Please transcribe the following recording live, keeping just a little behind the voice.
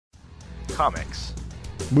Comics.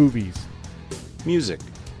 Movies. Music.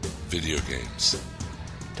 Video games.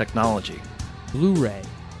 Technology. Blu-ray.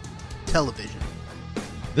 Television.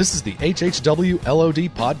 This is the HHW LOD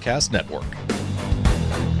Podcast Network.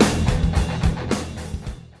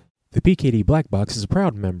 The PKD Black Box is a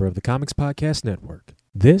proud member of the Comics Podcast Network.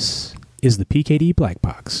 This is the PKD Black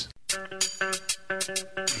Box.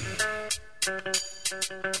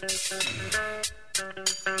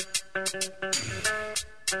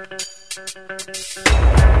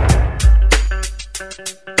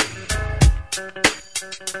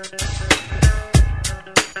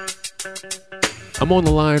 I'm on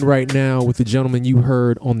the line right now with the gentleman you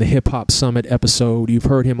heard on the Hip Hop Summit episode. You've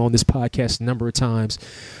heard him on this podcast a number of times.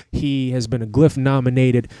 He has been a Glyph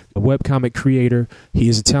nominated, a webcomic creator. He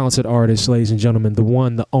is a talented artist, ladies and gentlemen. The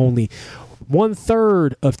one, the only,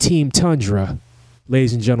 1/3 of Team Tundra,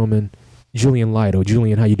 ladies and gentlemen, Julian Lido.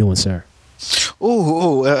 Julian, how you doing, sir?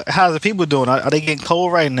 How's the people doing? Are they getting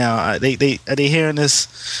cold right now? Are they hearing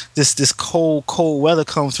this cold weather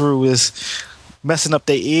come through? Is messing up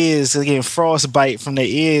their ears? They're getting frostbite from their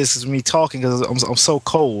ears because me talking because I'm so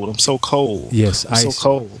cold. I'm so cold. Yes, I'm so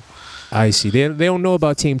cold. I see. They don't know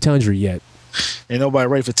about Team Tundra yet. Ain't nobody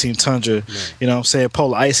ready for Team Tundra. No. You know what I'm saying?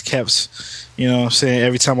 Polar ice caps. You know what I'm saying?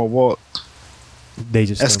 Every time I walk. They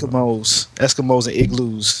just Eskimos and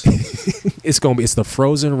igloos. It's the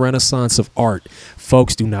frozen renaissance of art.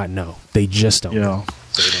 Folks do not know. They just don't know.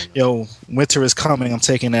 Yo, winter is coming. I'm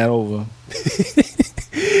taking that over.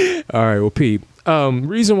 All right, well, Pete.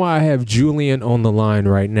 Reason why I have Julian on the line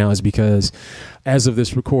right now is because as of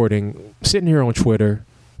this recording, sitting here on Twitter,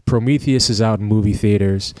 Prometheus is out in movie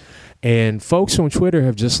theaters, and folks on Twitter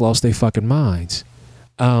have just lost their fucking minds.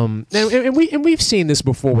 And we've seen this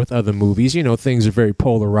before with other movies. You know, things are very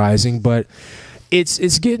polarizing, but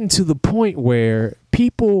it's getting to the point where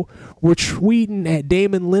people were tweeting at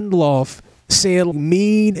Damon Lindelof saying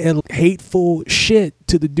mean and hateful shit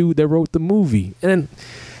to the dude that wrote the movie.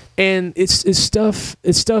 And it's stuff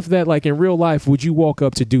that, like, in real life, would you walk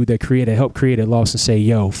up to dude that helped create it Lost and say,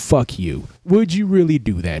 yo, fuck you? Would you really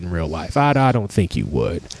do that in real life? I don't think you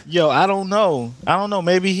would. Yo, I don't know.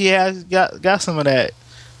 Maybe he has got some of that.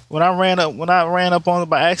 When I ran up on him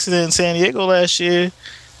by accident in San Diego last year,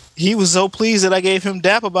 he was so pleased that I gave him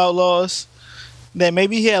dap about Lost that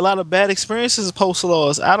maybe he had a lot of bad experiences post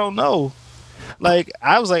Lost. I don't know. Like,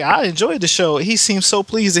 I was like, I enjoyed the show. He seemed so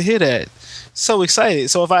pleased to hear that. So excited.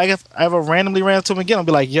 So if I ever randomly ran into him again, I'll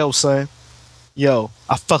be like, yo, son. Yo,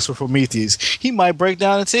 I fucks with Prometheus. He might break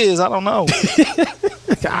down in tears. I don't know.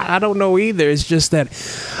 I don't know either. It's just that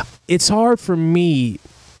it's hard for me.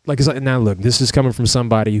 Now look, this is coming from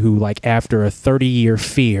somebody who, like, after a 30-year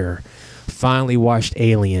fear, finally watched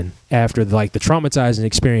Alien after the traumatizing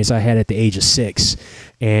experience I had at the age of 6.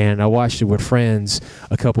 And I watched it with friends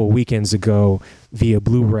a couple of weekends ago via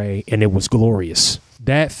Blu-ray, and it was glorious.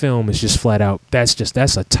 That film is just flat out. That's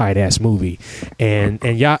a tight ass movie. And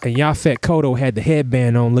Yaphet Kotto had the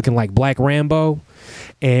headband on, looking like Black Rambo.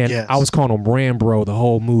 And yes. I was calling him Rambro the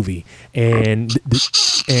whole movie, and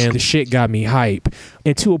the shit got me hype.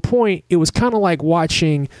 And to a point, it was kind of like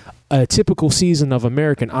watching a typical season of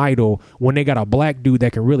American Idol when they got a black dude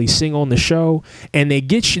that can really sing on the show, and they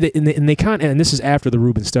get you, and they kind of, and this is after the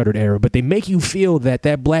Ruben Studdard era, but they make you feel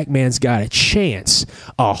that black man's got a chance,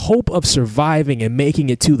 a hope of surviving and making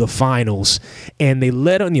it to the finals, and they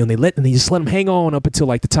just let him hang on up until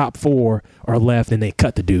like the top 4 are left, and they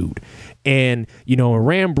cut the dude. And,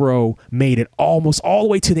 Rambro made it almost all the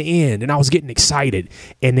way to the end, and I was getting excited,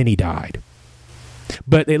 and then he died.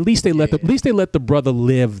 But at least they let the brother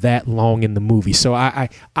live that long in the movie. So I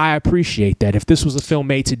appreciate that. If this was a film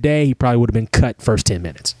made today, he probably would have been cut first 10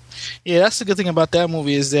 minutes. Yeah, that's the good thing about that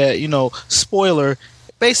movie is that, spoiler,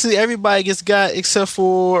 basically everybody gets got except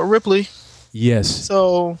for Ripley. Yes.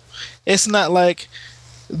 So it's not like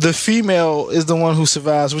the female is the one who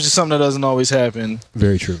survives, which is something that doesn't always happen.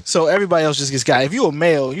 Very true. So everybody else just gets got. If you're a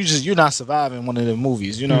male, you're not surviving one of the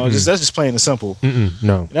movies. That's just plain and simple.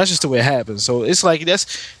 No, and that's just the way it happens. So it's like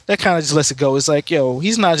that kind of just lets it go. It's like, yo,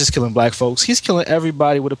 he's not just killing black folks. He's killing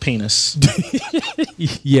everybody with a penis.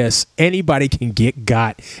 Yes, anybody can get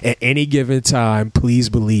got at any given time. Please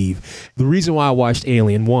believe. The reason why I watched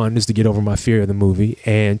Alien, 1, is to get over my fear of the movie,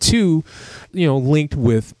 and 2, linked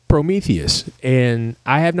with Prometheus. And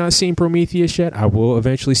I have not seen Prometheus yet. I will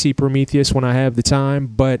eventually see Prometheus when I have the time.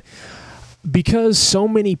 But because so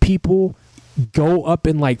many people go up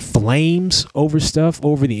in like flames over stuff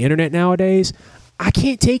over the internet nowadays, I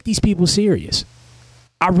can't take these people serious.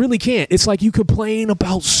 I really can't. It's like you complain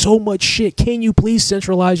about so much shit. Can you please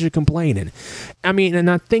centralize your complaining? I mean,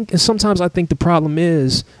 and sometimes I think the problem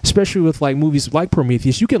is, especially with like movies like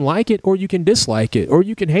Prometheus, you can like it or you can dislike it or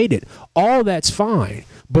you can hate it. All that's fine.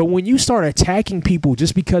 But when you start attacking people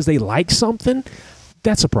just because they like something,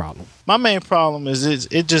 that's a problem. My main problem is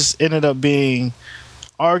it just ended up being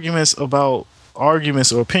arguments or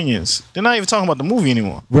opinions. They're not even talking about the movie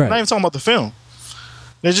anymore. Right. They're not even talking about the film.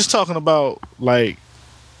 They're just talking about like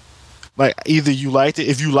either you liked it,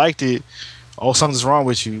 if you liked it, or something's wrong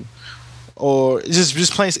with you, or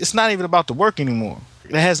just plain. It's not even about the work anymore.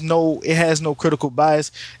 It has no critical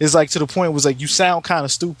bias. It's like to the point it was like, you sound kind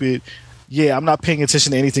of stupid. Yeah, I'm not paying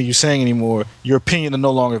attention to anything you're saying anymore. Your opinion is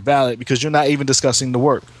no longer valid because you're not even discussing the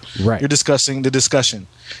work. Right. You're discussing the discussion,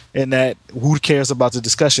 and that who cares about the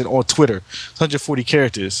discussion on Twitter? It's 140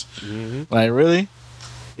 characters. Mm-hmm. Like, really?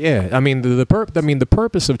 Yeah, I mean the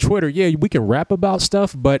purpose of Twitter. Yeah, we can rap about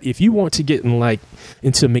stuff, but if you want to get into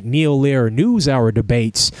McNeil-Lehrer NewsHour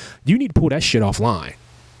debates, you need to pull that shit offline.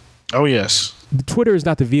 Oh yes, Twitter is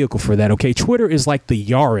not the vehicle for that. Okay, Twitter is like the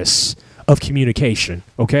Yaris of communication.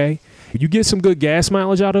 Okay, you get some good gas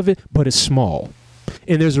mileage out of it, but it's small.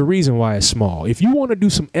 And there's a reason why it's small. If you want to do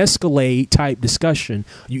some Escalade type discussion,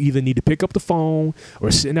 you either need to pick up the phone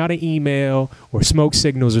or send out an email or smoke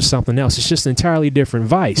signals or something else. It's just an entirely different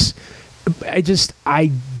vice. I just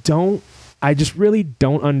really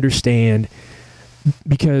don't understand,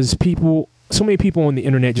 because so many people on the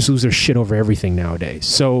internet just lose their shit over everything nowadays.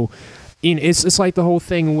 So it's like the whole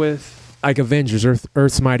thing with like Avengers,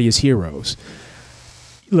 Earth's Mightiest Heroes.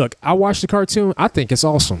 Look, I watched the cartoon. I think it's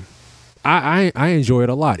awesome. I enjoy it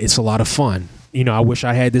a lot. It's a lot of fun. I wish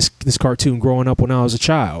I had this cartoon growing up when I was a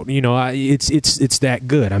child. It's that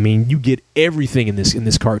good. I mean, you get everything in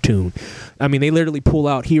this cartoon. I mean, they literally pull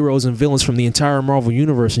out heroes and villains from the entire Marvel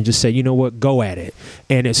universe and just say, you know what, go at it,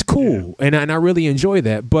 and it's cool. Yeah. And I really enjoy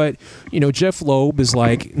that. But Jeff Loeb is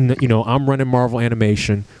like, I'm running Marvel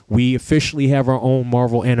Animation. We officially have our own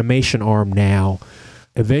Marvel Animation arm now.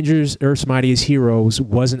 Avengers: Earth's Mightiest Heroes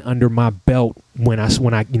wasn't under my belt when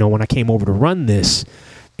I came over to run this,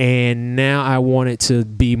 and now I want it to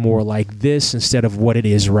be more like this instead of what it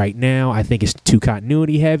is right now. I think it's too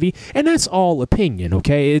continuity heavy, and that's all opinion.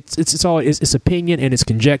 Okay, it's opinion and it's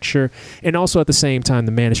conjecture, and also at the same time,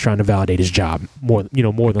 the man is trying to validate his job more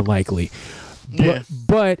than likely. Yeah.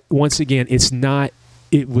 But once again,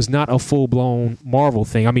 it was not a full-blown Marvel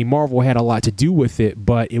thing. I mean, Marvel had a lot to do with it,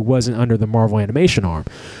 but it wasn't under the Marvel Animation arm.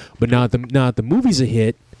 But now that the movie's a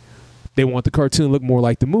hit, they want the cartoon to look more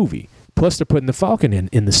like the movie. Plus, they're putting the Falcon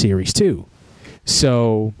in the series, too.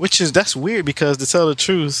 So, that's weird, because to tell the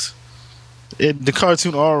truth, the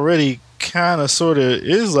cartoon already kind of sort of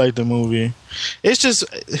is like the movie. It's just,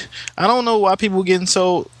 I don't know why people are getting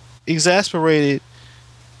so exasperated,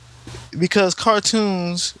 because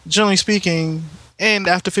cartoons, generally speaking, end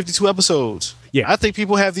after 52 episodes. Yeah. I think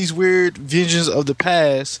people have these weird visions of the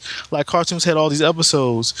past, like cartoons had all these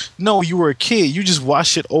episodes. No, you were a kid. You just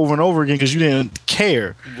watched it over and over again because you didn't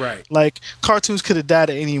care. Right. Like, cartoons could have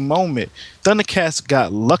died at any moment. Thundercats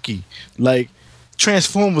got lucky. Like,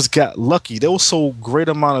 Transformers got lucky. There was so great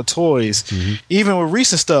amount of toys. Mm-hmm. Even with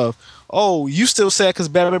recent stuff. Oh, you still sad because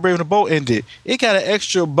Batman Brave and the Bold ended. It got an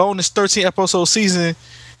extra bonus 13 episode season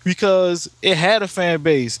because it had a fan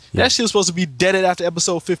base. Yep. That shit was supposed to be deaded after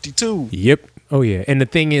episode 52. Yep. Oh, yeah. And the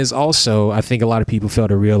thing is also, I think a lot of people fail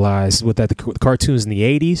to realize with that the cartoons in the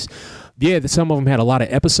 80s, yeah, some of them had a lot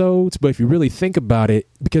of episodes, but if you really think about it,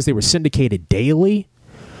 because they were syndicated daily,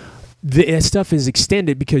 that stuff is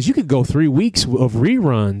extended, because you could go 3 weeks of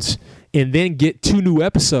reruns and then get 2 new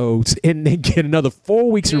episodes and then get another 4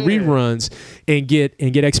 weeks of reruns and get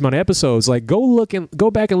X amount of episodes. Like, go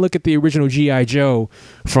back and look at the original G.I. Joe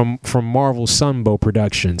from Marvel Sunbow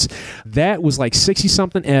Productions. That was like 60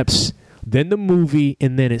 something eps, then the movie,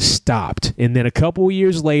 and then it stopped. And then a couple of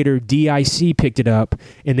years later, DIC picked it up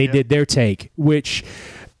and they did their take, which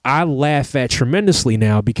I laugh at tremendously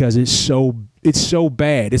now because it's so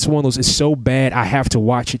bad. It's one of those, it's so bad I have to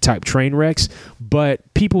watch it type train wrecks.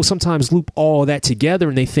 But people sometimes loop all that together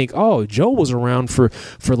and they think, oh, Joe was around for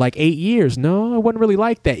like 8 years. No, it wasn't really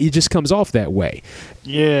like that. It just comes off that way.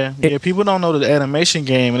 Yeah. People don't know the animation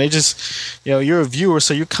game, and they just, you're a viewer,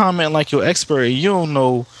 so you comment like you're expert. You don't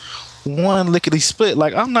know one lickety split.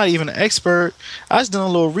 Like, I'm not even an expert. I just done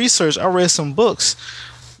a little research. I read some books.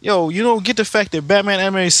 You don't get the fact that Batman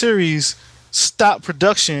animated series stopped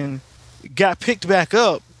production, got picked back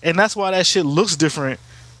up, and that's why that shit looks different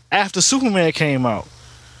after Superman came out.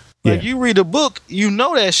 Like, you read the book, you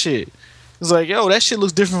know that shit. It's like, that shit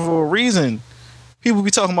looks different for a reason. People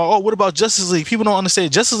be talking about, oh, what about Justice League? People don't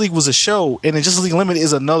understand. Justice League was a show, and then Justice League Limited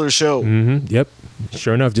is another show. Yep.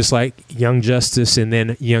 Sure enough, just like Young Justice and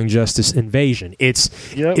then Young Justice Invasion.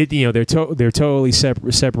 They're totally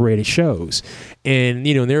separated shows. And,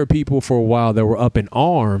 there were people for a while that were up in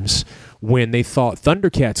arms when they thought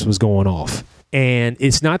Thundercats was going off. And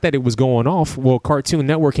it's not that it was going off. Well, Cartoon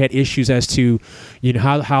Network had issues as to,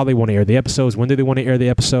 how they want to air the episodes. When do they want to air the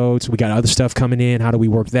episodes? We got other stuff coming in. How do we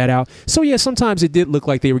work that out? So, yeah, sometimes it did look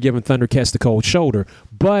like they were giving Thundercats the cold shoulder.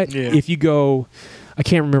 But if you go, I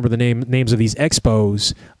can't remember the names of these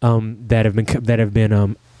expos that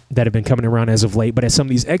have been coming around as of late. But at some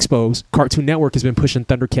of these expos, Cartoon Network has been pushing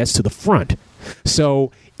Thundercats to the front.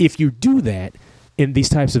 So if you do that in these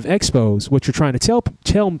types of expos, what you're trying to tell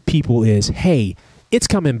people is, hey, it's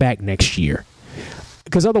coming back next year.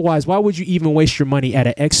 Because otherwise, why would you even waste your money at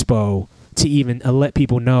an expo to even let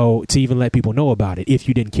people know about it if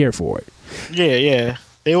you didn't care for it? Yeah.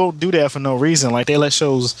 They won't do that for no reason. Like, they let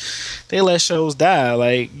shows die.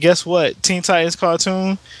 Like, guess what? Teen Titans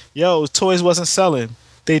cartoon, toys wasn't selling.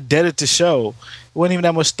 They dead it to show. It wasn't even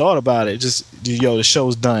that much thought about it. Just, the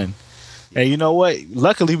show's done. And you know what?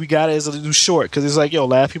 Luckily, we got it as a new short because it's like, a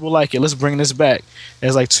lot of people like it. Let's bring this back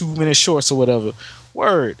as like 2-minute shorts or whatever.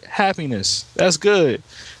 Word, happiness. That's good.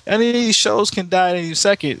 Any of these shows can die any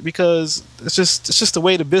second because it's just the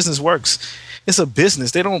way the business works. It's a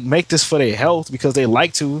business. They don't make this for their health because they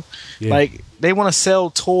like to. Yeah. Like, they want to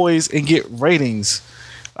sell toys and get ratings.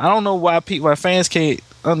 I don't know why fans can't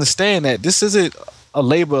understand that. This isn't a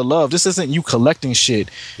labor of love. This isn't you collecting shit.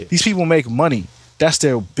 Yeah. These people make money. That's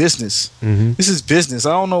their business. Mm-hmm. This is business.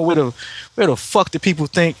 I don't know where the fuck do people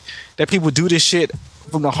think that people do this shit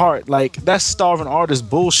from the heart. Like, that's starving artist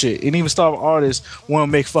bullshit. And even starving artists want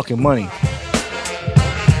to make fucking money.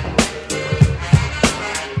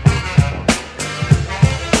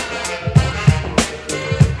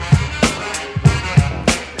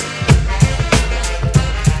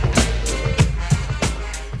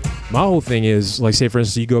 My whole thing is, like, say, for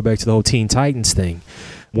instance, you go back to the whole Teen Titans thing.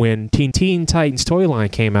 When Teen Titans toy line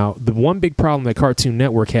came out, the one big problem that Cartoon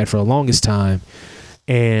Network had for the longest time,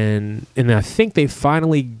 and I think they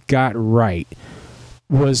finally got right,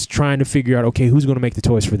 was trying to figure out, okay, who's going to make the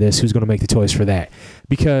toys for this? Who's going to make the toys for that?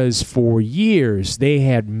 Because for years, they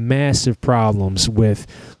had massive problems with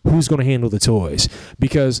who's going to handle the toys.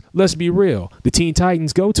 Because, let's be real, the Teen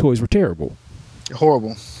Titans Go toys were terrible.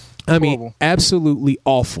 Horrible. I mean, absolutely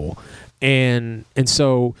awful. And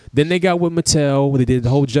so then they got with Mattel. They did the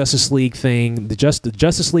whole Justice League thing, the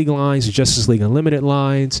Justice League lines, the Justice League Unlimited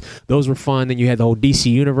lines. Those were fun. Then you had the whole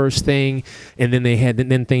DC Universe thing, and then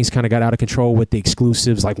then things kind of got out of control with the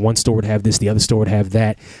exclusives. Like, one store would have this, the other store would have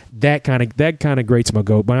that. That kind of grates my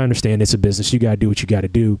goat. But I understand it's a business. You got to do what you got to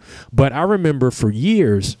do. But I remember for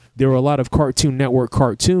years there were a lot of Cartoon Network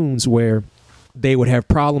cartoons where they would have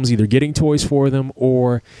problems either getting toys for them,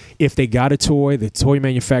 or if they got a toy, the toy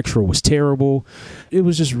manufacturer was terrible. It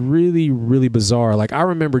was just really, really bizarre. Like, I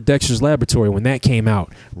remember Dexter's Laboratory when that came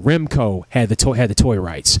out. Remco had the toy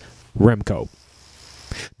rights. Remco.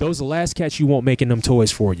 Those are the last cats you want making them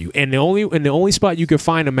toys for you. And the only spot you could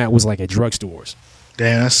find them at was like at drugstores.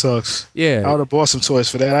 Damn, that sucks. Yeah, I would have bought some toys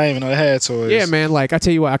for that. I didn't even know they had toys. Yeah, man. Like, I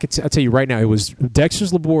tell you what, I'll tell you right now, it was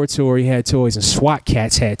Dexter's Laboratory had toys, and SWAT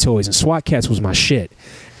Cats had toys, and SWAT Cats was my shit.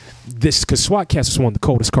 Because SWAT Cats was one of the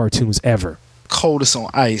coldest cartoons ever. Coldest on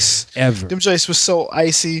ice ever. Them joints were so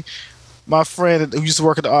icy. My friend who used to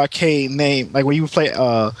work at the arcade, like when you would play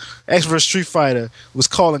X vs Street Fighter, was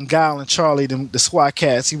calling Guile and Charlie the SWAT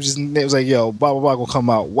Cats. It was like, yo, blah blah blah gonna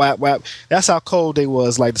come out, whap whap. That's how cold they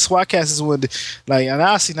was. Like, the SWAT Cats is when, and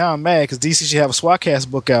honestly now I'm mad because DC should have a SWAT Cats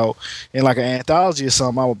book out in like an anthology or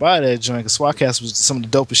something. I would buy that joint because SWAT Cats was some of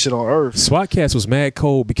the dopest shit on earth. SWAT Cats was mad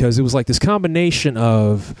cold because it was like this combination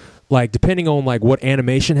of, like, depending on like what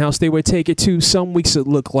animation house they would take it to, some weeks it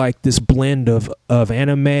looked like this blend of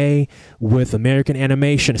anime with American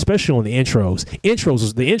animation, especially on the intros.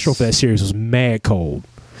 The intro for that series was mad cold.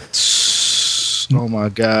 Oh my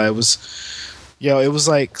god, it was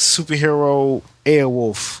like superhero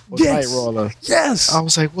Airwolf or Nightcrawler. Yes. I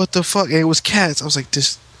was like, what the fuck? And it was cats. I was like,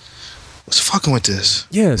 this what's fucking with this?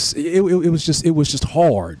 Yes. It was just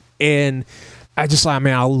hard. And I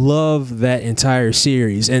love that entire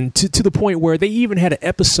series, and to the point where they even had an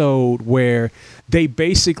episode where they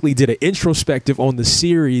basically did an introspective on the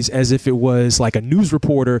series as if it was like a news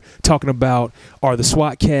reporter talking about, are the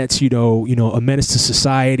SWAT Cats, a menace to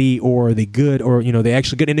society, or are they good, or they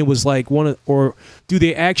actually good? And it was like or do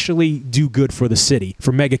they actually do good for the city,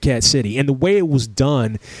 for Mega Cat City? And the way it was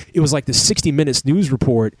done, it was like the 60 Minutes news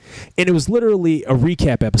report, and it was literally a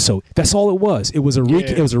recap episode. That's all it was. It was a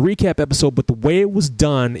recap episode, but the way it was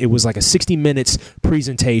done, it was like a 60 minutes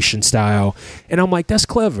presentation style. And I'm like, that's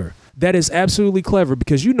clever. That is absolutely clever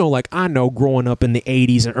because, like I know growing up in the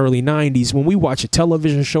 80s and early 90s, when we watch a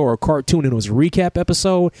television show or a cartoon and it was a recap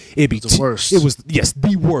episode, it'd be the worst. It was, yes,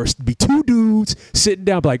 the worst. It'd be two dudes sitting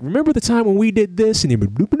down like, remember the time when we did this? And,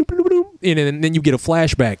 and then you get a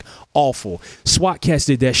flashback. Awful. SWAT Cats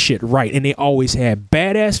did that shit right. And they always had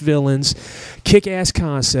badass villains, kick-ass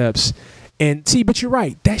concepts. And see, but you're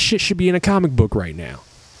right. That shit should be in a comic book right now.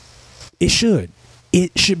 It should.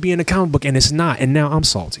 It should be in a comic book, and it's not. And now I'm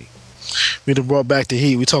salty. We done brought back the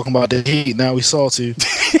heat. We talking about the heat. Now we salty.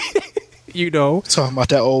 Talking about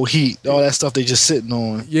that old heat. All that stuff they just sitting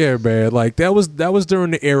on. Yeah, man. Like that was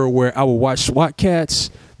during the era where I would watch SWAT Cats,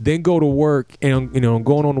 then go to work, and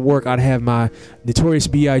going on to work, I'd have my Notorious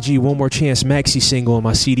B.I.G. One More Chance maxi single on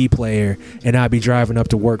my CD player, and I'd be driving up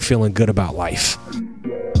to work feeling good about life.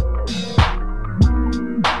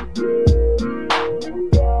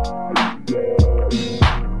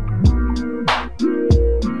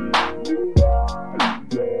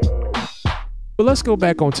 But let's go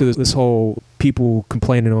back onto this whole people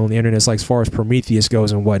complaining on the internet, like as far as Prometheus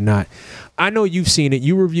goes and whatnot. I know you've seen it.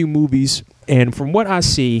 You review movies, and from what I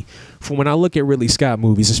see, from when I look at Ridley Scott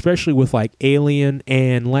movies, especially with like Alien,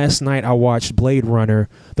 and last night I watched Blade Runner,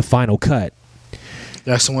 The Final Cut.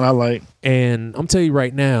 That's the one I like. And I'm telling you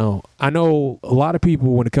right now, I know a lot of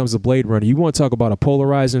people, when it comes to Blade Runner, you want to talk about a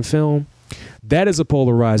polarizing film. That is a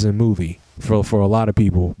polarizing movie for a lot of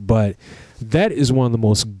people, but that is one of the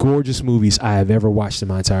most gorgeous movies I have ever watched in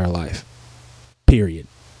my entire life. Period.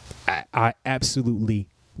 I absolutely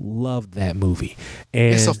loved that movie.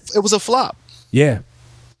 And it was a flop. Yeah.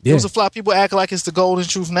 It was a flop. People act like it's the golden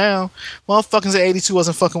truth now. Motherfuckers at 82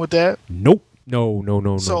 wasn't fucking with that. Nope.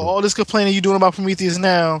 No. So all this complaining you doing about Prometheus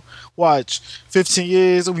now, watch 15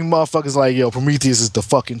 years, it'll be motherfuckers like, yo, Prometheus is the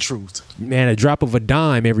fucking truth. Man, a drop of a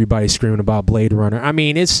dime, everybody's screaming about Blade Runner. I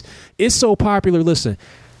mean, it's so popular. Listen,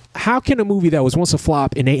 how can a movie that was once a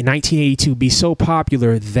flop in 1982 be so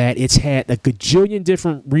popular that it's had a gajillion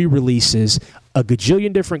different re-releases, a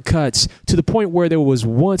gajillion different cuts, to the point where there was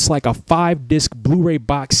once like a 5-disc Blu-ray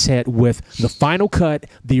box set with the final cut,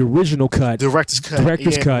 the original cut, director's cut,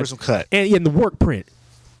 original cut, and the work print.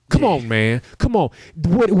 Come on, man. Come on.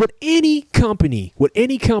 Would any company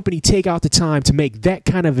take out the time to make that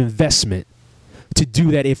kind of investment to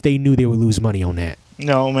do that if they knew they would lose money on that?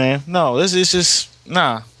 No, man. No, it's just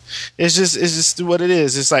nah. It's just what it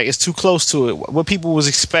is. It's like it's too close to it. What people was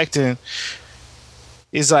expecting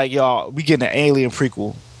is like, y'all, we getting an Alien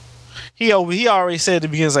prequel. He already said at the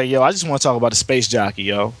beginning, like, yo, I just want to talk about the space jockey,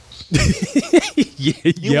 yo.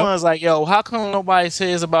 Was like, yo, how come nobody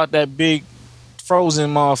says about that big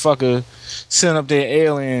frozen motherfucker sitting up there,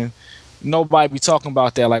 alien? Nobody be talking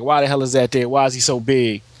about that. Like, why the hell is that there? Why is he so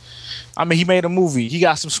big? I mean, he made a movie. He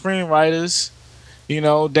got some screenwriters.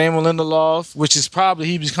 Damon Lindelof, which is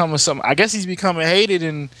probably I guess he's becoming hated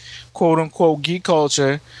in quote unquote geek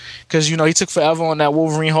culture because he took forever on that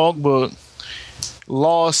Wolverine Hulk book.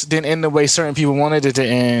 Lost didn't end the way certain people wanted it to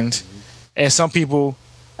end, and some people,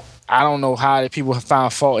 I don't know how people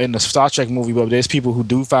find fault in the Star Trek movie, but there's people who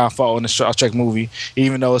do find fault in the Star Trek movie,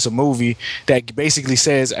 even though it's a movie that basically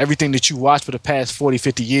says everything that you watched for the past 40,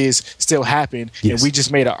 50 years still happened, yes. And we just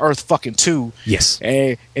made an Earth fucking 2. Yes.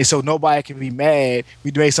 And so nobody can be mad.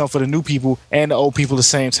 We made something for the new people and the old people at the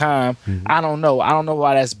same time. Mm-hmm. I don't know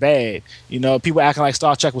why that's bad. People acting like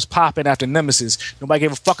Star Trek was popping after Nemesis. Nobody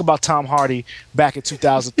gave a fuck about Tom Hardy back in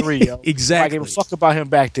 2003. Yo. Exactly. Nobody gave a fuck about him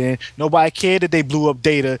back then. Nobody cared that they blew up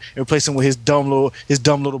Data and replaced him with his dumb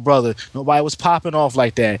little brother. Nobody was popping off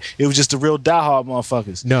like that. It was just the real diehard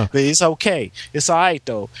motherfuckers. No. But it's okay. It's all right,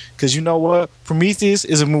 though. Because you know what? Prometheus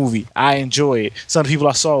is a movie. I enjoy it. Some people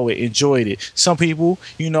I saw it enjoyed it. Some people,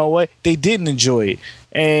 you know what? They didn't enjoy it.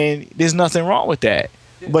 And there's nothing wrong with that.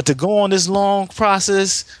 But to go on this long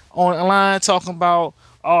process online talking about,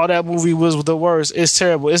 oh, that movie was the worst, it's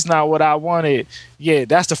terrible, it's not what I wanted. Yeah,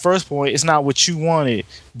 that's the first point. It's not what you wanted.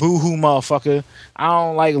 Boo-hoo, motherfucker. I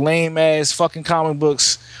don't like lame-ass fucking comic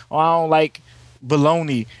books. Or I don't like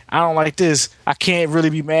baloney. I don't like this. I can't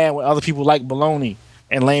really be mad when other people like baloney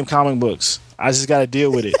and lame comic books. I just got to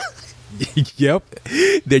deal with it. Yep.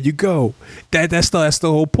 There you go. That's the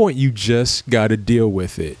whole point. You just got to deal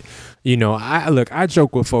with it. I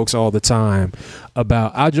joke with folks all the time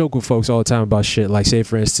about shit like, say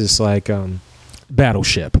for instance, like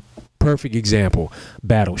Battleship. Perfect example.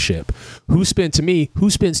 Battleship. Who spends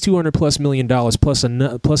 $200+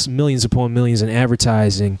 million plus millions upon millions in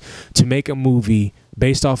advertising to make a movie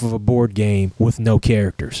based off of a board game with no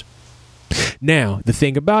characters? Now, the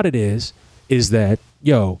thing about it is that,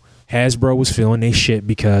 Hasbro was feeling they shit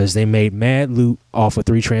because they made mad loot off of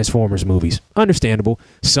 3 Transformers movies. Understandable.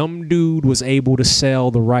 Some dude was able to sell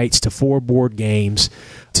the rights to 4 board games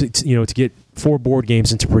to get 4 board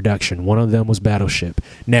games into production. One of them was Battleship.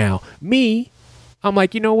 Now, I'm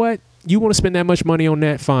like, you know what? You want to spend that much money on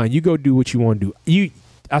that? Fine. You go do what you want to do.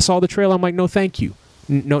 I saw the trailer. I'm like, no, thank you.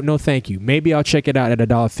 No, thank you. Maybe I'll check it out at a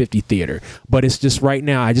 $1.50 theater. But it's just right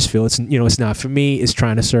now, I just feel it's not for me. It's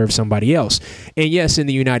trying to serve somebody else. And yes, in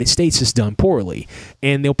the United States, it's done poorly.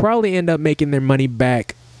 And they'll probably end up making their money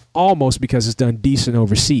back almost because it's done decent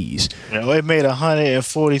overseas. It made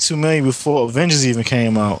 $142 million before Avengers even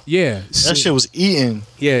came out. Yeah. That shit was eating.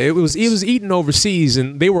 Yeah, it was eating overseas,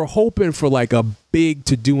 and they were hoping for like a big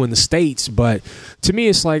to do in the States. But to me,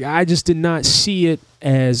 it's like I just did not see it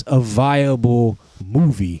as a viable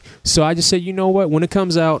movie. So I just said, you know what? When it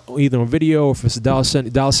comes out either on video or if it's a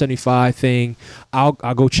 $1.75 thing, I'll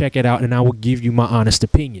go check it out and I will give you my honest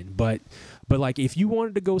opinion. But like if you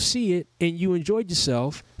wanted to go see it and you enjoyed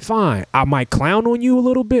yourself, fine. I might clown on you a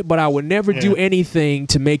little bit, but I would never do anything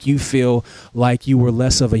to make you feel like you were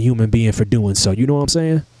less of a human being for doing so. You know what I'm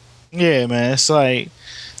saying? Yeah, man. It's like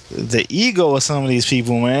the ego of some of these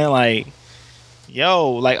people, man. Like,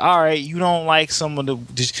 yo, like, all right, you don't like some of the...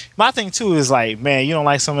 My thing, too, is like, man, you don't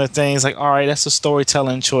like some of the things. Like, all right, that's a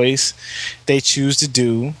storytelling choice they choose to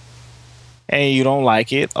do, and you don't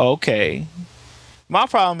like it. Okay. My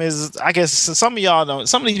problem is, I guess some of y'all don't...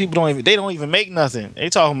 Some of these people don't even make nothing. They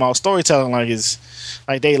talking about storytelling like it's...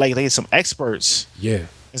 Like they some experts. Yeah.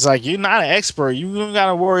 It's like, you're not an expert. You don't got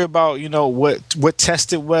to worry about, what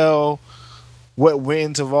tested well... what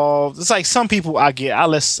wins involved. It's like some people I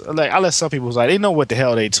let some people like they know what the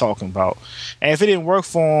hell they talking about, and if it didn't work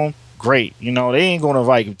for them, great. They ain't gonna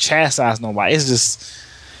like chastise nobody. It's just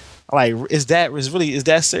like is that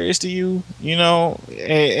serious to you?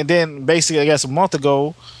 And then basically I guess a month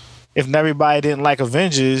ago, if everybody didn't like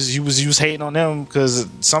Avengers, you was hating on them because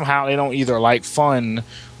somehow they don't either like fun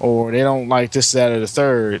or they don't like this, that, or the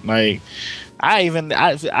third. Like I didn't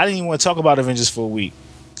even want to talk about Avengers for a week.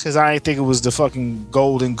 Because I didn't think it was the fucking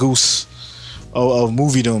golden goose of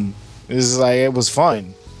moviedom. It's like, it was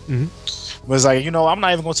fun. Mm-hmm. But it's like, I'm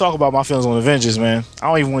not even going to talk about my feelings on Avengers, man. I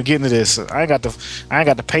don't even want to get into this. I ain't got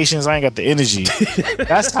the patience. I ain't got the energy.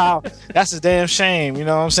 That's a damn shame. You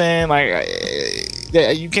know what I'm saying? Like,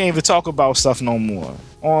 you can't even talk about stuff no more.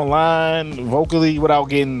 Online, vocally, without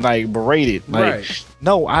getting, like, berated. Like, right.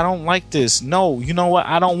 No, I don't like this. No, you know what?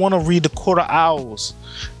 I don't want to read the Quarter Owls.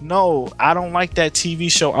 No, I don't like that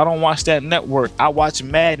TV show. I don't watch that network. I watch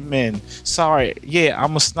Mad Men. Sorry. Yeah,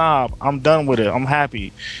 I'm a snob. I'm done with it. I'm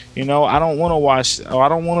happy. I don't want to watch, or I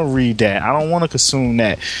don't want to read that. I don't want to consume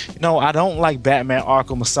that. No, I don't like Batman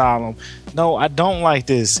Arkham Asylum. No, I don't like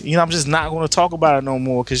this. I'm just not going to talk about it no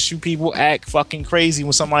more because you people act fucking crazy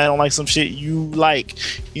when somebody don't like some shit you like.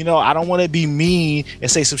 I don't want to be mean and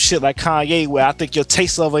say some shit like Kanye where I think your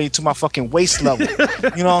taste level ain't to my fucking waist level.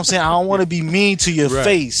 You know what I'm saying? I don't want to be mean to your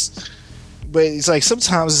face. But it's like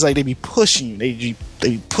sometimes it's like they be pushing you. They be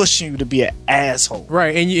pushing you to be an asshole.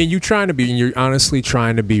 Right, and you're honestly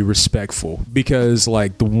trying to be respectful because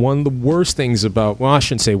like one of the worst things about, well, I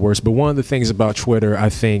shouldn't say worst, but one of the things about Twitter, I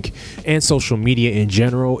think, and social media in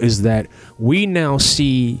general is that we now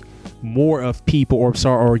see more of people or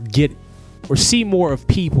see more of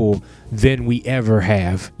people than we ever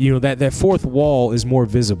have. That fourth wall is more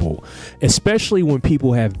visible, especially when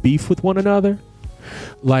people have beef with one another.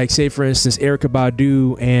 Like, say, for instance, Erykah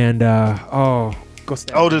Badu and and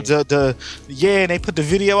they put the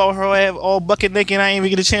video of her all bucket naked and I didn't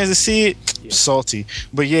even get a chance to see it. Yeah. Salty.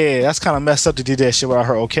 But yeah, that's kind of messed up to do that shit without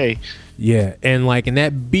her okay. Yeah, and like in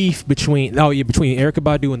that beef between Erykah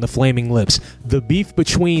Badu and the Flaming Lips, the beef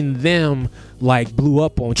between them like blew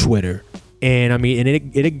up on Twitter. And I mean,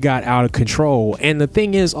 and it got out of control. And the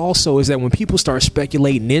thing is also is that when people start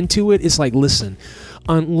speculating into it, it's like, listen,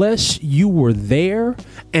 unless you were there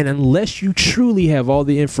and unless you truly have all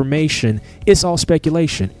the information, it's all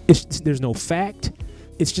speculation. There's no fact.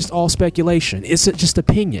 It's just all speculation. It's just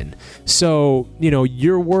opinion. So,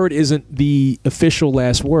 your word isn't the official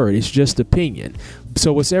last word. It's just opinion.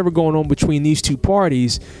 So what's ever going on between these two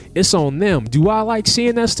parties, it's on them. Do I like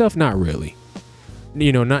seeing that stuff? Not really.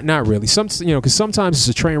 Not really. Because sometimes it's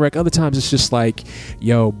a train wreck. Other times it's just like,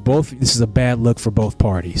 this is a bad look for both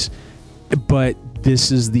parties. But this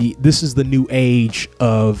is the new age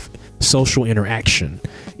of social interaction,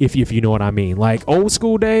 if you know what I mean. Like old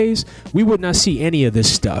school days, we would not see any of this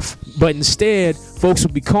stuff. But instead, folks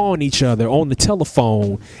would be calling each other on the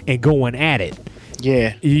telephone and going at it.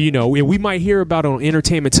 Yeah. And we might hear about it on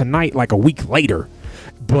Entertainment Tonight like a week later.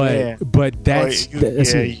 But that's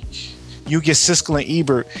it. You get Siskel and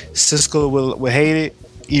Ebert. Siskel will hate it.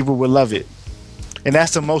 Ebert will love it. And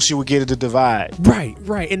that's the most you would get at the divide.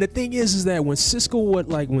 Right. And the thing is that when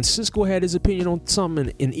Siskel had his opinion on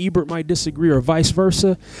something and Ebert might disagree or vice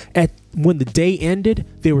versa, when the day ended,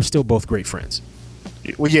 they were still both great friends.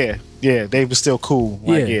 Well, yeah, they were still cool.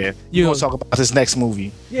 Like, you want to talk about this next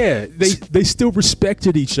movie? Yeah, they still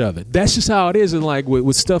respected each other. That's just how it is. And like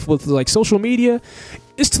with stuff with like social media,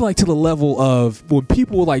 it's to the level of when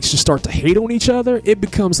people like just start to hate on each other. It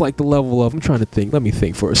becomes like the level of, I'm trying to think. Let me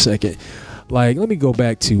think for a second. Like, let me go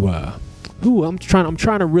back to I'm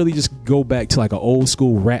trying to really just go back to like an old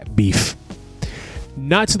school rap beef.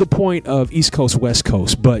 Not to the point of East Coast, West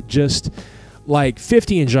Coast, but just like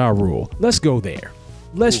 50 and Ja Rule. Let's go there.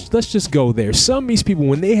 Let's just go there. Some of these people,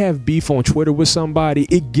 when they have beef on Twitter with somebody,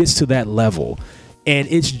 it gets to that level, and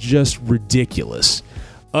it's just ridiculous,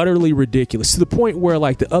 utterly ridiculous, to the point where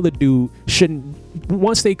like the other dude shouldn't.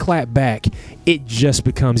 Once they clap back, it just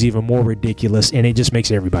becomes even more ridiculous, and it just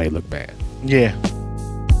makes everybody look bad. Yeah.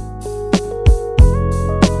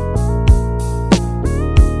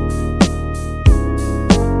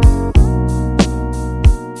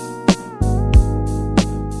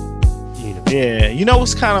 Yeah, you know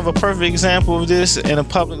what's kind of a perfect example of this in a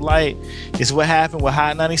public light is what happened with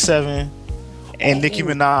Hot 97 and Nicki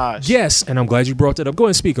Minaj. Yes, and I'm glad you brought that up. Go ahead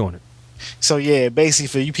and speak on it. So yeah, basically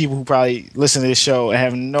for you people who probably listen to this show and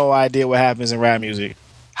have no idea what happens in rap music,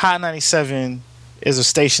 Hot 97 is a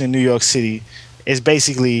station in New York City. It's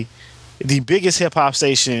basically the biggest hip hop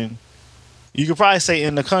station you could probably say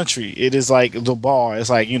in the country. It is like the bar. It's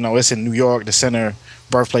like, it's in New York, the center,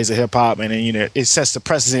 birthplace of hip hop, and then it sets the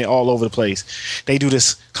precedent all over the place. They do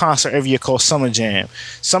this concert every year called Summer Jam.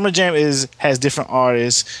 Summer Jam has different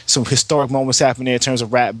artists, some historic moments happen there in terms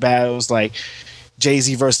of rap battles, like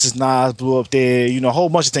Jay-Z versus Nas blew up there. A whole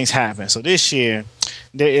bunch of things happen. So this year,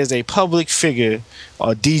 there is a public figure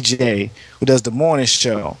or DJ who does the morning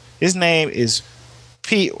show. His name is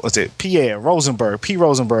Pierre Rosenberg, P.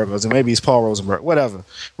 Rosenberg, or maybe it's Paul Rosenberg, whatever.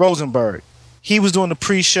 Rosenberg. He was doing the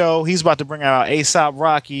pre-show. He's about to bring out A$AP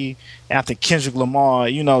Rocky, and I think Kendrick Lamar,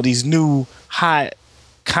 these new hot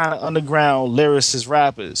kind of underground lyricist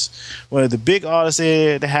rappers. One of the big artists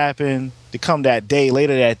there that happened to come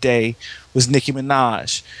later that day, was Nicki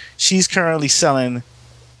Minaj. She's currently selling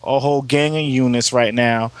a whole gang of units right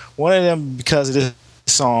now. One of them because of this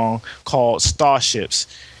song called Starships.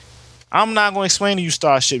 I'm not going to explain to you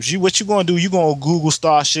Starships. What you going to do, you're going to Google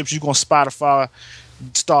Starships, you're going to Spotify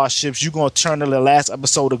Starships, you're going to turn to the last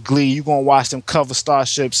episode of Glee, you're going to watch them cover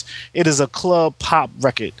Starships. It is a club pop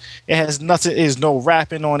record. It has nothing, it is no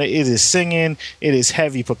rapping on it. It is singing, it is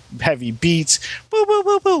heavy beats, boo, boo,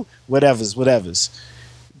 boo, boo, whatevers.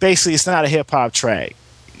 Basically, it's not a hip-hop track.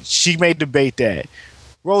 She may debate that.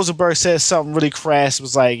 Rosenberg said something really crass. It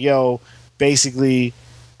was like, basically,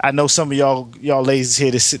 I know some of y'all ladies here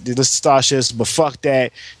to listen to Starships, but fuck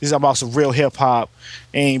that. This is about some real hip hop.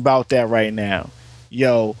 Ain't about that right now.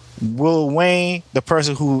 Will Wayne, the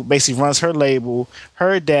person who basically runs her label,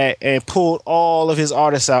 heard that and pulled all of his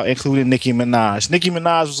artists out, including Nicki Minaj. Nicki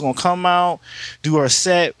Minaj was gonna come out, do her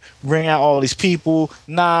set, bring out all these people.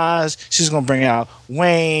 Nas, she's gonna bring out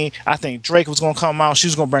Wayne. I think Drake was gonna come out. She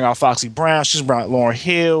was gonna bring out Foxy Brown. She's bring out Lauryn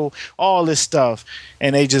Hill. All this stuff,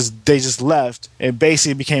 and they just left. It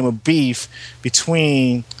basically became a beef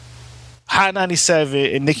between Hot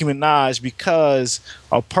 97 and Nicki Minaj because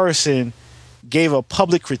a person gave a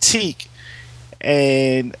public critique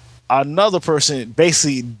and another person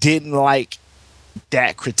basically didn't like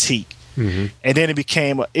that critique. Mm-hmm. And then it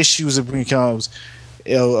became issues. It becomes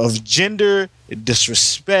of gender,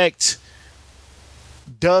 disrespect.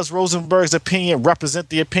 Does Rosenberg's opinion represent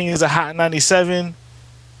the opinions of Hot 97?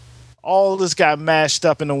 All this got mashed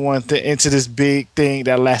up into this big thing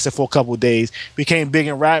that lasted for a couple of days. Became big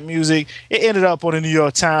in rap music. It ended up on the New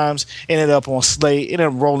York Times. Ended up on Slate. Ended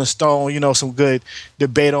up Rolling Stone. Some good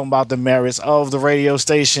debate about the merits of the radio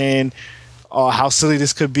station, how silly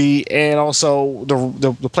this could be, and also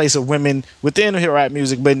the place of women within rap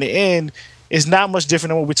music. But in the end, it's not much different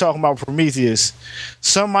than what we're talking about with Prometheus.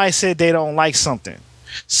 Somebody said they don't like something.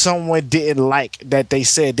 Someone didn't like that they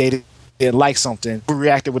said they didn't like something, who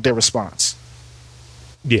reacted with their response.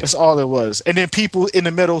 Yeah, that's all it was. And then people in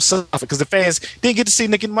the middle suffered because the fans didn't get to see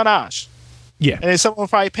Nicki Minaj. Yeah, and then someone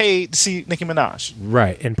probably paid to see Nicki Minaj.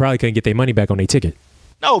 Right, and probably couldn't get their money back on their ticket.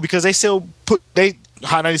 No, because they still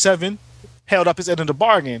Hot 97 held up his end of the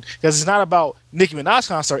bargain because it's not about Nicki Minaj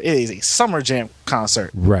concert. It is a Summer Jam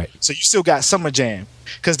concert. Right. So you still got Summer Jam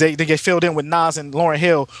because they get filled in with Nas and Lauryn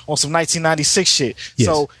Hill on some 1996 shit. Yes.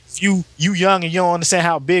 So if you young and you don't understand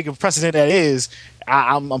how big of a precedent that is,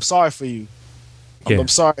 I'm sorry for you. I'm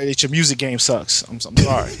sorry that your music game sucks. I'm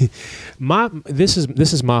sorry. This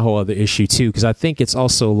is my whole other issue too, because I think it's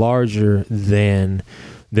also larger than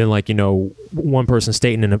like, you know, one person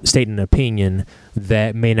stating an opinion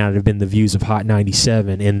that may not have been the views of Hot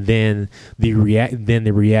 97, and then the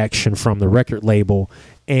reaction from the record label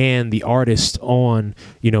and the artist on,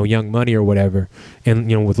 you know, Young Money or whatever, and,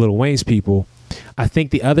 you know, with Lil Wayne's people. I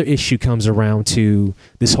think the other issue comes around to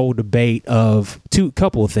this whole debate of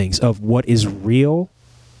couple of things, of what is real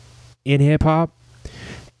in hip hop,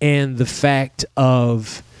 and the fact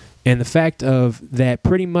of that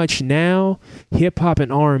pretty much now hip hop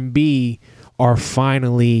and R&B are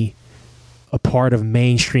finally a part of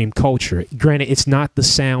mainstream culture. Granted, it's not the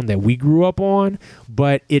sound that we grew up on,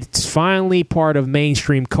 but it's finally part of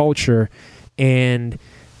mainstream culture. And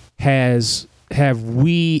have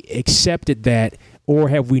we accepted that, or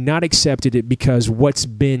have we not accepted it because what's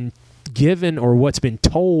been given or what's been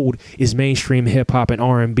told is mainstream hip hop and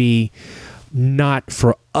R&B, not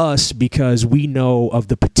for us, because we know of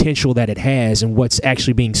the potential that it has, and what's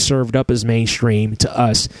actually being served up as mainstream to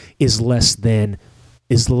us is less than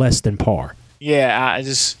par. Yeah,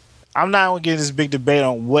 I'm not gonna get this big debate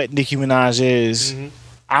on what Nicki Minaj is. Mm-hmm.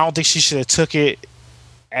 I don't think she should have took it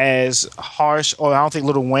as harsh, or I don't think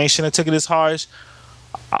Lil Wayne should have took it as harsh.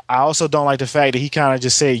 I also don't like the fact that he kind of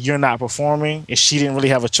just said you're not performing, and she didn't really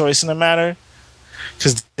have a choice in the matter,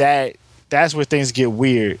 because that's where things get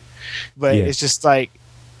weird. But It's just like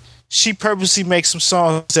she purposely makes some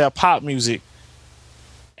songs that are pop music,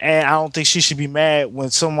 and I don't think she should be mad when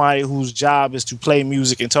somebody whose job is to play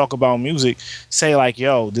music and talk about music say like,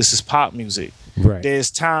 yo, this is pop music. Right. There's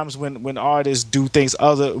times when artists do things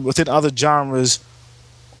within other genres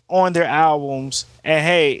on their albums, and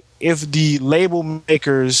hey, if the label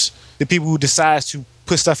makers, the people who decides to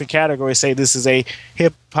put stuff in categories, say this is a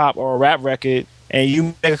hip hop or a rap record, and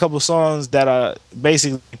you make a couple of songs that are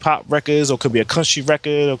basically pop records, or could be a country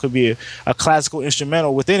record, or could be a classical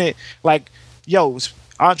instrumental within it, like, yo,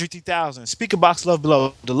 Andre 3000, Speaker Box, Love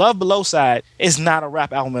Below. The Love Below side is not a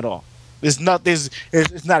rap album at all. It's not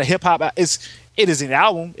a hip hop. It is an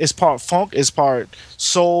album. It's part funk. It's part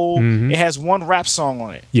soul. Mm-hmm. It has one rap song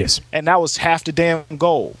on it. Yes, and that was half the damn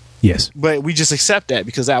goal. Yes, but we just accept that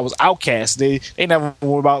because that was Outkast. They never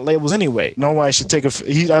worry about labels anyway. Nobody should take I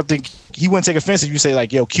think he wouldn't take offense if you say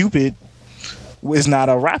like, yo, Cupid is not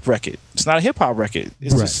a rap record. It's not a hip hop record.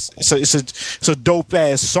 It's right. It's a dope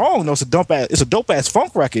ass song. No, it's a dope ass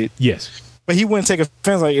funk record. Yes, but he wouldn't take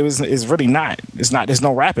offense like it's really not. It's not. There's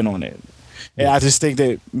no rapping on it. And I just think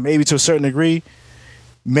that maybe to a certain degree,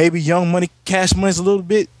 maybe Young Money, Cash Money's a little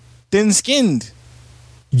bit thin-skinned.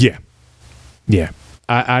 Yeah.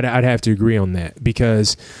 I'd have to agree on that,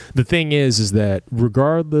 because the thing is that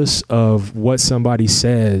regardless of what somebody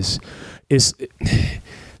says,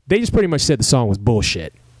 they just pretty much said the song was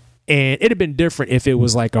bullshit. And it'd have been different if it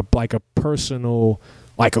was like a personal,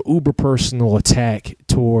 like a uber personal attack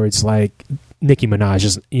towards like Nicki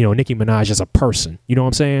Minaj as a person. You know what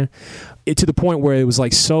I'm saying? To the point where it was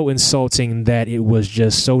like so insulting that it was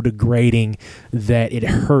just so degrading that it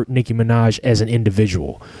hurt Nicki Minaj as an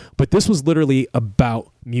individual. But this was literally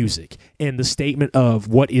about music and the statement of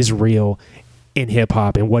what is real in hip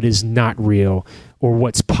hop and what is not real, or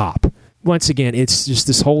what's pop. Once again, it's just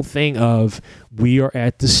this whole thing of we are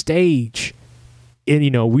at the stage, and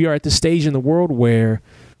we are at the stage in the world where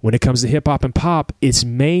when it comes to hip hop and pop, it's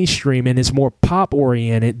mainstream and it's more pop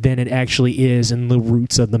oriented than it actually is in the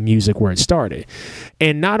roots of the music where it started.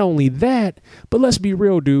 And not only that, but let's be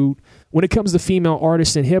real, dude. When it comes to female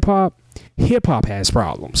artists in hip hop has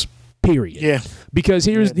problems. Period. Yeah. Because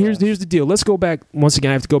here's the deal. Let's go back once again.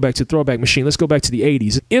 I have to go back to Throwback Machine. Let's go back to the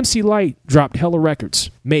 80s. MC Lyte dropped hella records,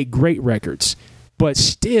 made great records. But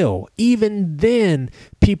still, even then,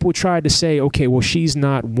 people tried to say, okay, well, she's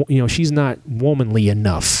not womanly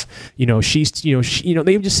enough. They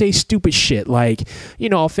would just say stupid shit like,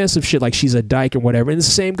 offensive shit like she's a dyke or whatever. And the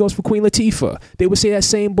same goes for Queen Latifah. They would say that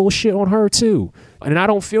same bullshit on her too. And I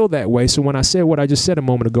don't feel that way. So when I said what I just said a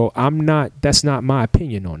moment ago, that's not my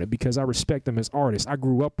opinion on it, because I respect them as artists. I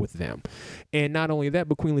grew up with them. And not only that,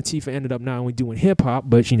 but Queen Latifah ended up not only doing hip hop,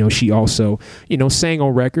 but she also, sang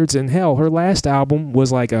on records. And hell, her last album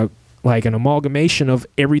was like an amalgamation of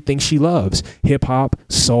everything she loves: hip hop,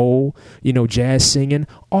 soul, jazz singing,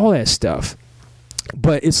 all that stuff.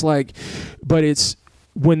 But it's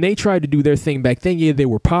when they tried to do their thing back then, yeah, they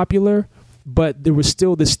were popular, but there was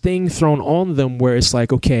still this thing thrown on them where it's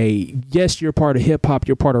like, okay, yes, you're part of hip hop,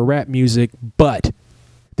 you're part of rap music, but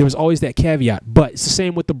there was always that caveat. But it's the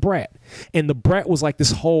same with the Brat. And the Brat was like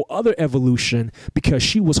this whole other evolution because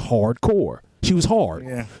she was hardcore. She was hard.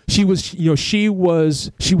 Yeah. She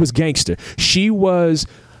was gangster. She was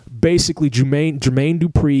basically Jermaine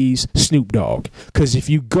Dupri's Snoop Dogg. Because if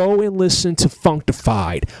you go and listen to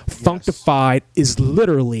Functified is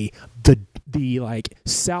literally the like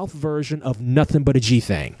South version of Nothing But a G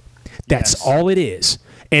Thing. That's all it is.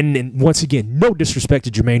 And then, once again, no disrespect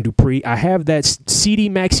to Jermaine Dupri. I have that CD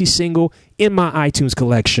maxi single in my iTunes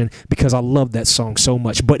collection because I love that song so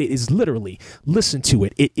much. But it is literally, listen to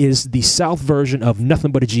it. It is the South version of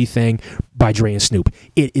Nothing But a G Thing by Dre and Snoop.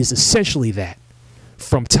 It is essentially that.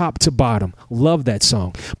 From top to bottom. Love that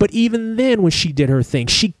song. But even then, when she did her thing,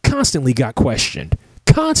 she constantly got questioned.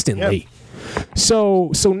 Constantly. Yep.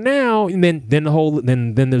 So now, and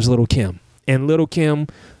then there's Lil' Kim. And Lil' Kim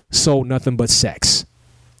sold nothing but sex.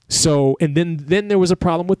 So, and then there was a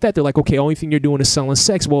problem with that. They're like, okay, only thing you're doing is selling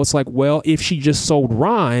sex. Well, it's like, well, if she just sold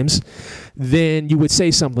rhymes, then you would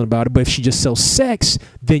say something about it. But if she just sells sex,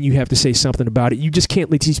 then you have to say something about it. You just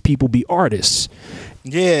can't let these people be artists.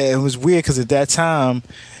 Yeah, it was weird because at that time,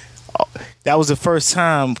 that was the first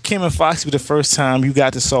time, Kim and Foxy was the first time you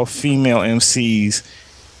got to saw female MCs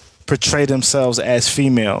portray themselves as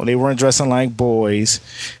female. They weren't dressing like boys.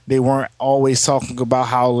 They weren't always talking about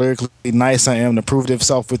how lyrically nice I am to prove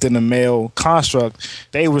themselves within the male construct.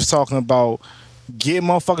 They was talking about getting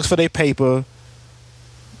motherfuckers for their paper,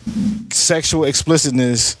 sexual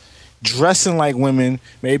explicitness, dressing like women,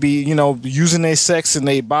 maybe, using their sex and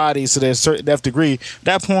their bodies to their certain degree. At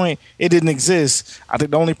that point, it didn't exist. I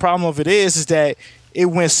think the only problem of it is that it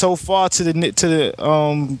went so far to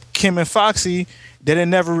the Kim and Foxy that it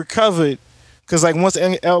never recovered, because like once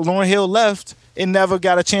Lauryn Hill left, it never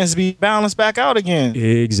got a chance to be balanced back out again.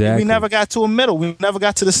 Exactly. We never got to a middle. We never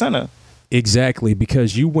got to the center. Exactly,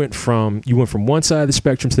 because you went from one side of the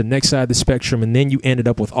spectrum to the next side of the spectrum, and then you ended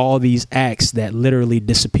up with all these acts that literally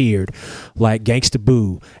disappeared, like Gangsta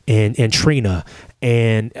Boo and Trina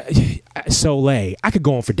and Soleil. I could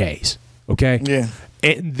go on for days. Okay. Yeah.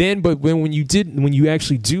 And then, but when you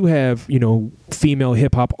actually do have, female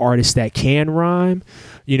hip hop artists that can rhyme,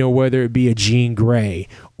 whether it be a Jean Grey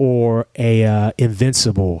or a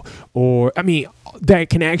Invincible, or that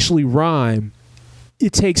can actually rhyme,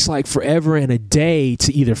 it takes like forever and a day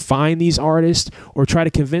to either find these artists or try to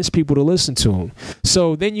convince people to listen to them.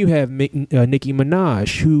 So then you have Nicki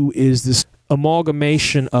Minaj, who is this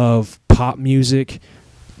amalgamation of pop music,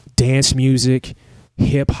 dance music,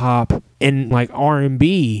 hip hop, and like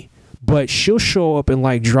R&B, but she'll show up and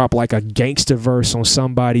like drop like a gangster verse on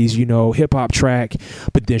somebody's hip hop track,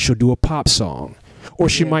 but then she'll do a pop song, or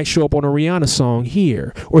she might show up on a Rihanna song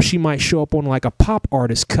here, or she might show up on like a pop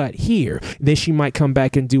artist cut here, then she might come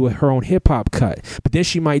back and do her own hip hop cut, but then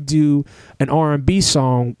she might do an R&B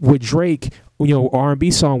song with Drake, R&B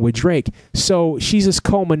song with Drake. So she's this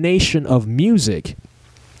culmination of music.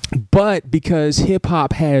 But because hip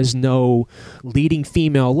hop has no leading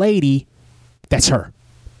female lady, that's her.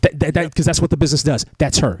 Because that's what the business does.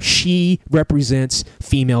 That's her. She represents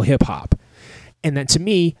female hip hop. And then to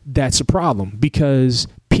me, that's a problem, because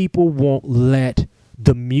people won't let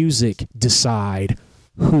the music decide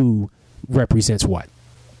who represents what.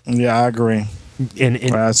 Yeah, I agree. And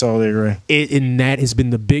I totally agree. And that has been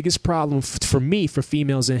the biggest problem for me, for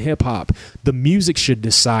females in hip hop. The music should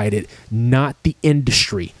decide it, not the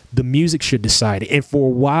industry. The music should decide it. And for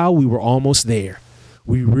a while, we were almost there.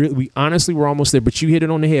 We honestly were almost there. But you hit it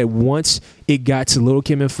on the head. Once it got to Lil'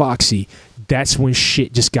 Kim and Foxy, that's when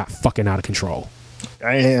shit just got fucking out of control.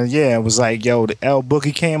 Yeah, it was like, the L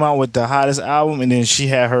Boogie came out with the hottest album, and then she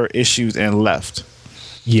had her issues and left.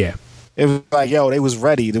 Yeah. It was like, they was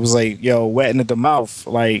ready. It was like, wetting at the mouth.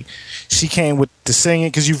 Like, she came with the singing.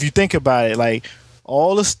 Because if you think about it, like,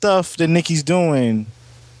 all the stuff that Nicki's doing,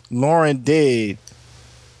 Lauren did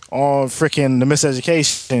on freaking The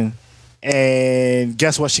Miseducation. And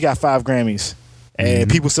guess what? She got 5 Grammys. And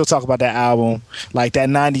people still talk about that album. Like, that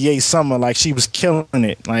 98 summer, like, she was killing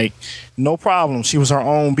it. Like, no problem. She was her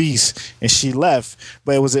own beast. And she left.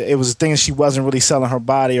 But it was a thing, she wasn't really selling her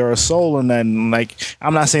body or her soul or nothing. Like,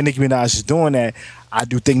 I'm not saying Nicki Minaj is doing that. I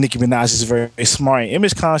do think Nicki Minaj is very, very smart and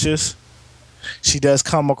image conscious. She does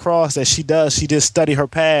come across that she does. She did study her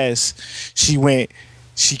past.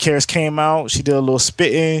 She Cares came out. She did a little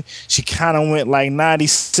spitting. She kind of went like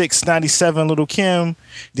 96, 97 Lil' Kim.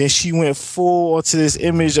 Then she went full onto this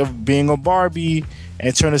image of being a Barbie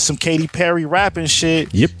and turned to some Katy Perry rapping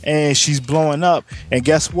shit. Yep. And she's blowing up. And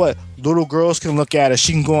guess what? Little girls can look at her.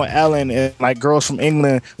 She can go on Ellen, and like girls from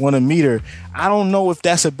England want to meet her. I don't know if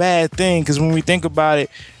that's a bad thing, because when we think about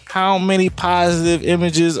it, how many positive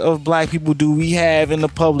images of black people do we have in the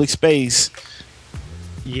public space?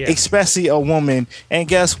 Yeah. Especially a woman. And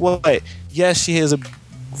guess what? Yes, she has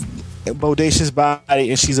bodacious body,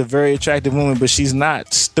 and she's a very attractive woman, but she's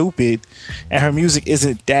not stupid, and her music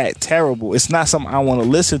isn't that terrible. It's not something I want to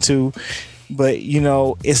listen to, but you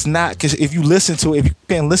know, it's not, because if you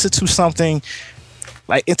can listen to something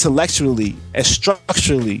like intellectually and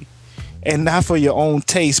structurally, and not for your own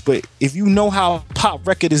taste, but if you know how a pop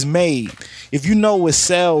record is made, if you know it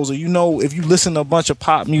sells, or you know, if you listen to a bunch of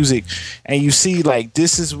pop music and you see like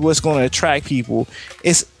this is what's going to attract people,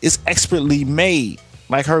 it's expertly made.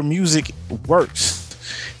 Like, her music works.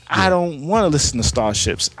 I don't want to listen to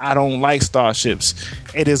Starships. I don't like Starships.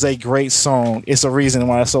 It is a great song. It's a reason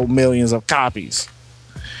why it sold millions of copies.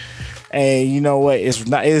 And you know what?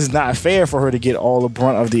 It's not fair for her to get all the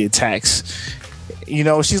brunt of the attacks. You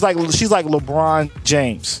know, she's like LeBron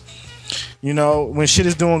James. You know, when shit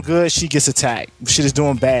is doing good, she gets attacked. When shit is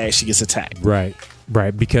doing bad, she gets attacked. Right.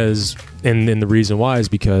 Because, and then the reason why is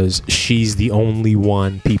because she's the only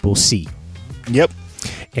one people see. Yep.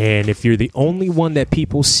 And if you're the only one that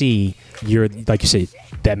people see, you're, like you said,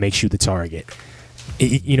 that makes you the target.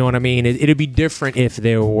 You know what I mean? It'd be different if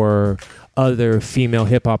there were other female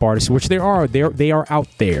hip hop artists, which there are. They are out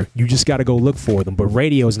there. You just got to go look for them. But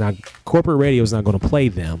corporate radio is not going to play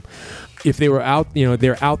them. If they were out, you know,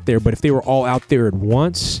 they're out there. But if they were all out there at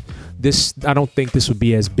once, I don't think this would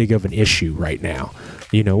be as big of an issue right now.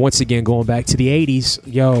 You know, once again, going back to the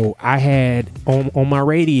 80s, I had on my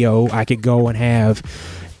radio, I could go and have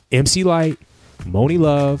MC Lyte, Moni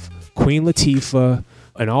Love, Queen Latifah,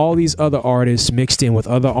 and all these other artists mixed in with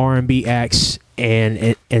other R&B acts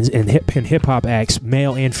and hip hop acts,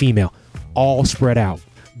 male and female, all spread out.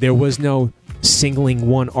 There was no singling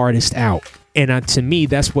one artist out. And to me,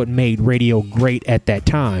 that's what made radio great at that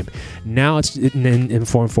time. Now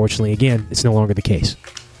unfortunately, again, it's no longer the case.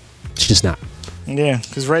 It's just not. Yeah,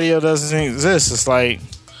 because radio doesn't exist. It's like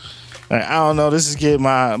I don't know. This is getting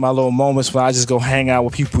my little moments where I just go hang out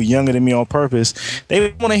with people younger than me on purpose.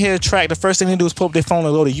 They want to hear a track. The first thing they do is pull up their phone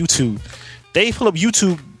and go to YouTube. They pull up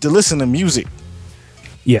YouTube to listen to music.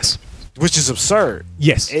 Yes. Which is absurd.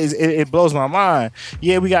 Yes. It blows my mind.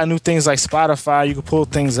 Yeah, we got new things like Spotify. You can pull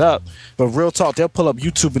things up. But real talk, they'll pull up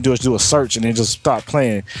YouTube and do a search and then just start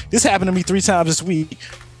playing. This happened to me 3 times this week.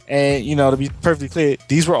 And, you know, to be perfectly clear,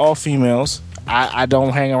 these were all females. I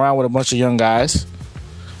don't hang around with a bunch of young guys.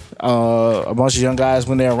 A bunch of young guys,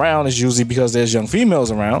 when they're around, is usually because there's young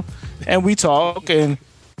females around. And we talk, and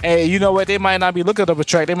hey, you know what? They might not be looking up a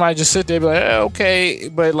track. They might just sit there and be like, okay.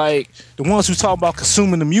 But like the ones who talk about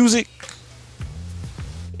consuming the music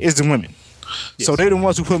is the women. Yes. So they're the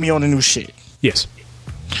ones who put me on the new shit. Yes.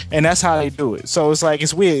 And that's how they do it. So it's like,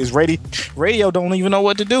 it's weird. It's radio don't even know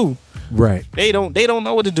what to do. Right. They don't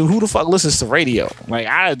know what to do. Who the fuck listens to radio? Like,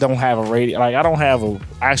 I don't have a radio. Like, I don't have a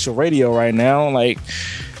actual radio right now. Like,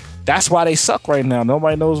 that's why they suck right now.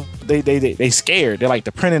 Nobody knows. They scared. They're like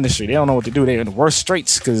the print industry. They don't know what to do. They're in the worst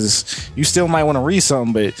straits because you still might want to read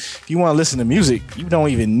something, but if you want to listen to music, you don't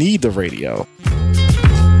even need the radio.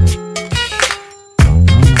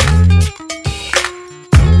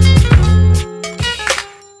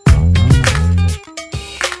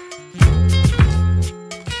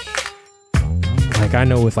 Like, I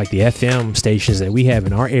know with like the FM stations that we have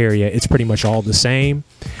in our area, it's pretty much all the same.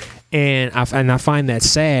 And I find that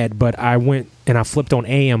sad, but I went and I flipped on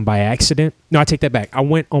AM by accident. No, I take that back. I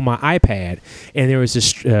went on my iPad, and there was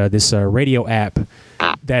this radio app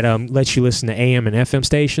that lets you listen to AM and FM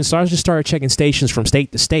stations. So I just started checking stations from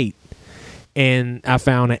state to state, and I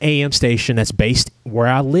found an AM station that's based where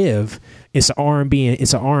I live. It's an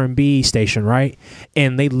R&B station, right?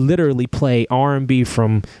 And they literally play R&B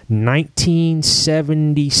from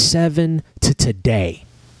 1977 to today.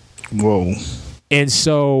 Whoa. And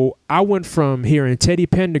so I went from hearing Teddy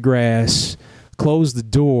Pendergrass Close the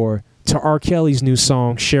Door to R. Kelly's new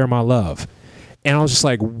song, Share My Love. And I was just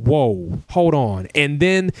like, whoa, hold on. And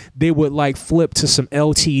then they would like flip to some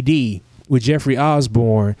LTD with Jeffrey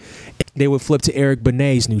Osborne. They would flip to Eric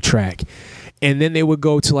Benet's new track. And then they would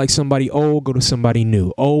go to like somebody old, go to somebody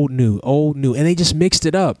new, old, new, old, new. And they just mixed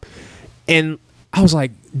it up. And I was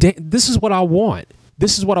like, this is what I want.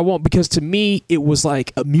 This is what I want, because to me, it was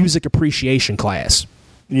like a music appreciation class.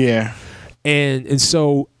 Yeah. And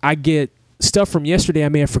so I get stuff from yesterday I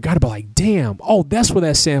may have forgot about, like, damn, oh, that's where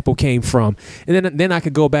that sample came from. And then I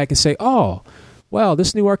could go back and say, oh, well,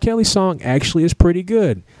 this new R. Kelly song actually is pretty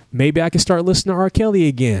good. Maybe I can start listening to R. Kelly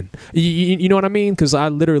again. You know what I mean? Because I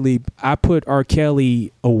put R.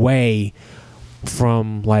 Kelly away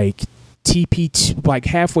from like TP2, like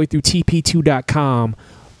halfway through TP2.com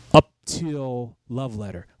up till Love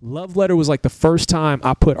Letter. Love Letter was like the first time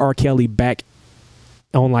I put R. Kelly back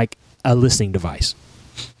on like a listening device.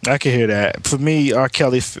 I can hear that. For me, R.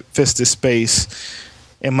 Kelly fits this space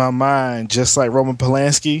in my mind, just like Roman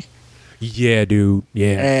Polanski. Yeah, dude.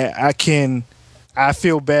 Yeah. And I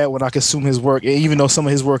feel bad when I consume his work, even though some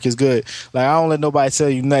of his work is good. Like, I don't let nobody tell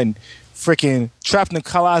you nothing. Freaking Trapped in the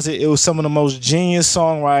Closet, it was some of the most genius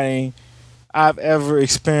songwriting I've ever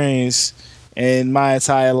experienced in my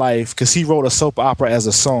entire life, because he wrote a soap opera as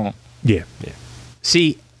a song. Yeah.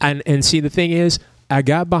 See, and see, the thing is, I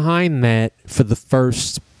got behind that for the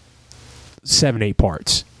first 7-8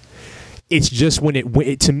 parts. It's just when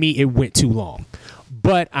to me, it went too long.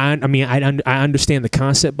 But I understand the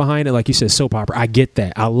concept behind it. Like you said, soap opera. I get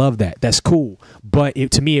that. I love that. That's cool. But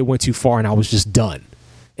to me, it went too far, and I was just done.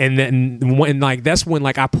 And then that's when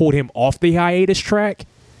I pulled him off the hiatus track,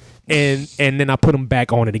 and then I put him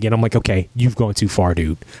back on it again. I'm like, okay, you've gone too far,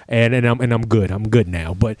 dude. And I'm good. I'm good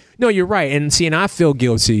now. But no, you're right. And see, and I feel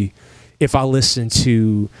guilty if I listen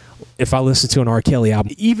to an R. Kelly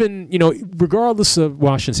album, even, regardless of,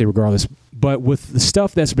 well, I shouldn't say regardless, but with the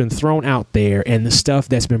stuff that's been thrown out there and the stuff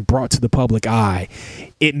that's been brought to the public eye,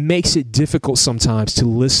 it makes it difficult sometimes to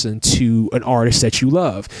listen to an artist that you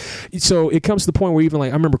love. So it comes to the point where even I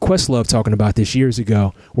remember Questlove talking about this years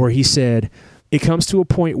ago, where he said, it comes to a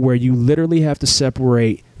point where you literally have to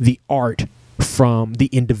separate the art from the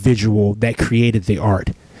individual that created the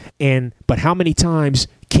art. But how many times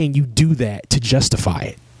can you do that to justify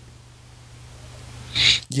it?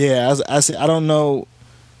 Yeah, I don't know.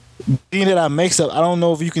 Being that I make stuff, I don't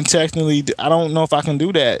know if you can technically. I don't know if I can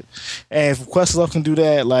do that. And if Questlove can do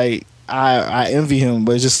that, I envy him.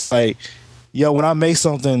 But it's just when I make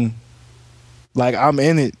something, I'm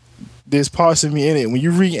in it. There's parts of me in it. When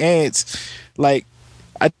you read Ants, I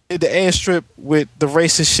did the ant strip with the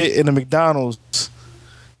racist shit in the McDonald's.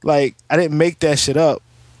 I didn't make that shit up.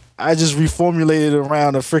 I just reformulated it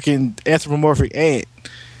around a freaking anthropomorphic ant.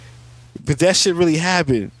 But that shit really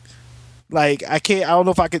happened. I don't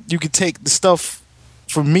know if you could take the stuff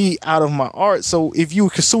from me out of my art. So if you're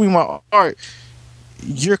consuming my art,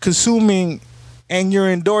 you're consuming and you're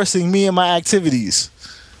endorsing me and my activities.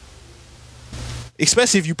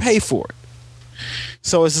 Especially if you pay for it.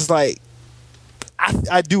 So it's just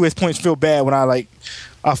I do at points feel bad when I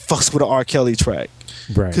fucks with an R. Kelly track.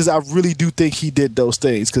 Right. Because I really do think he did those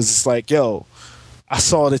things. Because it's I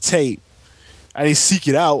saw the tape. I didn't seek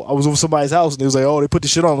it out. I was over somebody's house and they was like, oh, they put the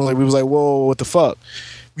shit on. We was like, whoa, what the fuck?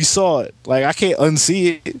 We saw it. I can't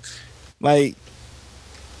unsee it. I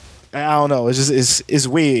don't know. It's just it's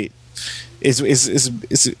weird. It's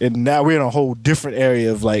and now we're in a whole different area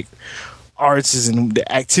of arts and the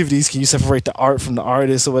activities. Can you separate the art from the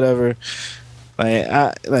artist or whatever?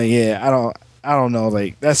 I don't know.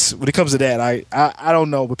 That's when it comes to that. I don't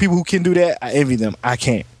know. But people who can do that, I envy them. I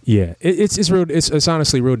can't. Yeah, it's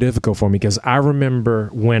honestly real difficult for me, because I remember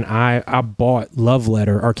when I bought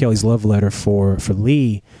R. Kelly's Love Letter for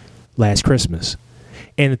Lee last Christmas.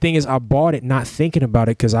 And the thing is, I bought it not thinking about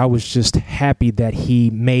it, because I was just happy that he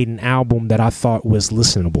made an album that I thought was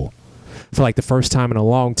listenable for the first time in a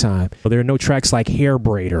long time. There are no tracks like Hair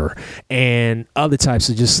Braider and other types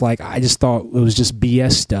of just I just thought it was just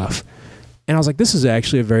BS stuff. And I was like, this is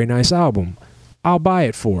actually a very nice album. I'll buy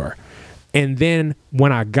it for her. And then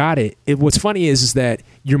when I got it, what's funny is that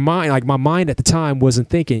your mind, my mind at the time wasn't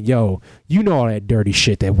thinking, yo, you know all that dirty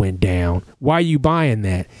shit that went down. Why are you buying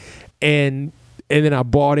that? And then I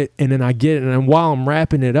bought it, and then I get it. And then while I'm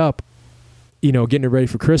wrapping it up, getting it ready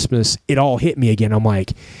for Christmas, it all hit me again. I'm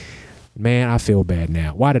like, man, I feel bad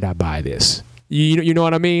now. Why did I buy this? You know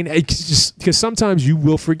what I mean? It's just because sometimes you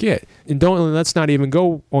will forget. And let's not even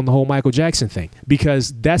go on the whole Michael Jackson thing,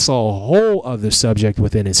 because that's a whole other subject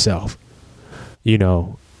within itself. I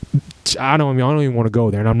don't even want to go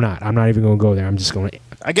there, and I'm not even going to go there. I'm just going to.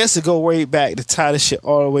 I guess to go way back, to tie this shit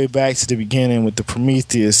all the way back to the beginning with the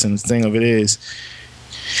Prometheus, and the thing of it is,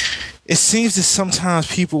 it seems that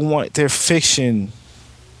sometimes people want their fiction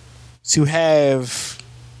to have.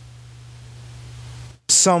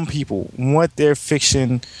 Some people want their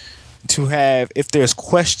fiction to have, if there's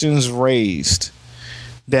questions raised,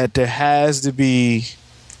 that there has to be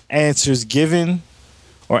answers given,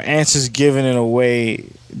 or answers given in a way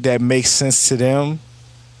that makes sense to them.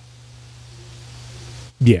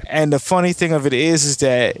 Yeah. And the funny thing of it is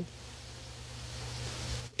that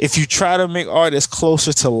if you try to make art that's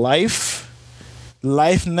closer to life,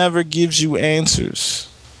 life never gives you answers.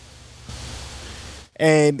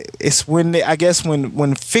 And it's when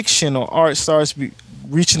when fiction or art starts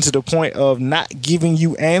reaching to the point of not giving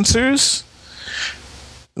you answers,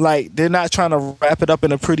 they're not trying to wrap it up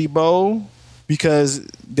in a pretty bow, because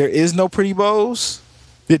there is no pretty bows.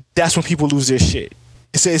 That's when people lose their shit.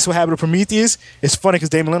 It's what happened to Prometheus. It's funny because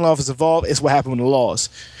Damon Lindelof is involved. It's what happened with The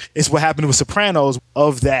Lost. It's what happened with Sopranos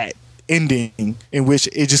of that. ending in which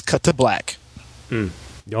it just cut to black.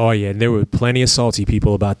 Oh yeah, there were plenty of salty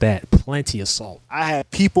people about that. Plenty of salt. I had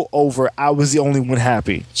people over. I was the only one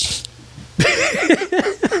happy.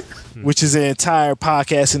 Which is an entire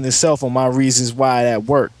podcast in itself on my reasons why that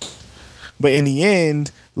worked. But in the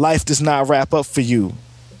end, life does not wrap up for you.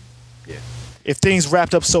 Yeah. If things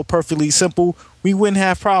wrapped up so perfectly simple, we wouldn't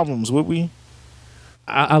have problems, would we?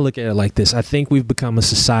 I look at it like this. I think we've become a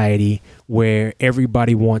society where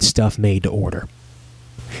everybody wants stuff made to order.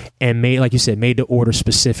 And made, like you said, made to order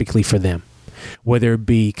specifically for them. Whether it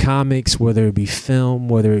be comics, whether it be film,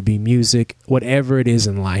 whether it be music, whatever it is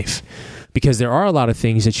in life. Because there are a lot of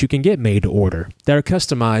things that you can get made to order that are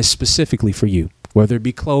customized specifically for you. Whether it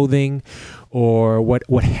be clothing or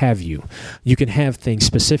what have you. You can have things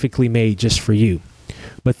specifically made just for you.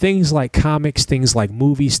 But things like comics, things like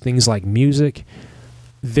movies, things like music,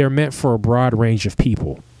 they're meant for a broad range of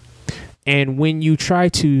people. And when you try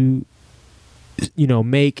to,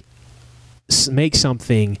 make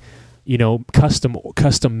something,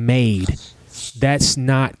 custom made, that's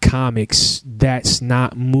not comics, that's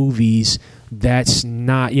not movies, that's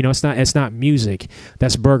not, it's not music,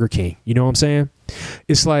 that's Burger King. You know what I'm saying?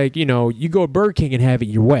 It's like, you go to Burger King and have it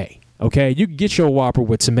your way. Okay, you can get your Whopper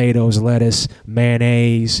with tomatoes, lettuce,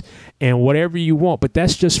 mayonnaise, and whatever you want, but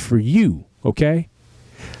that's just for you. Okay.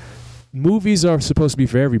 Movies are supposed to be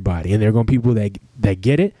for everybody, and there are going to be people that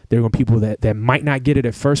get it. There are going to be people that might not get it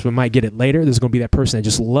at first, but might get it later. There's going to be that person that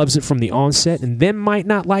just loves it from the onset, and then might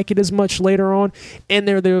not like it as much later on. And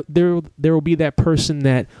there will be that person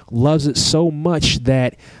that loves it so much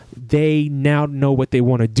that they now know what they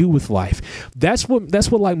want to do with life. That's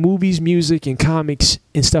what like movies, music, and comics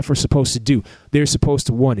and stuff are supposed to do. They're supposed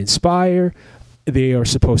to, one, inspire. They are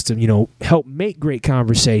supposed to, help make great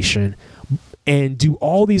conversation and do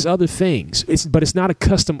all these other things. But it's not a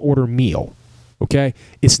custom order meal. Okay?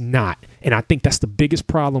 It's not. And I think that's the biggest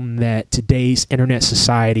problem that today's internet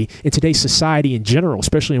society and today's society in general,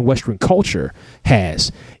 especially in Western culture,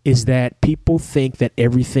 has, is that people think that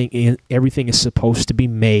everything is supposed to be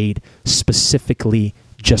made specifically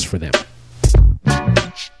just for them.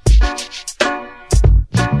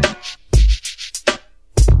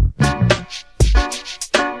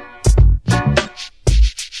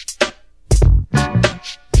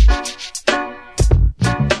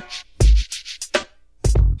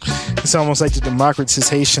 It's almost like the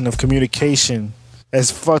democratization of communication.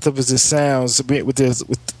 As fucked up as it sounds, with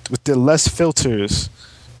the less filters,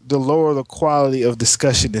 the lower the quality of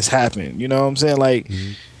discussion has happened. You know what I'm saying? Like,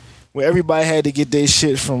 where everybody had to get their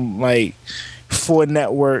shit from like 4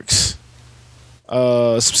 networks,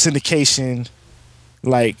 syndication,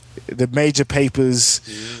 like the major papers,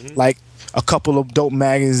 like a couple of dope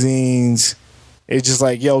magazines. It's just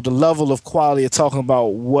like, yo, the level of quality of talking about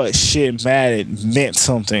what shit mattered meant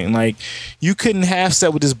something. Like, you couldn't have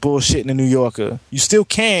set with this bullshit in the New Yorker. You still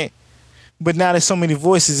can't, but now there's so many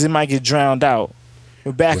voices, it might get drowned out.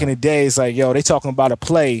 But back in the day, it's like, yo, they talking about a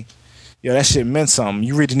play. Yo, that shit meant something.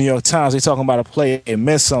 You read the New York Times, they talking about a play, it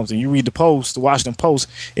meant something. You read the Post, the Washington Post,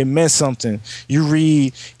 it meant something. You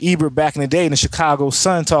read Ebert back in the day in the Chicago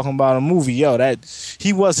Sun talking about a movie. Yo, that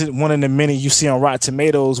he wasn't one of the many you see on Rotten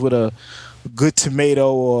Tomatoes with a good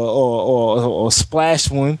tomato or splash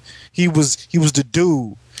one. He was the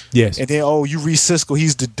dude. Yes. And then you read Siskel,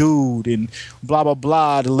 he's the dude, and blah blah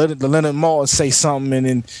blah. The Leonard Maltin say something, and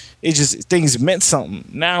then it just things meant something.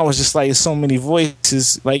 Now it's just like so many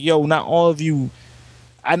voices. Like, yo, not all of you.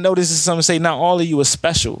 I know this is something to say. Not all of you are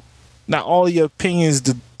special. Not all of your opinions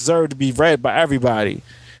deserve to be read by everybody.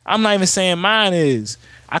 I'm not even saying mine is.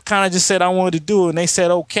 I kind of just said I wanted to do it, and they said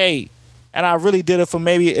okay. And I really did it for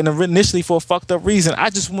initially for a fucked up reason. I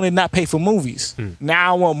just wanted to not pay for movies.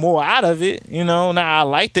 Now I want more out of it. Now I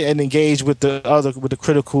like to engage with the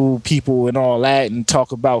critical people and all that, and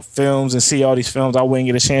talk about films and see all these films I wouldn't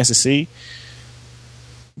get a chance to see.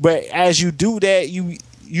 But as you do that,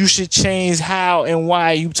 you should change how and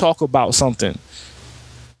why you talk about something.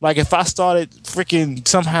 Like, if I started freaking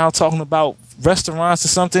somehow talking about restaurants or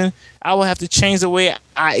something, I would have to change the way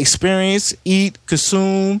I experience, eat,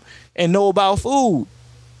 consume, and know about food.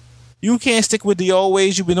 You can't stick with the old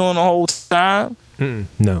ways you've been doing the whole time. No,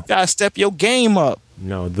 you gotta step your game up.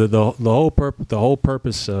 No, the whole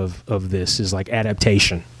purpose of this is like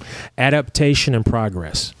adaptation and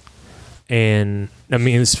progress. And I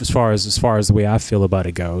mean, as far as the way I feel about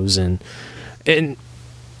it goes, and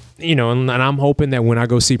I'm hoping that when I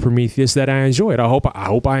go see Prometheus that I enjoy it. I hope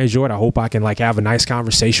I enjoy it. I hope I can like have a nice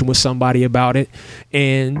conversation with somebody about it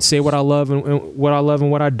and say what I love and what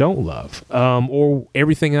what I don't love, or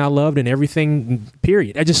everything I loved and everything.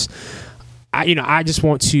 Period. I just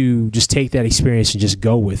want to just take that experience and just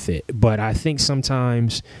go with it. But I think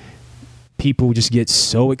sometimes people just get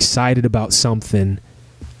so excited about something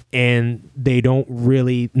and they don't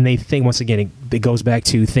really, and they think, once again, it goes back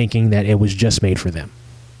to thinking that it was just made for them.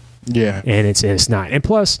 Yeah. And it's not. And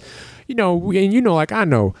plus, like I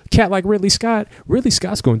know, cat like Ridley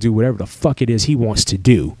Scott's going to do whatever the fuck it is he wants to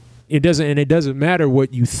do. It doesn't matter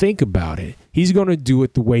what you think about it. He's going to do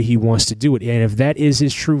it the way he wants to do it. And if that is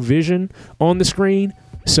his true vision on the screen,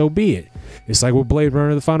 so be it. It's like with Blade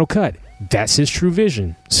Runner, the final cut. That's his true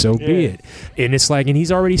vision. So be it. And it's like, and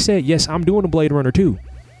he's already said, yes, I'm doing a Blade Runner too.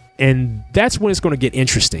 And that's when it's going to get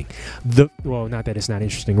interesting. Well, not that it's not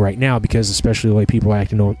interesting right now, because especially the way people are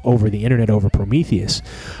acting over the internet over Prometheus.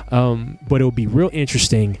 But it'll be real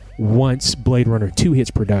interesting once Blade Runner 2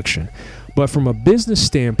 hits production. But from a business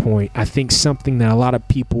standpoint, I think something that a lot of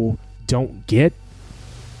people don't get,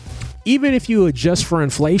 even if you adjust for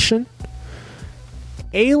inflation,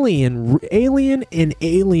 Alien and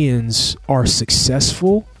Aliens are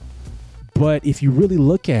successful. But if you really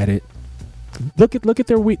look at it, look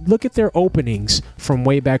at their openings from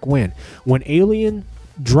way back when Alien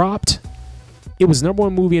dropped. It was number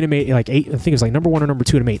one movie and it made like I think it was like number one or number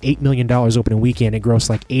two, and it made $8 million opening weekend. It grossed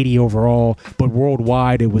like 80 overall, but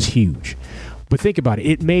worldwide it was huge. But think about it.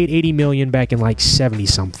 It made 80 million back in like 70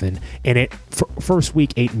 something, and it first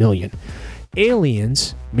week 8 million.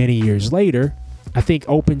 Aliens, many years later, I think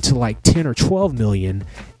opened to like 10 or 12 million,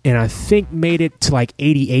 and I think made it to like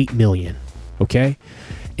 88 million. Okay?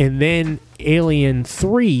 And then Alien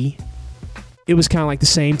 3, it was kind of like the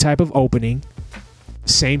same type of opening,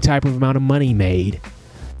 same type of amount of money made.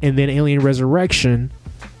 And then Alien Resurrection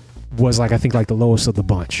was like, I think, like the lowest of the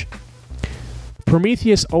bunch.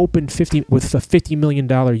 Prometheus opened with a $50 million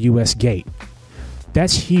US gate.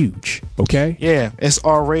 That's huge, okay? Yeah, it's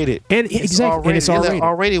R-rated. Exactly, and it's R-rated.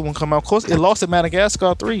 R-rated when come out. Of course, it lost at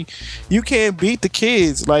Madagascar 3. You can't beat the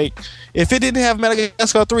kids. Like, if it didn't have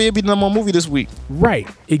Madagascar 3, it'd be the number one movie this week. Right,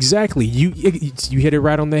 exactly. You hit it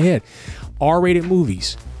right on the head. R-rated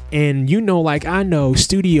movies. And like I know,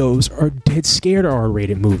 studios are dead scared of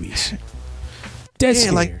R-rated movies. Dead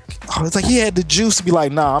scared. It's like he had the juice to be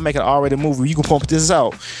like, nah, I'm making an R-rated movie. You can pump this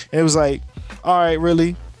out. And it was like, all right,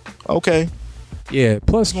 really? Okay. Yeah,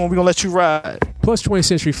 plus we're gonna let you ride. Plus 20th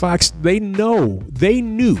Century Fox, they knew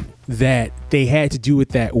that they had to do it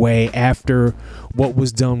that way after what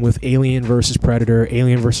was done with Alien versus Predator,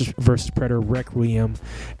 Alien versus Predator Requiem,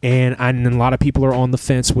 and a lot of people are on the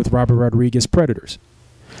fence with Robert Rodriguez Predators.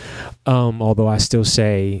 Although I still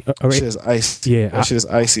say shit is icy. Yeah, that shit is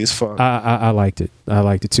icy as fuck. I liked it. I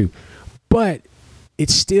liked it too. But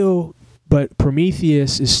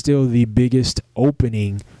Prometheus is still the biggest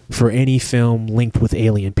opening for any film linked with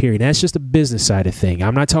Alien, period. That's just the business side of thing.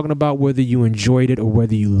 I'm not talking about whether you enjoyed it or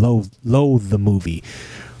whether you loathe the movie.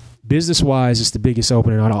 Business-wise, it's the biggest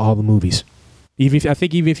opening out of all the movies. Even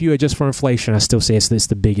if you adjust for inflation, I still say it's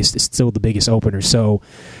the biggest. It's still the biggest opener. So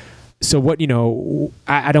what,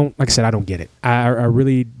 I don't, like I said, I don't get it. I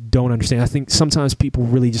really don't understand. I think sometimes people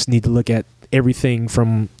really just need to look at everything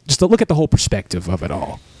to look at the whole perspective of it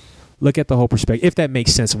all. Look at the whole perspective, if that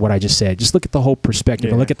makes sense of what I just said. Just look at the whole perspective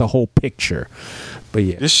and look at the whole picture. But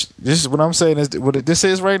yeah. This is what I'm saying is what this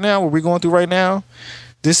is right now, what we're going through right now.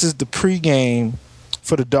 This is the pregame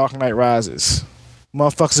for The Dark Knight Rises.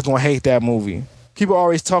 Motherfuckers are going to hate that movie. People are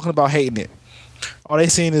always talking about hating it. All they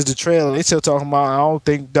seen is the trailer. They still talking about, I don't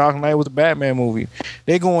think Dark Knight was a Batman movie.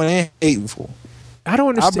 They going in hateful. I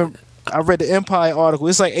don't understand. I read the Empire article.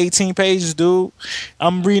 It's like 18 pages, dude.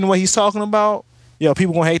 I'm reading what he's talking about. Yo,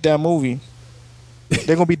 people gonna hate that movie.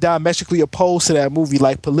 They're gonna be diametrically opposed to that movie,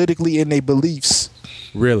 like politically in their beliefs.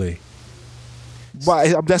 Really?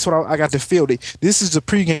 But that's what I got to feel. This is the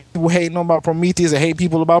pregame. People hating on about Prometheus and hate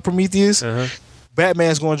people about Prometheus. Uh-huh.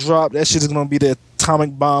 Batman's gonna drop. That shit is gonna be the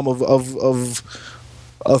atomic bomb of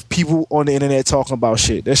people on the internet talking about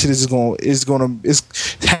shit. That shit is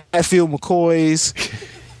Hatfield McCoy's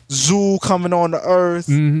Zool coming on the earth.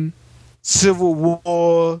 Mm-hmm. Civil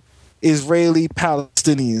War. Israeli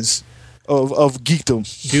Palestinians of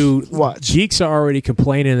geekdom. Dude, watch. Geeks are already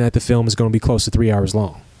complaining that the film is going to be close to 3 hours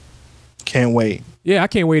long. Can't wait. Yeah, I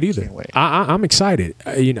can't wait either. I'm excited.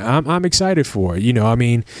 I'm excited for it. I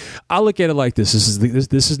mean, I look at it like this.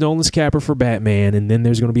 This is Nolan's capper for Batman, and then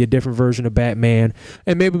there's going to be a different version of Batman,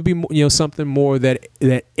 and maybe it'll be something more that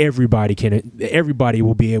everybody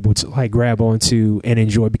will be able to like grab onto and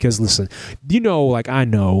enjoy. Because listen, I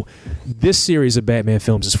know this series of Batman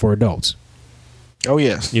films is for adults. Oh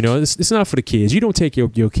yes. You know, it's not for the kids. You don't take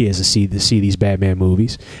your kids to see these Batman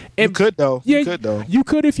movies. And, You could though. Yeah, you could though. You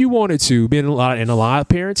could if you wanted to. And a lot of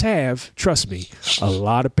parents have. Trust me, a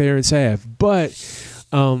lot of parents have. But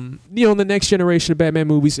the next generation of Batman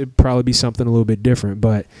movies, it'd probably be something a little bit different.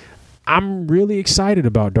 But I'm really excited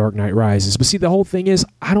about Dark Knight Rises. But see, the whole thing is,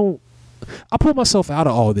 I put myself out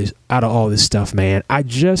of all this stuff, man. I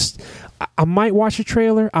might watch a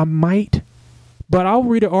trailer. I might. But I'll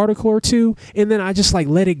read an article or two, and then I just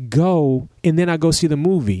let it go, and then I go see the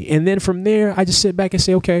movie. And then from there, I just sit back and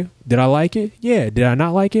say, okay, did I like it? Yeah. Did I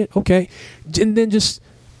not like it? Okay. And then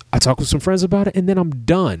I talk with some friends about it, and then I'm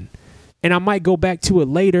done. And I might go back to it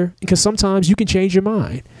later, because sometimes you can change your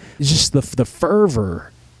mind. It's just the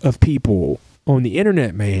fervor of people on the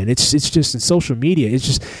internet, man. It's just in social media.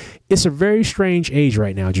 It's a very strange age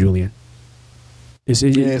right now, Julian.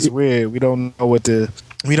 It's weird. We don't know what to do.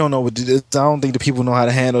 I don't think the people know how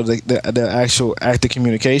to handle the actual act of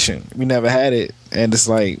communication. We never had it, and it's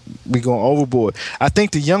like we going overboard. I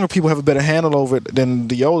think the younger people have a better handle over it than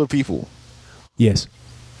the older people. Yes.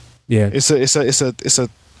 Yeah. It's a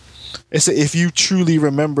if you truly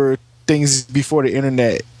remember things before the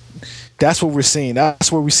internet, that's what we're seeing.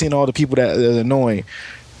 That's where we're seeing all the people that are annoying.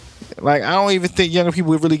 Like, I don't even think younger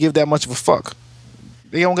people would really give that much of a fuck.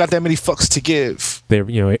 They don't got that many fucks to give. They're,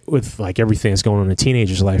 with everything that's going on in a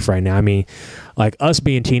teenager's life right now. I mean, us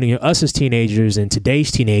being us as teenagers and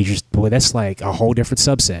today's teenagers, boy, that's like a whole different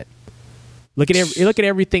subset. Look at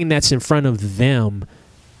everything that's in front of them,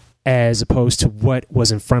 as opposed to what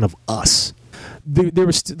was in front of us. There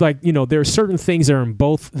was there are certain things that are in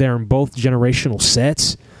both generational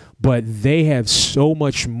sets, but they have so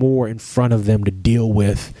much more in front of them to deal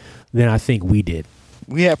with than I think we did.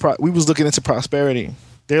 We was looking into prosperity.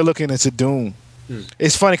 They're looking into doom.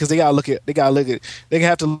 It's funny because they have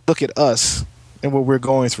to look at us and what we're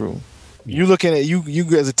going through. You looking at you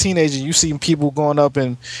as a teenager, you see people going up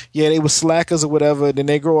and they were slackers or whatever. Then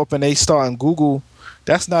they grow up and they start on Google.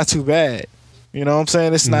 That's not too bad. You know what I'm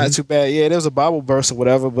saying? It's not too bad. Yeah, there's a Bible verse or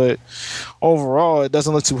whatever, but overall, it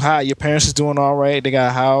doesn't look too hot. Your parents is doing all right. They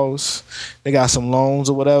got a house. They got some loans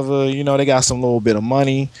or whatever. They got some little bit of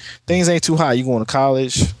money. Things ain't too hot. You going to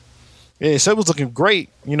college. Yeah, so it was looking great.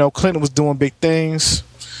 Clinton was doing big things.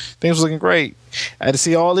 Things was looking great. I had to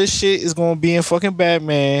see all this shit is going to be in fucking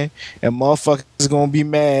Batman, and motherfuckers is going to be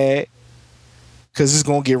mad because it's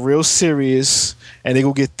going to get real serious, and they're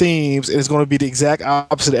going to get themes, and it's going to be the exact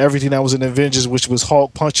opposite of everything that was in Avengers, which was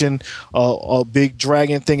Hulk punching a big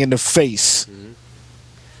dragon thing in the face.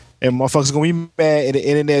 And motherfuckers going to be mad, and the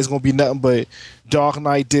internet is going to be nothing but Dark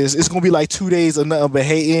Knight this. It's going to be like 2 days of nothing but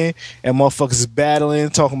hating, and motherfuckers is battling,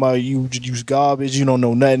 talking about you use garbage, you don't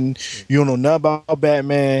know nothing, you don't know nothing about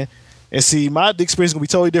Batman. And see, my experience is going to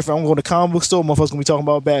be totally different. I'm going to the comic book store, motherfuckers going to be talking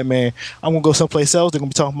about Batman. I'm going to go someplace else, they're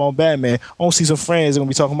going to be talking about Batman. I'm going to see some friends, they're going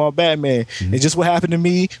to be talking about Batman. And just what happened to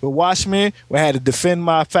me with Watchmen, where I had to defend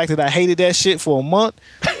my fact that I hated that shit for a month,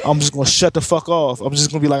 I'm just going to shut the fuck off. I'm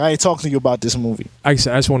just going to be like, I ain't talking to you about this movie. I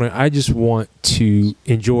just want to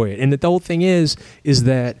enjoy it. And the whole thing is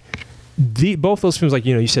that both those films, like,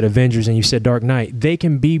 you said Avengers and you said Dark Knight, they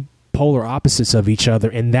can be polar opposites of each other,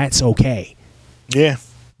 and that's okay. Yeah.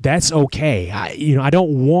 That's okay. I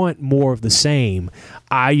don't want more of the same.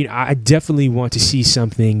 I definitely want to see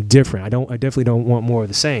something different. I definitely don't want more of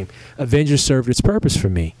the same. Avengers served its purpose for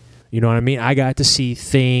me. You know what I mean? I got to see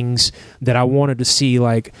things that I wanted to see,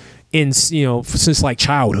 like since like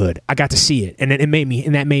childhood. I got to see it, and that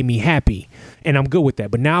made me happy, and I'm good with that.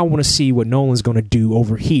 But now I want to see what Nolan's going to do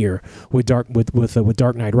over here with Dark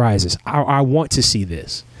Knight Rises. I want to see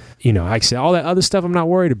this. Like I said, all that other stuff I'm not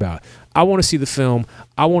worried about. I want to see the film.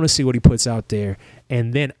 I want to see what he puts out there,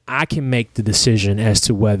 and then I can make the decision as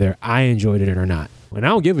to whether I enjoyed it or not. And I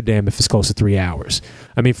don't give a damn if it's close to 3 hours.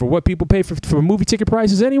 I mean, for what people pay for movie ticket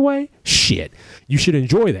prices anyway, shit, you should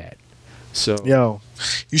enjoy that. So,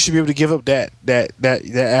 you should be able to give up that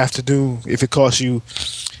afternoon if it costs you.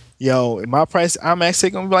 My price, I'm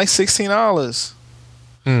actually gonna be like $16.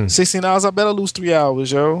 $16, I better lose 3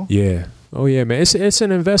 hours, yo. Yeah. Oh yeah, man. It's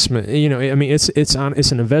an investment. I mean, it's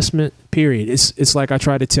an investment. Period. It's like I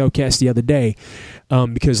tried to tell Cass the other day,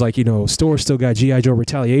 because stores still got G.I. Joe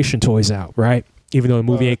Retaliation toys out, right? Even though the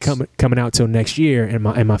movie ain't coming out till next year, and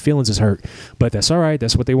my feelings is hurt, but that's all right.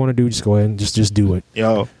 That's what they want to do. Just go ahead and just do it.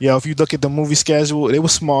 If you look at the movie schedule, it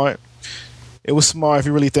was smart. It was smart if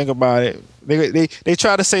you really think about it. They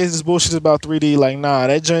try to say this bullshit is about 3D. Like, nah,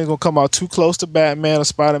 that joint's gonna come out too close to Batman or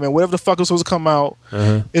Spider-Man, whatever the fuck is supposed to come out.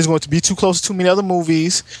 It's going to be too close to too many other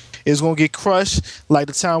movies. It's gonna get crushed like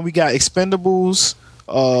the time we got Expendables.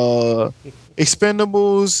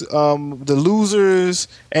 Expendables, The Losers,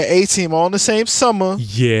 and A-Team all in the same summer.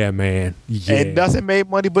 Yeah, man. Yeah. And nothing made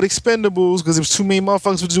money but Expendables because there was too many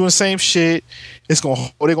motherfuckers were doing the same shit. They're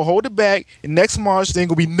gonna hold it back. And next March, there ain't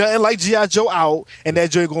gonna be nothing like G.I. Joe out, and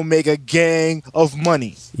that joint gonna make a gang of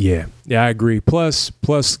money. Yeah, I agree. Plus,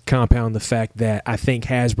 compound the fact that I think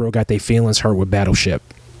Hasbro got their feelings hurt with Battleship.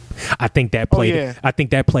 I think that played. I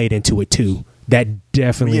think that played into it too. That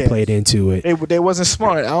definitely played into it. They wasn't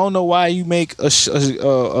smart. I don't know why you make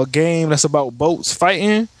a game that's about boats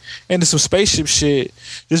fighting and some spaceship shit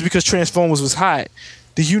just because Transformers was hot.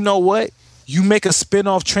 Do you know what? You make a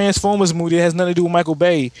spin-off Transformers movie that has nothing to do with Michael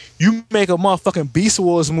Bay. You make a motherfucking Beast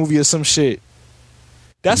Wars movie or some shit.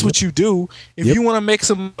 That's what you do. If you want to make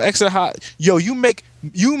some extra hot, you make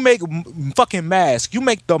fucking Mask. You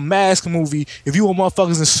make the Mask movie if you want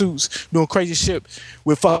motherfuckers in suits doing crazy shit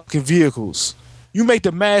with fucking vehicles. You make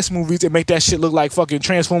the Mask movies and make that shit look like fucking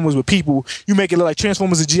Transformers with people. You make it look like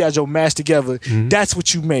Transformers and G.I. Joe mashed together. That's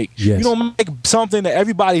what you make. Yes. You don't make something that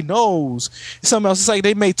everybody knows. It's something else. It's like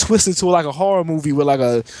they made Twisted to like a horror movie with like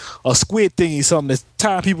a squid thingy, something that's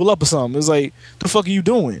tying people up or something. It's like, the fuck are you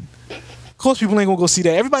doing? Of course people ain't gonna go see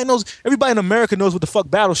that. Everybody in America knows what the fuck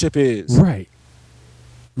Battleship is. Right.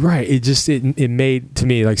 It made, to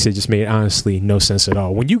me, like I said, just made honestly no sense at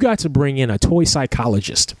all. When you got to bring in a toy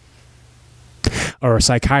psychologist or a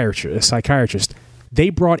psychiatrist, they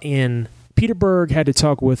brought in, Peter Berg had to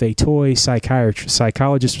talk with a toy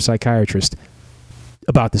psychologist or psychiatrist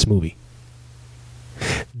about this movie.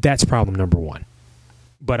 That's problem number one.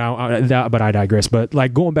 But I digress. But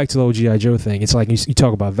like going back to the old G.I. Joe thing, it's like you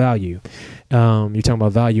talk about value. You're talking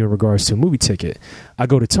about value in regards to a movie ticket. I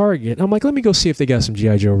go to Target. I'm like, let me go see if they got some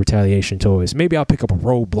G.I. Joe Retaliation toys. Maybe I'll pick up a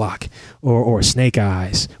Roadblock or a Snake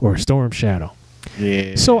Eyes or a Storm Shadow.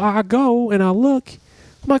 Yeah. So I go and I look.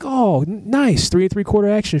 I'm like, oh, nice. 3 3/4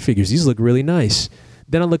 action figures. These look really nice.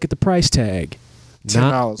 Then I look at the price tag.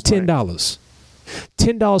 $10. $10.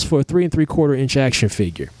 $10 for a 3 3/4 inch action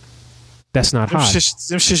figure. That's not high.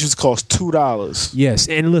 Them shit used to cost $2. Yes,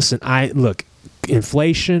 and listen,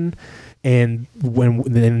 inflation, and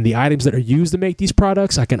when the items that are used to make these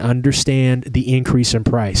products, I can understand the increase in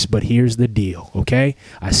price. But here's the deal, okay?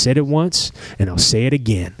 I said it once, and I'll say it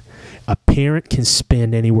again. A parent can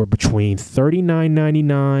spend anywhere between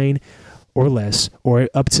 $39.99 or less, or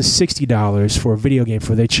up to $60 for a video game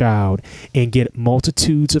for their child, and get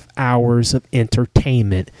multitudes of hours of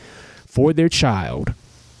entertainment for their child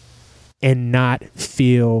and not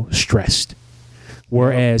feel stressed.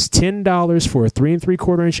 Whereas $10 for a 3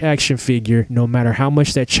 3/4 inch action figure, no matter how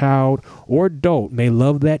much that child or adult may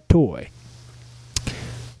love that toy,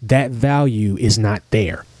 that value is not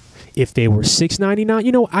there. If they were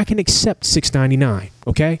 $6.99, I can accept $6.99.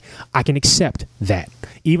 Okay, I can accept that.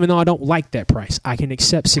 Even though I don't like that price, I can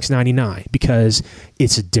accept $6.99 because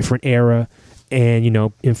it's a different era. And,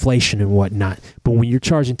 inflation and whatnot. But when you're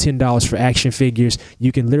charging $10 for action figures,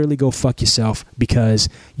 you can literally go fuck yourself because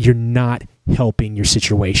you're not helping your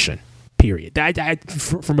situation, period.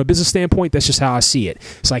 From a business standpoint, that's just how I see it.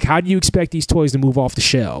 It's like, how do you expect these toys to move off the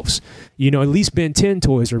shelves? At least Ben 10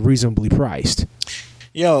 toys are reasonably priced.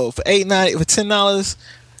 Yo, for $10,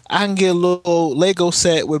 I can get a little Lego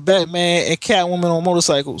set with Batman and Catwoman on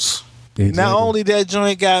motorcycles. Exactly. Not only that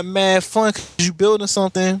joint got mad fun because you building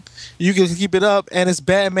something, you can keep it up, and it's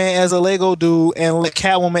Batman as a Lego dude and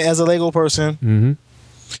Catwoman as a Lego person. Mm-hmm.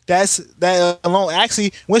 That alone.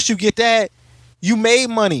 Actually, once you get that, you made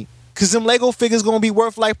money because them Lego figures gonna be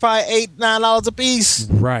worth like probably $8-9 a piece.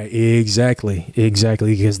 Right. Exactly.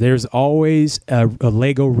 Because there's always a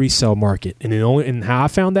Lego resale market, and how I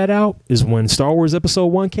found that out is when Star Wars Episode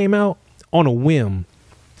 1 came out on a whim.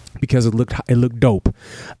 Because it looked dope.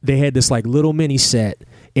 They had this like little mini set,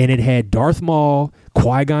 and it had Darth Maul,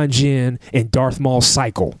 Qui-Gon Jinn, and Darth Maul's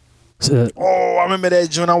cycle. So, I remember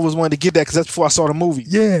that joint. I was wanting to get that because that's before I saw the movie.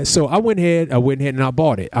 Yeah, so I went ahead and I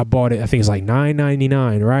bought it. I think it's like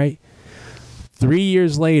 $9.99, right? 3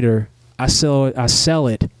 years later, I sell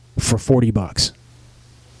it for $40.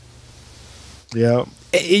 Yeah.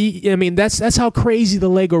 I mean, that's how crazy the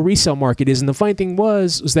Lego resale market is. And the funny thing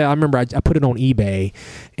was that I remember I put it on eBay,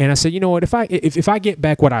 and I said, you know what, if I get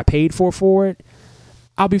back what I paid for it,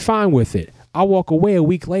 I'll be fine with it. I'll walk away a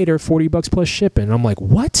week later, $40 plus shipping. And I'm like,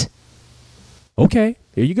 what? Okay,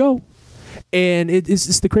 here you go. And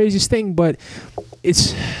it's the craziest thing, but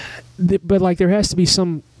like there has to be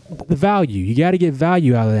some value. You got to get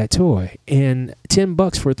value out of that toy, and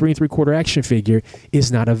 $10 for a 3 3/4 action figure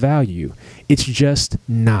is not a value. It's just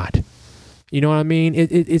not. You know what I mean?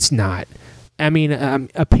 It's not. I mean,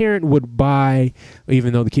 a parent would buy,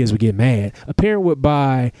 even though the kids would get mad, a parent would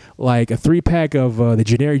buy like a 3-pack of the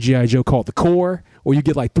generic G.I. Joe called the Core, or you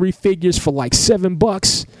get like 3 figures for like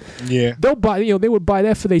 $7. Yeah. They'll buy, they would buy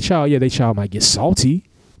that for their child. Yeah, their child might get salty,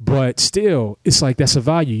 but still, it's like that's a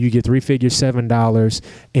value. You get 3 figures, $7,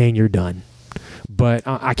 and you're done. But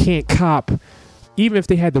I can't cop, even if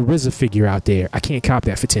they had the RZA figure out there, I can't cop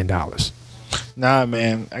that for $10. Nah,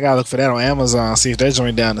 man, I gotta look for that on Amazon. See if they're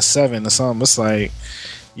joined down to $7 or something. It's like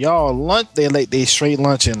y'all lunch. They straight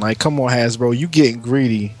lunching. Like, come on, Hasbro, you getting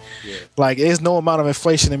greedy. Yeah. Like, there's no amount of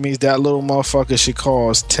inflation that means that little motherfucker should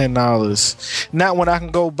cost $10. Not when I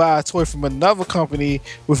can go buy a toy from another company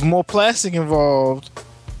with more plastic involved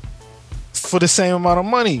for the same amount of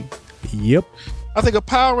money. Yep. I think a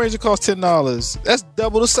Power Ranger costs $10. That's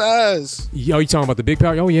double the size. Yo, you talking about the big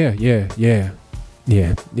Power? Oh yeah.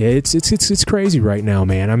 It's crazy right now,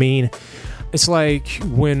 man. I mean, it's like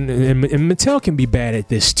when and Mattel can be bad at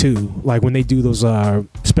this too. Like when they do those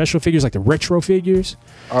special figures, like the retro figures.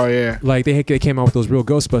 Oh yeah. Like they came out with those real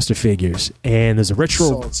Ghostbuster figures, and there's a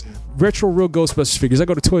retro real Ghostbusters figures. I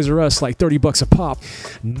go to Toys R Us, like $30 a pop.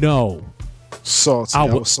 No. Salty. I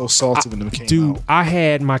was so salty when them came out. I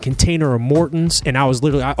had my container of Mortons, and I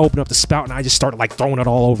opened up the spout and I just started like throwing it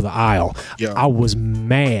all over the aisle. Yeah. I was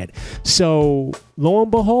mad. So lo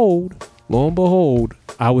and behold,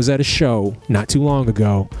 I was at a show not too long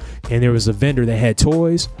ago, and there was a vendor that had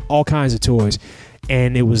toys, all kinds of toys,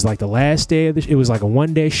 and it was like the last day of it was like a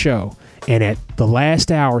 1-day show, and at the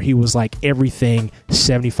last hour he was like, everything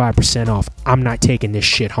 75% off. I'm not taking this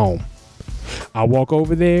shit home. I walk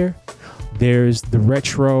over there. There's the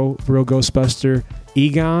retro real Ghostbuster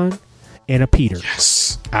Egon and a Peter.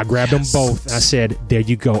 Yes. I grabbed them both. And I said, there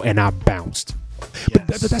you go. And I bounced.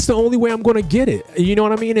 Yes. But that's the only way I'm going to get it. You know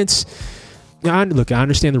what I mean? Look, I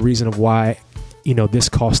understand the reason of why, this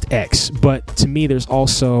cost X. But to me, there's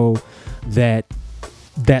also that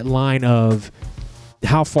line of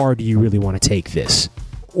how far do you really want to take this?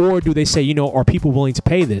 Or do they say, are people willing to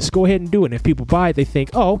pay this? Go ahead and do it. And if people buy it, they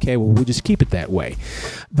think, oh, okay, well, we'll just keep it that way.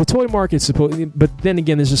 The toy market's supposed, but then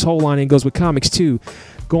again, there's this whole line, and it goes with comics too,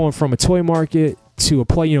 going from a toy market to a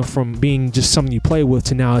play, from being just something you play with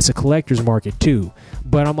to now it's a collector's market too.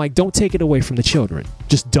 But I'm like, don't take it away from the children.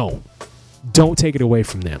 Just don't. Don't take it away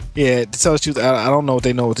from them. Yeah, to tell the truth, I don't know if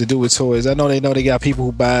they know what to do with toys. I know they got people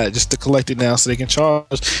who buy it just to collect it now, so they can charge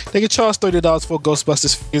 $30 for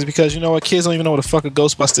Ghostbusters figures, because you know what, kids don't even know what the fuck a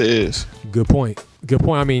Ghostbuster is. Good point.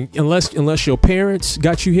 I mean, unless your parents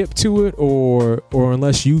got you hip to it, or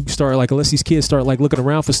unless these kids start like looking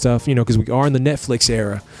around for stuff, because we are in the Netflix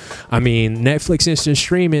era. I mean, Netflix instant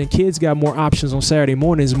streaming, kids got more options on Saturday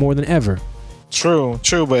mornings more than ever. True,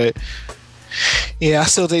 but. Yeah, I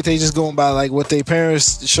still think they just going by like what their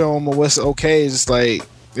parents show them or what's okay. It's like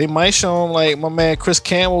they might show them, like my man Chris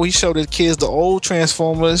Campbell. He showed his kids the old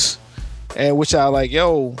Transformers, and which I like.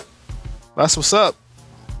 Yo, that's what's up.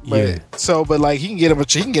 But but like he can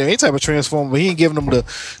get any type of Transformer. But he ain't giving them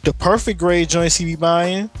the perfect grade joints he be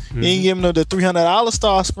buying. Mm-hmm. He ain't giving them the $300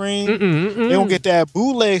 Star Screen. They don't get that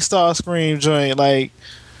bootleg Star Screen joint. Like,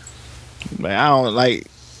 man,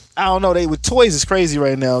 I don't know. They with toys is crazy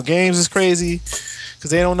right now. Games is crazy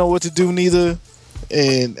because they don't know what to do neither,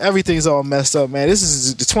 and everything's all messed up, man. This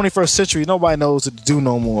is the 21st century. Nobody knows what to do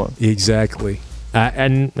no more. Exactly.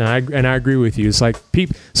 And I agree with you. It's like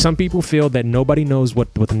some people feel that nobody knows what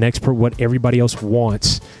everybody else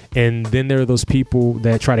wants, and then there are those people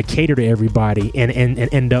that try to cater to everybody and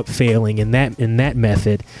end up failing in that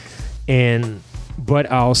method.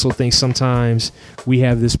 But I also think sometimes we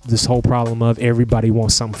have this whole problem of everybody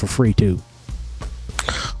wants something for free too.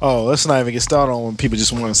 Oh, let's not even get started on when people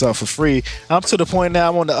just want stuff for free. I'm to the point now.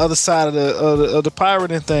 I'm on the other side of the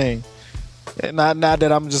pirating thing. And not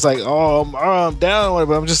that I'm just like, I'm down with it,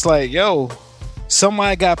 but I'm just like, yo,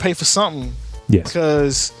 somebody got to pay for something. Yes.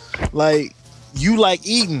 Because like you like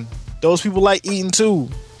eating, those people like eating too.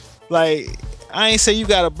 Like I ain't say you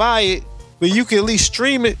got to buy it, but you can at least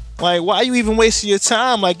stream it. Like, why are you even wasting your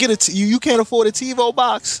time? Like, you can't afford a TiVo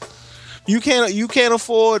box. You can't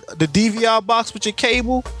afford the DVR box with your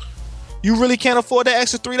cable. You really can't afford that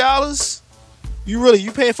extra $3.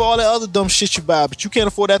 You paying for all that other dumb shit you buy, but you can't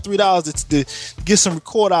afford that $3 to get some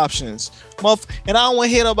record options. And I don't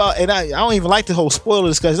want to hear about. And I don't even like the whole spoiler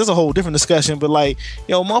discussion. That's a whole different discussion. But like,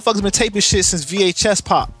 yo, motherfuckers been taping shit since VHS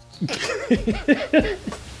pop.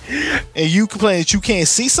 And you complain that you can't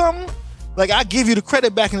see something. Like, I give you the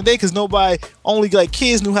credit back in the day because only like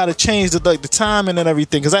kids knew how to change the timing and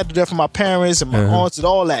everything. Because I did that for my parents and my aunts and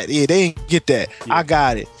all that. Yeah, they didn't get that. Yeah. I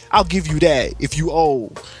got it. I'll give you that if you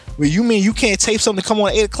old. Well, you mean you can't tape something to come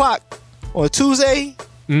on at 8 o'clock on a Tuesday?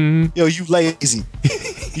 Yo, you lazy.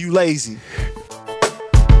 You lazy.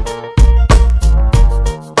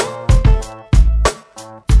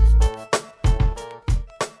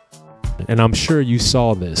 And I'm sure you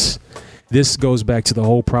saw this. This goes back to the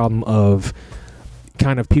whole problem of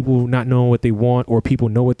kind of people not knowing what they want, or people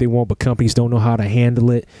know what they want, but companies don't know how to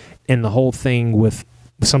handle it. And the whole thing with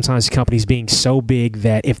sometimes companies being so big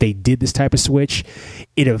that if they did this type of switch,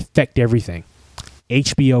 it'd affect everything.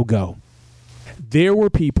 HBO Go. There were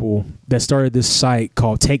people that started this site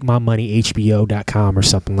called TakeMyMoneyHBO.com or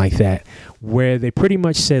something like that, where they pretty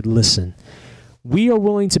much said, listen, we are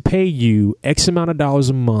willing to pay you X amount of dollars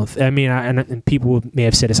a month. I mean, and people may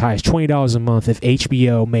have said as high as $20 a month if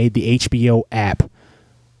HBO made the HBO app.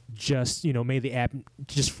 Just, made the app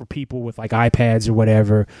just for people with like iPads or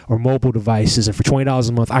whatever, or mobile devices. And for $20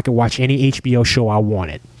 a month, I could watch any HBO show I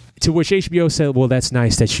wanted. To which HBO said, well, that's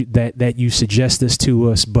nice that you suggest this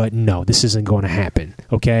to us, but no, this isn't going to happen.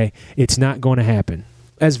 Okay? It's not going to happen.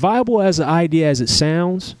 As viable as an idea as it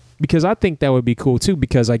sounds, because I think that would be cool too,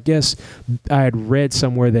 because I guess I had read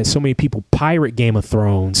somewhere that so many people pirate Game of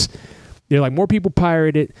Thrones. They're like, more people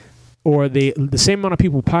pirate it, or the same amount of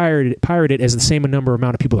people pirate it as the same amount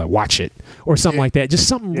of people that watch it, or something like that. Just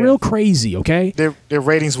something real crazy, okay? Their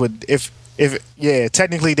ratings would, if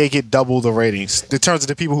technically they get double the ratings. In terms of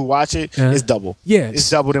the people who watch it, it's double. Yeah, it's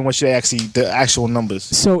double than what the actual numbers.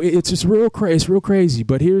 So it's just real crazy. It's real crazy.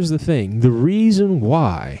 But here's the thing: the reason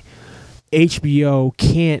why HBO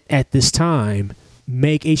can't at this time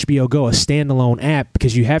make HBO Go a standalone app,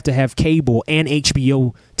 because you have to have cable and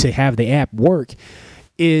HBO to have the app work,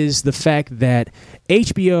 is the fact that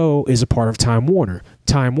HBO is a part of Time Warner.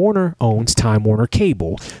 Time Warner owns Time Warner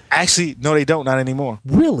Cable. Actually, no, they don't. Not anymore.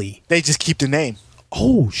 Really? They just keep the name.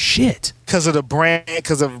 Oh, shit. Because of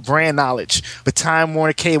brand knowledge. But Time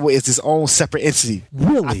Warner Cable is its own separate entity.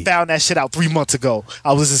 Really? I found that shit out 3 months ago.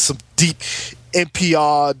 I was in some deep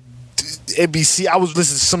NPR, NBC. I was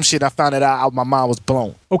listening to some shit. I found it out. My mind was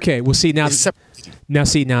blown. Okay, well, see, now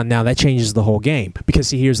that changes the whole game. Because,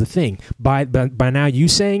 see, here's the thing. By now you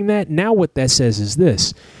saying that, now what that says is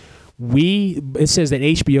this. It says that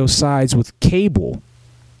HBO sides with cable,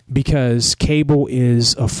 because cable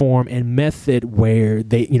is a form and method where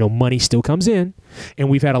money still comes in, and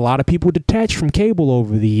we've had a lot of people detach from cable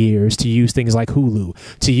over the years to use things like Hulu,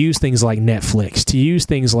 to use things like Netflix, to use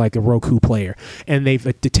things like a Roku player, and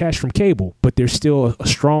they've detached from cable, but there's still a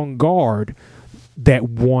strong guard that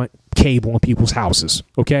want cable in people's houses.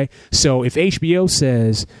 Okay, so if HBO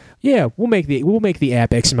says, yeah, we'll make the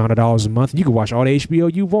app X amount of dollars a month, and you can watch all the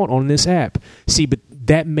HBO you want on this app. See, but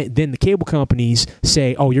then the cable companies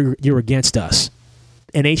say, oh, you're against us,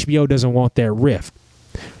 and HBO doesn't want that rift.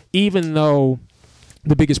 Even though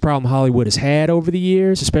the biggest problem Hollywood has had over the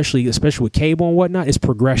years, especially with cable and whatnot, is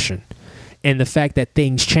progression. And the fact that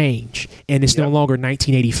things change, and it's no longer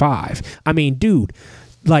 1985. I mean, dude,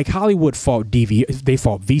 like Hollywood fought they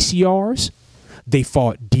fought VCRs, they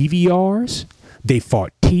fought DVRs, they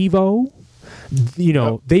fought TiVo.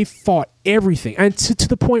 They fought everything, and to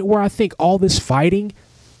the point where I think all this fighting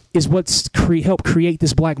is what's helped create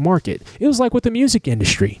this black market. It was like with the music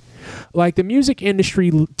industry. Like the music industry,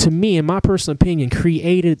 to me, in my personal opinion,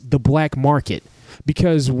 created the black market,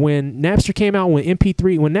 because when Napster came out, when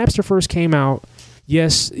Napster first came out,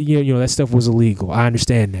 yes, that stuff was illegal. I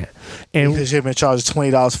understand that. And because you've been charged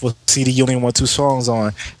 $20 for a CD you only want 2 songs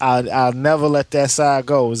on, I'll never let that side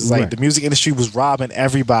go. It's like the music industry was robbing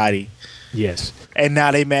everybody. Yes. And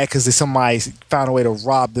now they mad because somebody found a way to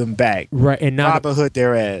rob them back. Right. And Robin Hood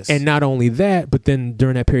their ass. And not only that, but then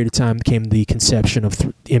during that period of time came the conception of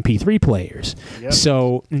MP3 players. Yep.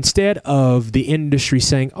 So instead of the industry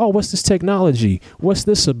saying, oh, what's this technology? What's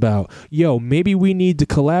this about? Yo, maybe we need to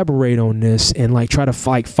collaborate on this and try to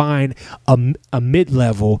find a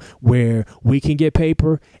mid-level where we can get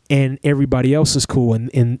paper and everybody else is cool and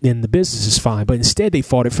the business is fine. But instead they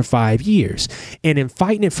fought it for 5 years. And in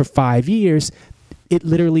fighting it for 5 years, it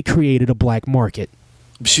literally created a black market.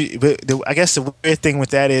 I guess the weird thing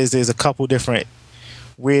with that is there's a couple different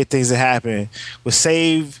weird things that happen. What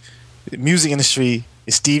saved the music industry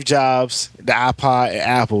is Steve Jobs, the iPod, and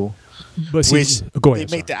Apple. But go ahead.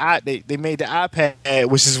 They made the iPad,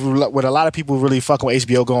 which is what a lot of people really fucking with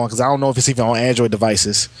HBO Go on, because I don't know if it's even on Android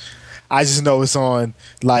devices. I just know it's on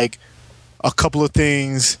like a couple of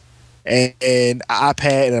things and an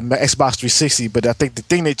iPad and an Xbox 360. But I think the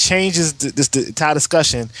thing that changes the entire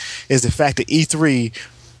discussion is the fact that E3,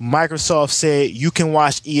 Microsoft said you can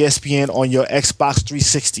watch ESPN on your Xbox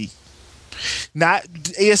 360. Not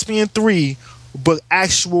ESPN 3, but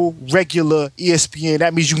actual regular ESPN.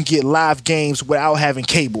 That means you can get live games without having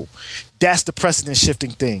cable. That's the precedent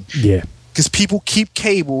shifting thing. Yeah. Because people keep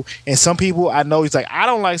cable, and some people I know he's like, I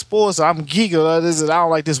don't like sports, or I'm geek, or this, and I don't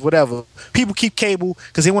like this, whatever. People keep cable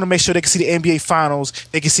because they want to make sure they can see the NBA finals,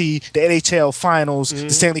 they can see the NHL finals, the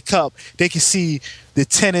Stanley Cup, they can see the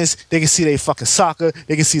tennis, they can see their fucking soccer,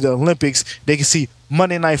 they can see the Olympics, they can see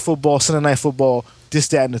Monday Night Football, Sunday Night Football, this,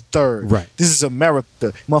 that, and the third. Right. This is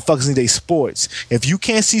America. Motherfuckers need their sports. If you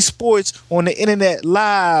can't see sports on the internet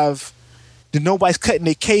live, then nobody's cutting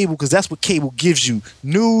their cable, because that's what cable gives you.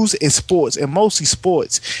 News and sports, and mostly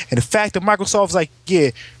sports. And the fact that Microsoft's like,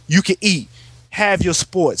 yeah, you can eat. Have your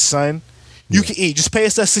sports, son. You can eat. Just pay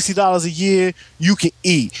us that $60 a year. You can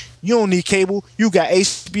eat. You don't need cable. You got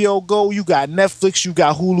HBO Go. You got Netflix. You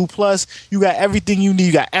got Hulu Plus. You got everything you need.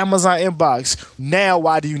 You got Amazon Inbox. Now,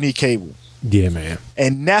 why do you need cable? Yeah, man.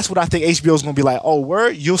 And that's what I think HBO is going to be like. Oh,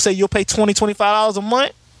 word? You'll say you'll pay $20, $25 a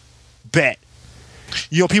month? Bet.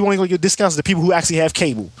 You know, people ain't gonna get discounts to the people who actually have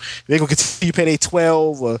cable. They're gonna continue to pay their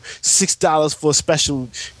 $12 or $6 for a special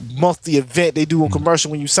monthly event they do on commercial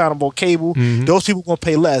when you sign up on cable. Those people gonna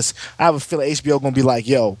pay less. I have a feeling HBO gonna be like,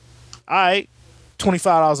 yo, all right,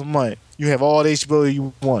 $25 a month. You have all the HBO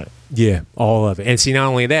you want. Yeah, all of it. And see, not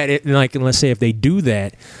only that, like, let's say if they do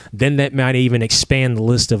that, then that might even expand the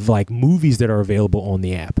list of like movies that are available on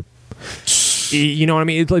the app. You know what I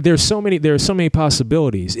mean? It's like there are so many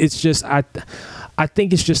possibilities. It's just I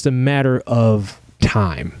think it's just a matter of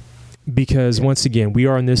time, because once again, we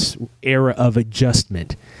are in this era of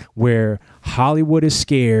adjustment where Hollywood is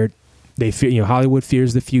scared. They fear, Hollywood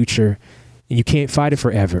fears the future, and you can't fight it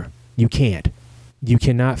forever. You can't. You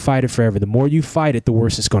cannot fight it forever. The more you fight it, the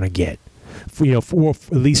worse it's going to get. For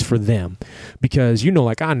at least for them, because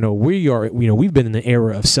like I know we are. We've been in the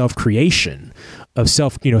era of self-creation, of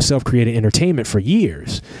self-created entertainment for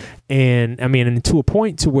years. And I mean, and to a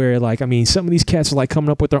point to where, like, I mean, some of these cats are like coming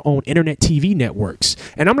up with their own internet TV networks.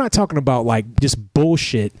 And I'm not talking about like just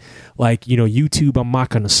bullshit, like, YouTube, I'm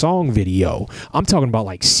mocking a song video. I'm talking about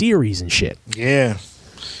like series and shit. Yeah.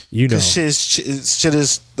 Shit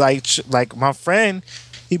is like my friend,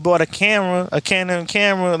 he bought a Canon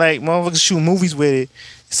camera, like motherfuckers shoot movies with it.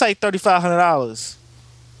 It's like $3,500.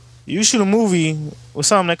 You shoot a movie with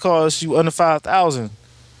something that costs you under $5,000.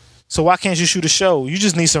 So why can't you shoot a show? You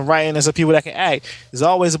just need some writing and some people that can act. There's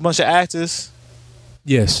always a bunch of actors.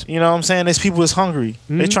 Yes. You know what I'm saying? There's people that's hungry.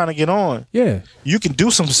 They're trying to get on. Yeah. You can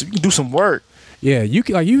do some work. Yeah, you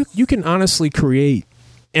can honestly create,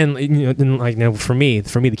 and like now for me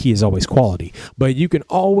the key is always quality. But you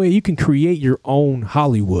can create your own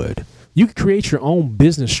Hollywood. You can create your own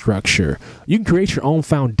business structure. You can create your own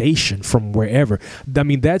foundation from wherever. I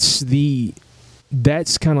mean, that's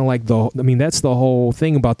kind of like that's the whole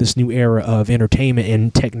thing about this new era of entertainment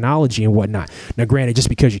and technology and whatnot. Now, granted, just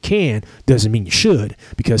because you can doesn't mean you should,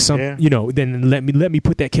 because then let me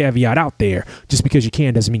put that caveat out there. Just because you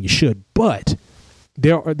can doesn't mean you should. But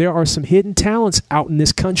there are some hidden talents out in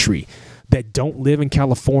this country that don't live in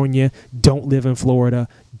California, don't live in Florida,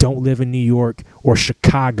 don't live in New York or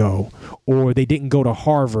Chicago, or they didn't go to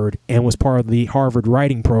Harvard and was part of the Harvard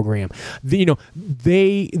writing program. There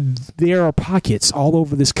are pockets all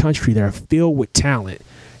over this country that are filled with talent.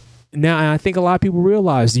 Now, I think a lot of people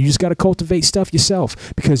realize you just got to cultivate stuff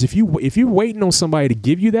yourself, because if you're waiting on somebody to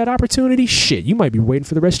give you that opportunity, shit, you might be waiting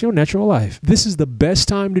for the rest of your natural life. This is the best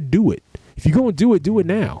time to do it. If you're going to do it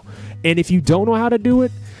now. And if you don't know how to do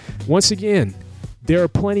it, once again, there are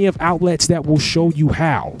plenty of outlets that will show you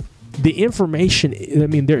how. The information, I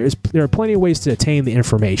mean, there are plenty of ways to attain the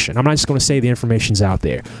information. I'm not just going to say the information's out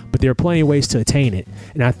there, but there are plenty of ways to attain it.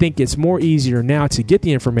 And I think it's more easier now to get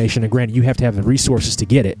the information. And granted, you have to have the resources to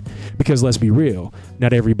get it, because let's be real,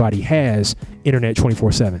 not everybody has internet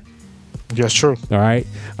 24/7. That's true. All right.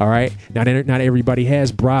 Not everybody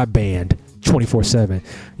has broadband 24/7.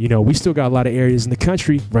 We still got a lot of areas in the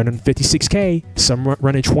country running 56K, some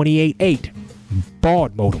running 28.8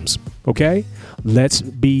 baud modems. Okay, let's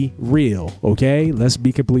be real. Okay, let's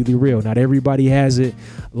be completely real. Not everybody has it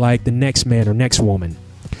like the next man or next woman.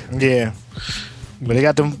 Yeah, but they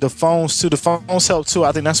got the phones too. The phones help too.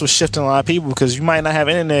 I think that's what's shifting a lot of people, because you might not have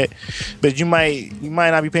internet, but you might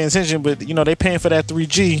not be paying attention. But they paying for that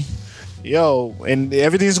 3G. And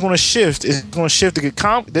everything's going to shift. It's going to shift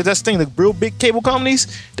to that's the thing. The real big cable companies,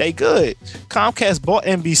 they good. Comcast bought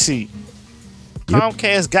NBC.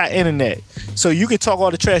 Comcast got internet, so you can talk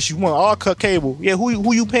all the trash you want. All cut cable. Yeah,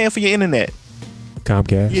 who you paying for your internet?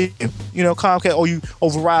 Comcast. Yeah, Comcast. Or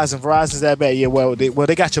Verizon. Verizon's that bad. Yeah, well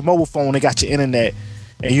they got your mobile phone. They got your internet,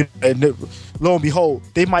 and lo and behold,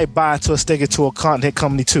 they might buy into a stake into a content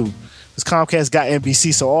company too. Because Comcast got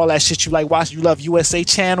NBC, so all that shit you like watching, you love USA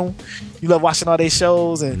Channel, you love watching all their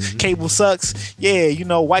shows, and cable sucks. Yeah,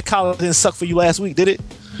 White Collar didn't suck for you last week, did it?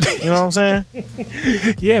 You know what I'm saying?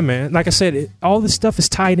 Yeah, man. Like I said, all this stuff is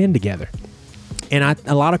tied in together. And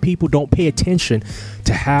a lot of people don't pay attention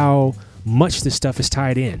to how much this stuff is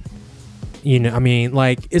tied in. You know, I mean,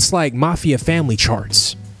 like, it's like mafia family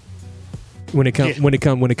charts when it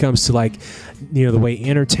comes to, like, you know, the way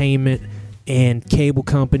entertainment and cable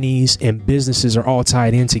companies and businesses are all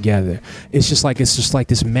tied in together. It's just like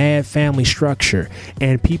this mad family structure.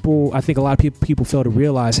 And I think a lot of people fail to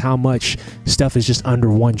realize how much stuff is just under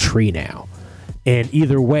one tree now. And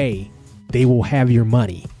either way, they will have your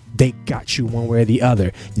money. They got you one way or the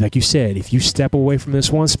other. Like you said, if you step away from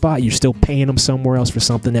this one spot, you're still paying them somewhere else for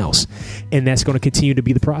something else. And that's going to continue to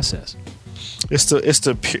be the process. It's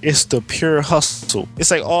the pure hustle.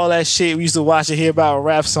 It's like all that shit we used to watch and hear about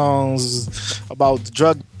rap songs about the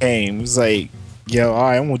drug game. It's like, yo, all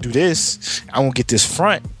right, I'm gonna do this. I won't get this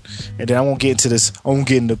front, and then I won't get into this. I won't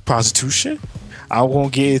get into prostitution. I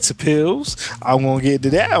won't get into pills. I won't get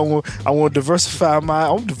into that. I want to diversify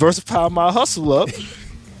my hustle up.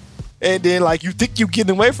 And then, like, you think you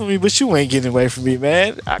getting away from me, but you ain't getting away from me,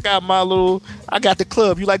 man. I got the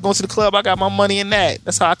club. You like going to the club? I got my money in that.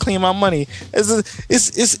 That's how I clean my money.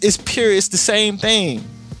 It's pure. It's the same thing.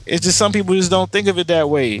 It's just some people just don't think of it that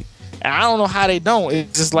way. And I don't know how they don't.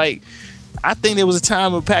 It's just like, I think there was a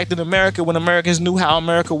time back in America when Americans knew how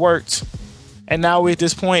America worked. And now we're at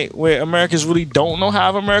this point where Americans really don't know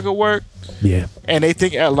how America worked. Yeah. And they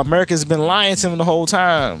think America's been lying to them the whole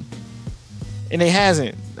time. And it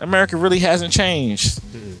hasn't. America really hasn't changed.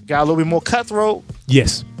 Got a little bit more cutthroat.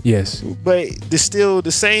 Yes. But there's still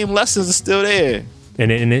the same lessons are still there.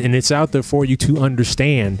 And it's out there for you to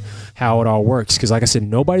understand how it all works. Because like I said,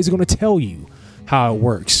 nobody's going to tell you how it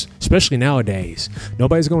works, especially nowadays.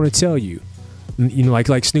 Nobody's going to tell you. You know,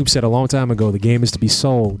 like Snoop said a long time ago, the game is to be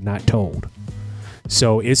sold, not told.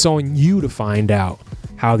 So it's on you to find out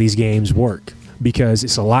how these games work, because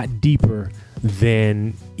it's a lot deeper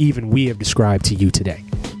than even we have described to you today.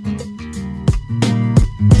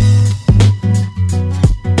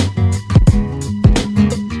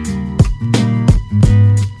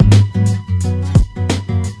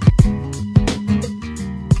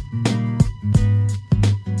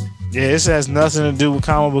 Yeah, this has nothing to do with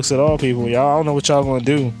comic books at all, people. Y'all, I don't know what y'all gonna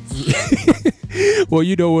do. Well,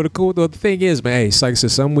 you know what the thing is, man. Hey, it's like I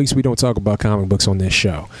said, some weeks we don't talk about comic books on this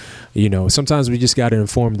show. You know, sometimes we just got to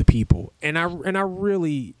inform the people. And I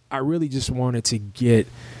really just wanted to get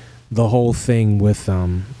the whole thing with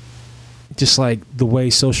just like the way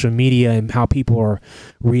social media and how people are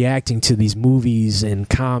reacting to these movies and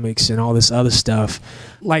comics and all this other stuff.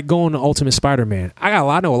 Like going to Ultimate Spider-Man. I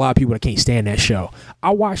know a lot of people that can't stand that show.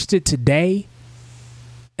 I watched it today,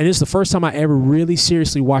 and it's the first time I ever really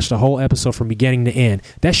seriously watched a whole episode from beginning to end.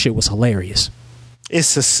 That shit was hilarious.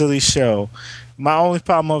 It's a silly show. My only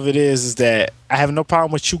problem of it is that I have no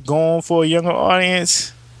problem with you going for a younger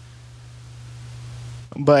audience,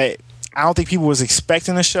 but I don't think people was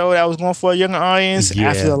expecting a show that was going for a younger audience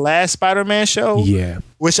after the last Spider-Man show. Yeah,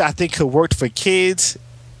 which I think could work for kids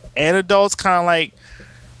and adults. Kind of like,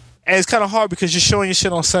 and it's kind of hard because you're showing your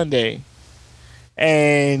shit on Sunday,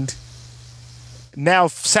 and now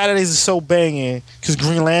Saturdays are so banging because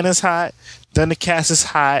Green Lantern's hot, Thundercats is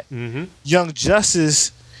hot, Young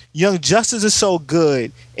Justice is so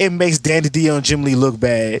good it makes Danny Dio and Jim Lee look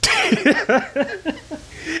bad,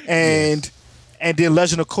 and then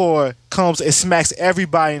Legend of Korra comes and smacks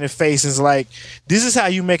everybody in the face and is like, this is how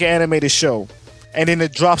you make an animated show. And then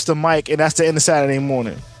it drops the mic, and that's the end of Saturday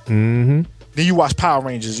morning. Then you watch Power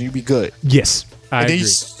Rangers, and you be good. Yes, I agree. Then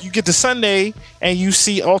you get to Sunday, and you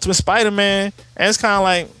see Ultimate Spider-Man, and it's kind of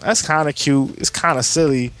like, that's kind of cute. It's kind of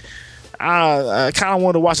silly. I kind of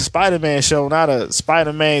want to watch a Spider-Man show, not a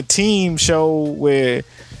Spider-Man team show where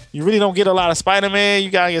you really don't get a lot of Spider-Man.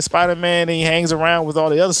 You gotta get Spider-Man, and he hangs around with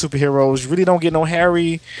all the other superheroes. You really don't get no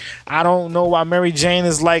Harry. I don't know why Mary Jane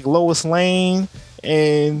is like Lois Lane,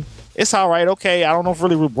 and it's all right. Okay, I don't know if it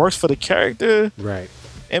really works for the character, right?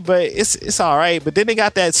 But it's all right. But then they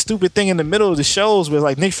got that stupid thing in the middle of the shows where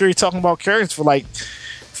like Nick Fury talking about characters for like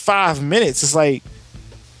 5 minutes. It's like,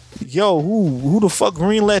 yo, who the fuck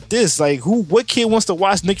greenlit this? Like, what kid wants to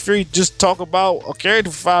watch Nick Fury just talk about a character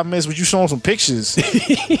for 5 minutes but you showing some pictures?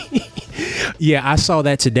 Yeah, I saw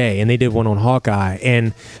that today, and they did one on Hawkeye.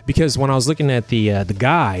 And because when I was looking at the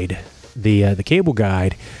guide, the cable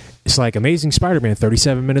guide, it's like Amazing Spider-Man,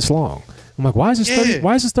 37 minutes long. I'm like, why is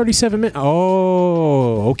this 37 minutes?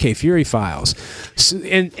 Oh, okay, Fury Files. So,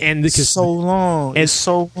 and because so long. It's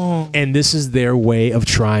so long. And this is their way of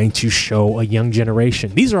trying to show a young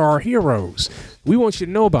generation. These are our heroes. We want you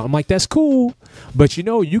to know about it. I'm like, that's cool. But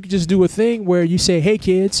you could just do a thing where you say, hey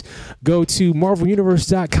kids, go to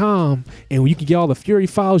marveluniverse.com and you can get all the Fury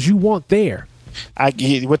files you want there. I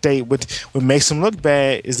get what makes them look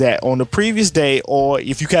bad is that on the previous day, or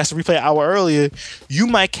if you catch the replay an hour earlier, you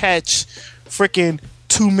might catch freaking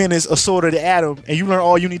 2 minutes of Sword of the Atom, and you learn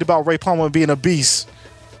all you need about Ray Palmer being a beast.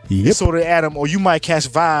 Yep. Sword of the Atom, or you might catch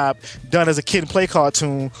Vibe done as a kid and play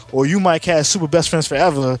cartoon, or you might catch Super Best Friends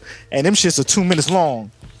Forever, and them shits are 2 minutes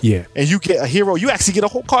long. Yeah. And you get a hero. You actually get a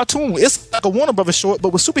whole cartoon. It's like a Warner Brothers short,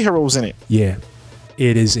 but with superheroes in it. Yeah.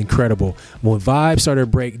 It is incredible. When Vibe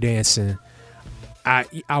started breakdancing,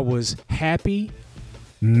 I was happy,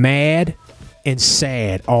 mad, and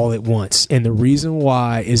sad all at once. And the reason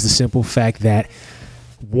why is the simple fact that,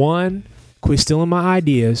 one, quit stealing my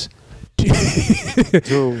ideas.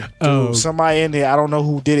 Dude, somebody in there, I don't know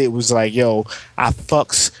who did it, was like, yo, I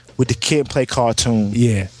fucks with the kid play cartoon.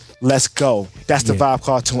 Yeah. Let's go. That's the Vibe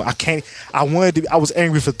cartoon. I was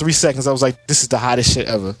angry for 3 seconds. I was like, this is the hottest shit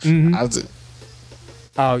ever. You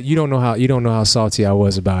don't know how salty I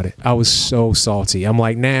was about it. I was so salty. I'm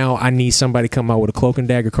like, now I need somebody to come out with a Cloak and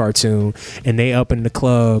Dagger cartoon, and they up in the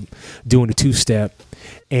club doing the 2-step,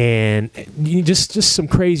 and just some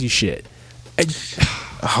crazy shit.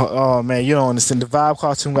 Oh man, you don't understand. The Vibe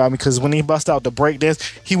cartoon got me because when he bust out the breakdance,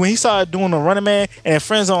 when he started doing the Running Man, and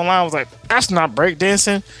friends online was like, "That's not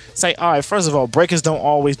breakdancing." It's like, all right, first of all, breakers don't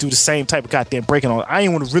always do the same type of goddamn breaking on. I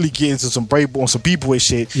ain't want to really get into some b-boy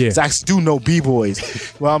shit. Yeah, I actually do know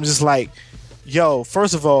b-boys. Well, I'm just like, yo,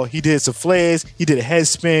 first of all, he did some flares, he did a head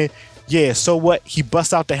spin. Yeah, so what? He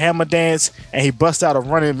bust out the hammer dance and he bust out a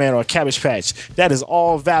Running Man or a Cabbage Patch. That is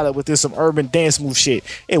all valid within some urban dance move shit.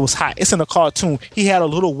 It was hot. It's in a cartoon. He had a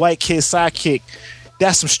little white kid sidekick.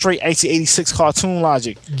 That's some straight 1986 cartoon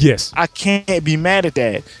logic. Yes, I can't be mad at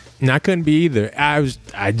that. And I couldn't be either.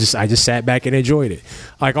 I just sat back and enjoyed it.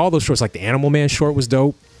 Like all those shorts, like the Animal Man short was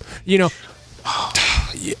dope.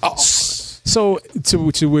 So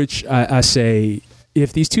to which I say,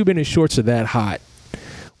 if these 2-minute shorts are that hot,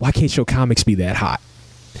 why can't your comics be that hot?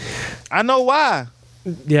 I know why.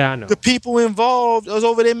 Yeah, I know. The people involved was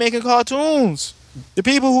over there making cartoons. The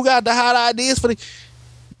people who got the hot ideas for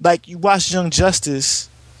like you watch Young Justice,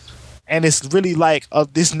 and it's really like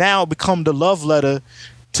this now become the love letter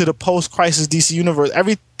to the post-crisis DC universe.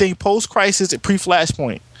 Everything post-crisis and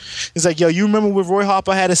pre-Flashpoint. It's like, yo, you remember when Roy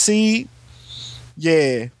Harper had a seed?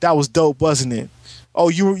 Yeah, that was dope, wasn't it? Oh,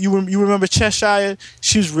 you remember Cheshire?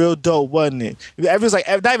 She was real dope, wasn't it? It was like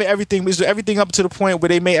not even everything. It was everything up to the point where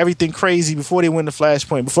they made everything crazy before they went to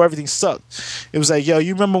Flashpoint. Before everything sucked. It was like, yo,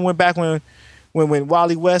 you remember when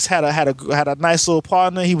Wally West had a nice little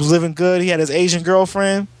partner? He was living good. He had his Asian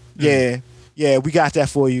girlfriend. Yeah, we got that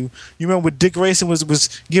for you. You remember when Dick Grayson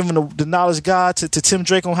was giving the knowledge God to Tim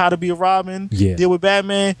Drake on how to be a Robin? Yeah. Deal with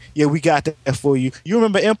Batman? Yeah, we got that for you. You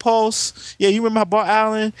remember Impulse? Yeah, you remember Bart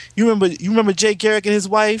Allen? You remember Jay Garrick and his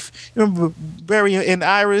wife? You remember Barry and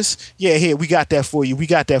Iris? Yeah, here, we got that for you. We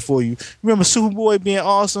got that for you. Remember Superboy being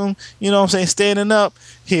awesome? You know what I'm saying? Standing up?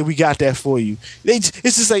 Here, we got that for you. It's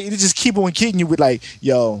just like, they just keep on kidding you with like,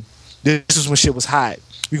 yo, this is when shit was hot.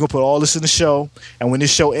 We're going to put all this in the show, and when this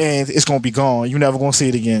show ends, it's going to be gone. You're never going to see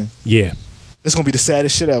it again. Yeah. It's going to be the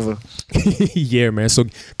saddest shit ever. Yeah, man. So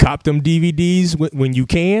cop them DVDs when you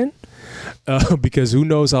can, because who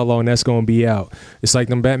knows how long that's going to be out. It's like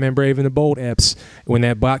them Batman Brave and the Bold eps. When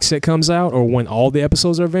that box set comes out, or when all the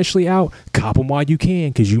episodes are eventually out, cop them while you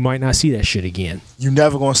can, because you might not see that shit again. You're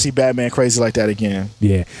never going to see Batman crazy like that again.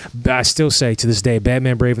 Yeah. But I still say, to this day,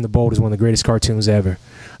 Batman Brave and the Bold is one of the greatest cartoons ever.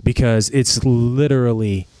 Because it's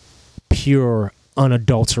literally pure,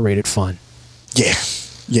 unadulterated fun. Yeah.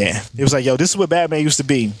 Yeah. It was like, yo, this is what Batman used to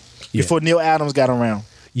be before Neil Adams got around.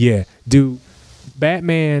 Yeah. Dude,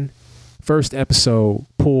 Batman, first episode,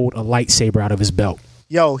 pulled a lightsaber out of his belt.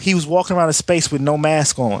 Yo, he was walking around in space with no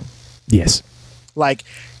mask on. Yes. Like,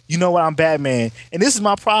 you know what, I'm Batman. And this is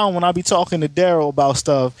my problem when I be talking to Daryl about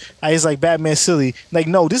stuff. He's like, Batman's silly. Like,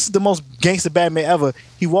 no, this is the most gangster Batman ever.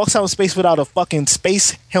 He walks out in space without a fucking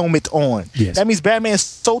space helmet on. Yes. That means Batman is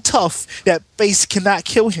so tough that space cannot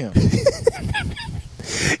kill him.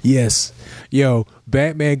 Yes. Yo,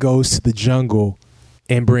 Batman goes to the jungle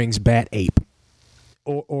and brings Bat Ape.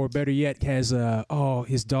 Or better yet, has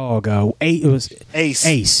his dog. It was Ace.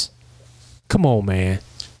 Ace. Come on, man.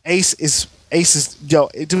 Ace is yo,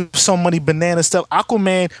 it do so many banana stuff.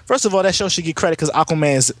 Aquaman, first of all, that show should get credit because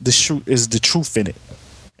Aquaman is the truth in it,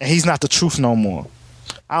 and he's not the truth no more.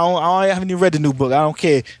 I haven't even read the new book. I don't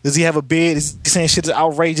care. Does he have a beard? Is he saying shit is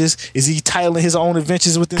outrageous? Is he titling his own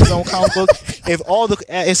adventures within his own comic book? If all the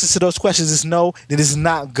answers to those questions is no, then it's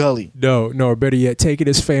not Gully. No, or better yet, taking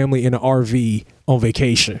his family in an RV on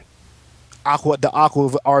vacation. The Aqua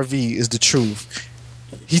RV is the truth.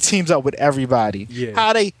 He teams up with everybody. Yeah.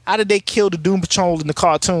 How did they kill the Doom Patrol in the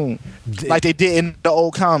cartoon like they did in the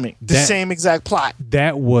old comic? The same exact plot.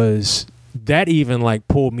 That even like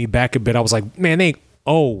pulled me back a bit. I was like, man, I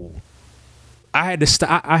had to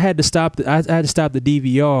stop. I had to stop the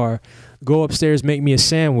DVR, go upstairs, make me a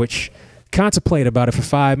sandwich, contemplate about it for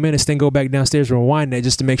 5 minutes, then go back downstairs and rewind that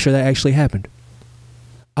just to make sure that actually happened.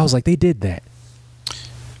 I was like, they did that.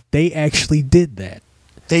 They actually did that.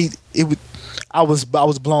 I was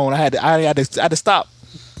blown. I had to stop.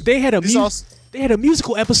 They had a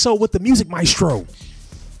musical episode with the music maestro.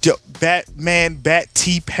 Yo, Batman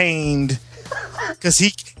T-pained because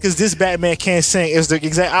this Batman can't sing. It's the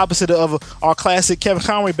exact opposite of our classic Kevin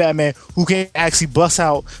Conroy Batman, who can actually bust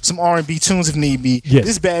out some R&B tunes if need be. Yes.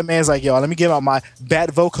 This Batman's like, yo, let me get out my bat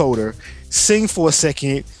vocoder, sing for a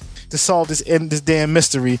second to solve this damn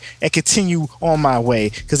mystery and continue on my way,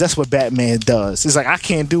 because that's what Batman does. It's like, I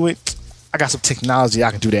can't do it. I got some technology.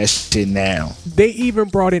 I can do that shit now. They even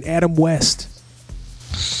brought in Adam West.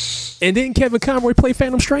 And didn't Kevin Conroy play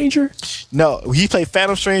Phantom Stranger? No, he played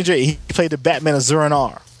Phantom Stranger and he played the Batman of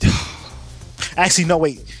Zur-En-Arr. Actually, no,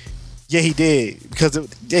 wait. Yeah, he did. Because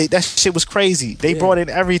that shit was crazy. They brought in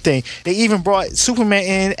everything. They even brought Superman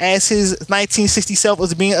in as his 1960 self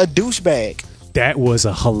as being a douchebag. That was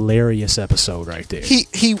a hilarious episode right there.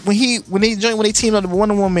 When they teamed up with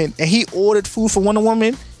Wonder Woman and he ordered food for Wonder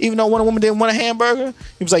Woman, even though Wonder Woman didn't want a hamburger,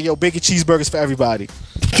 he was like, yo, bacon cheeseburgers for everybody.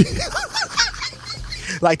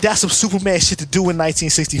 Like, that's some Superman shit to do in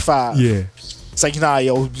 1965. Yeah. It's like, nah,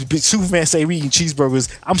 yo, Superman say we eating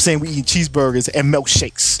cheeseburgers. I'm saying we eating cheeseburgers and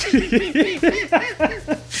milkshakes.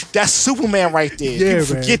 That's Superman right there. Yeah, you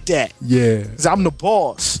forget that. Yeah. 'Cause I'm the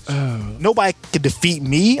boss. Nobody can defeat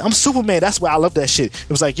me. I'm Superman. That's why I love that shit. It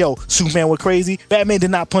was like, yo, Superman went crazy. Batman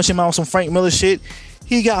did not punch him out on some Frank Miller shit.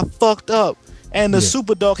 He got fucked up. And the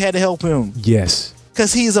super dog had to help him. Yes.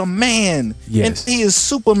 Because he's a man. Yes. And he is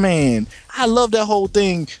Superman. I love that whole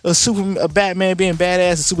thing of a Batman being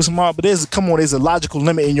badass and super smart, but there's a logical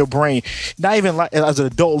limit in your brain. Not even like as an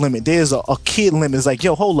adult limit. There's a kid limit. It's like,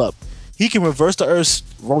 yo, hold up. He can reverse the Earth's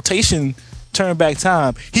rotation, turn back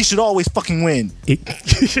time. He should always fucking win.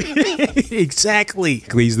 Exactly.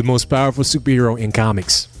 He's the most powerful superhero in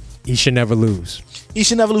comics. He should never lose. He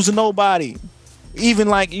should never lose to nobody. Even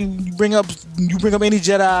like you bring up any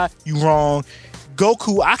Jedi, you wrong.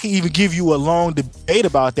 Goku, I can even give you a long debate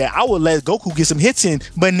about that. I would let Goku get some hits in,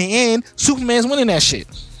 but in the end, Superman's winning that shit.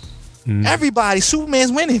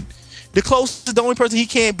 Superman's winning. The only person he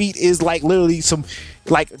can't beat is like literally some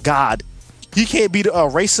like God. He can't beat a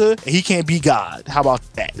racer, and he can't beat God. How about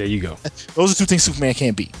that? There you go. Those are two things Superman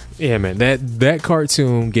can't beat. Yeah, man. That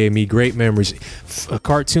cartoon gave me great memories. A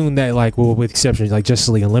cartoon that, like, well, with exceptions, like Justice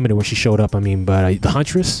League Unlimited when she showed up. I mean, but the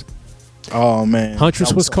Huntress. Oh man,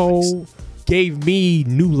 Huntress was so cold. nice. Gave me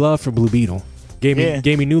new love for Blue Beetle. Gave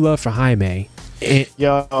me new love for Jaime. And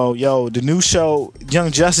Yo, the new show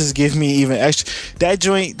Young Justice gives me even extra. That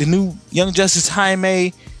joint, the new Young Justice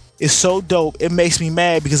Jaime is so dope. It makes me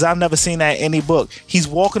mad because I've never seen that in any book. He's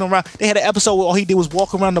walking around. They had an episode where all he did was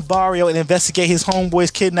walk around the barrio and investigate his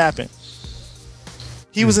homeboy's kidnapping.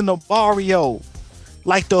 He was in the barrio,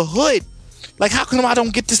 like the hood. Like, how come I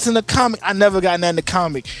don't get this in the comic? I never got that in the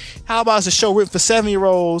comic. How about it's a show written for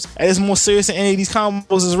 7-year-olds and it's more serious than any of these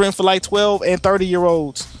comics is written for like 12 and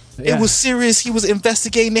 30-year-olds. Yeah. It was serious. He was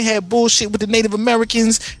investigating. They had bullshit with the Native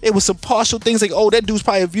Americans. It was some partial things like, oh, that dude's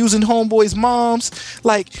probably abusing homeboys' moms.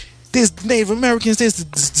 Like, there's Native Americans, there's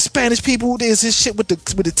the Spanish people, there's his shit with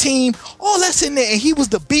the team. All that's in there, and he was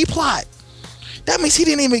the B plot. That means he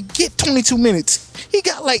didn't even get 22 minutes. He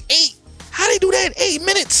got like 8. How they do that in 8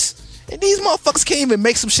 minutes? And these motherfuckers can't even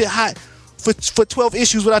make some shit hot for 12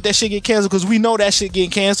 issues without that shit getting canceled, because we know that shit getting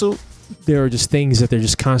canceled. there are just things that they're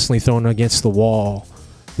just constantly throwing against the wall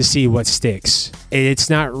to see what sticks. It's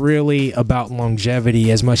not really about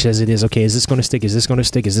longevity as much as it is, okay, is this going to stick? Is this going to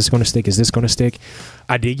stick? Is this going to stick? Is this going to stick?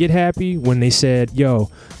 I did get happy when they said, yo,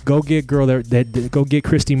 go get go get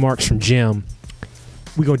Christy Marks from Jim.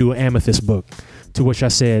 We're going to do an Amethyst book. To which I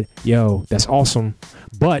said, yo, that's awesome,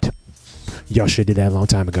 but y'all should have did that a long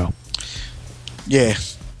time ago. Yeah.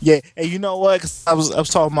 Yeah, and you know what? 'Cause I was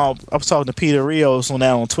talking to Peter Rios on that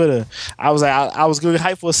on Twitter. I was like, I was getting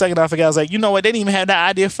hyped for a second. I forgot. I was like, you know what? They didn't even have that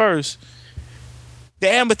idea first. The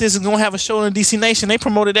Amethyst is gonna have a show in DC Nation. They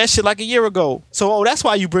promoted that shit like a year ago. So, that's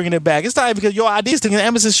why you bringing it back. It's not even because your ideas thinking the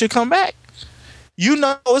Amethyst should come back. you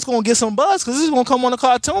know it's gonna get some buzz because this is gonna come on a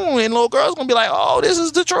cartoon, and little girls gonna be like, "Oh, this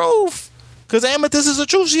is the truth." Because Amethyst is the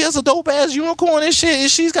truth. She has a dope ass unicorn and shit,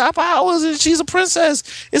 and she's got powers, and she's a princess.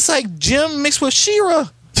 It's like Jim mixed with She-Ra.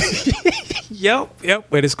 Yep.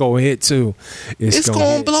 But it's gonna hit too. It's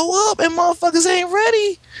gonna blow up, and motherfuckers ain't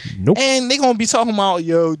ready. Nope. And they gonna be talking about,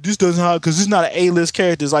 yo, this doesn't have, because it's not an A-list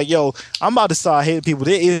character. It's like, yo, I'm about to start hitting people.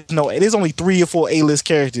 There's only 3 or 4 A-list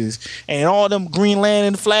characters, and all them Green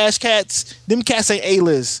Lantern, Flash cats, them cats ain't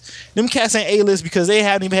A-list. Them cats ain't A-list because they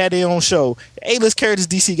haven't even had their own show. A-list characters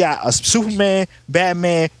DC got a Superman,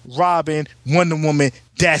 Batman, Robin, Wonder Woman.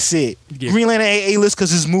 That's it. Yeah. Green Lantern ain't A-list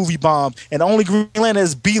because it's movie bomb, and the only Green Lantern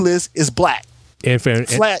that's B-list is black.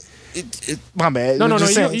 Flat. My bad.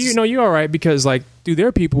 No. You're all right because, like, dude, there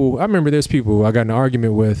are people. I remember there's people who I got in an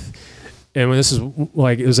argument with, and when this is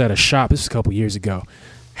like it was at a shop. This was a couple years ago.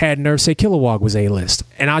 Had nerve say Kilowog was A-list,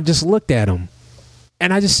 and I just looked at him,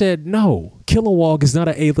 and I just said, no, Kilowog is not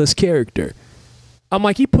an A-list character. I'm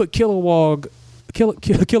like, he put Kilowog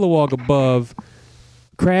above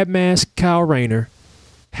Crab Mask, Kyle Rayner,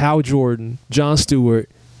 Hal Jordan, Jon Stewart,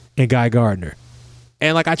 and Guy Gardner,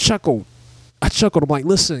 and like I chuckled. I'm like,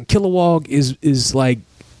 listen, Kilowog is like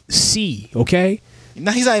C, okay?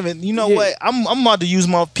 Now he's not even. You know what? I'm about to use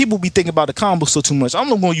my. People be thinking about the comic book so too much. I'm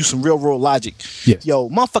gonna use some real world logic. Yes. Yo,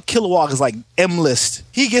 motherfucker, Kilowog is like M list.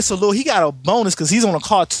 He gets a little. He got a bonus because he's on a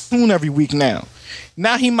cartoon every week now.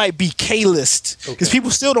 Now he might be K-list because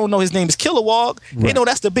people still don't know his name is Kilowog. Right. They know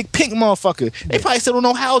that's the big pink motherfucker. They probably still don't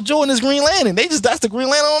know Hal Jordan is Green Lantern. That's the Green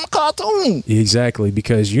Lantern on the cartoon. Exactly,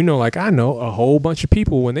 because like I know a whole bunch of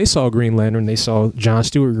people when they saw Green Lantern, they saw Jon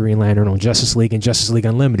Stewart Green Lantern on Justice League and Justice League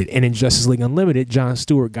Unlimited, and in Justice League Unlimited, Jon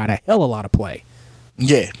Stewart got a hell of a lot of play.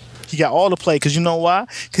 Yeah. He got all the play because you know why?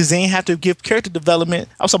 Because they ain't have to give character development.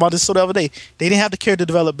 I was talking about this the other day. They didn't have the character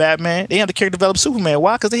develop Batman. They didn't have the character develop Superman.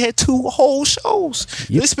 Why? Because they had 2 whole shows.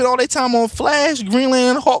 Yep. They spent all their time on Flash, Green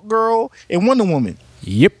Lantern, Hawk Girl, and Wonder Woman.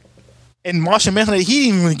 Yep. And Martian Manhunter, he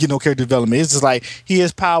didn't even get no character development. It's just like he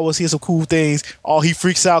has powers, he has some cool things. He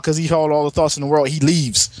freaks out because he heard all the thoughts in the world. He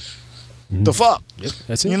leaves. Mm-hmm. The fuck? Yep.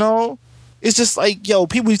 That's it. You know? It's just like, yo,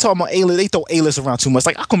 people be talking about A-list, they throw A-list around too much.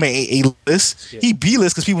 Like, Aquaman ain't A-list. Yeah. He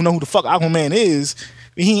B-list because people know who the fuck Aquaman is.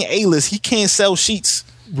 But he ain't A-list. He can't sell sheets.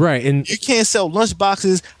 Right. And you can't sell lunch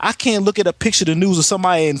boxes. I can't look at a picture of the news of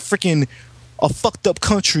somebody in freaking a fucked up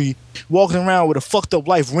country walking around with a fucked up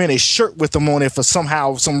life wearing a shirt with them on it for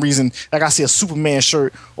some reason. Like I see a Superman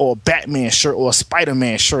shirt or a Batman shirt or a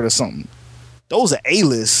Spider-Man shirt or something. Those are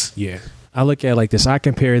A-list. Yeah. I look at it like this. I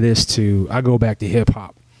go back to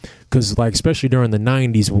hip-hop. Because, like, especially during the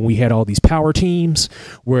 90s when we had all these power teams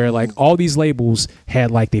where, like, all these labels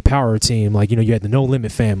had, like, their power team. Like, you had the No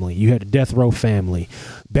Limit family. You had the Death Row family,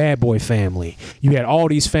 Bad Boy family. You had all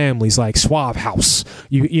these families, like Suave House.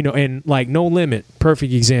 And, like, No Limit,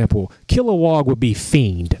 perfect example. Kilowog would be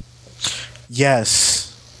Fiend.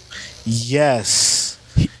 Yes. Yes.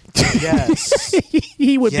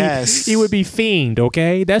 He would be Fiend,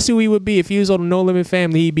 okay? That's who he would be. If he was on the No Limit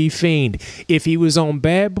family, he'd be Fiend. If he was on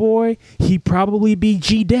Bad Boy, he'd probably be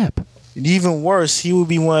G-Dep. And even worse, he would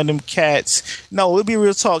be one of them cats. No, it'd be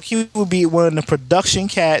real talk. He would be one of the production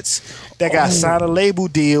cats that got signed a label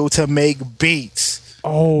deal to make beats.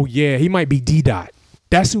 Oh, yeah. He might be D-Dot.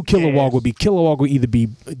 That's who Kilowog would be. Kilowog would either be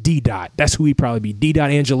D-Dot. That's who he'd probably be. D-Dot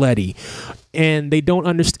Angeletti. And they don't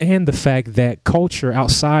understand the fact that culture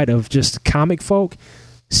outside of just comic folk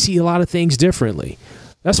see a lot of things differently.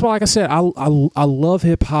 That's why, like I said, I love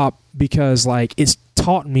hip-hop because, like, it's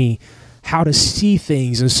taught me how to see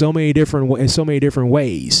things in so many different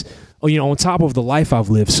ways. On top of the life I've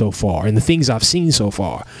lived so far and the things I've seen so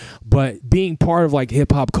far. But being part of, like,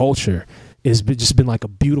 hip-hop culture has just been like a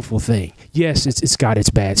beautiful thing. Yes, it's got its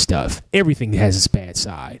bad stuff. Everything has its bad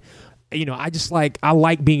side. I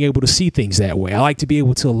like being able to see things that way. I like to be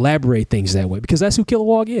able to elaborate things that way because that's who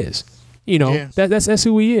Kilowog is. That's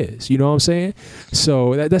who he is. You know what I'm saying?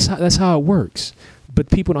 So that's how it works. But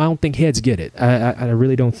people, I don't think heads get it. I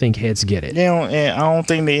really don't think heads get it. I don't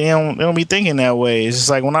think they don't be thinking that way. It's just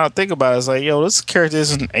like when I think about it, it's like, yo, this character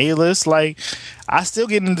isn't A-list. Like, I still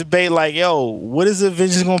get in the debate like, yo, what is the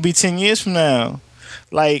Avengers gonna be 10 years from now?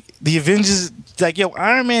 Like the Avengers, like, yo,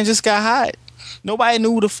 Iron Man just got hot. Nobody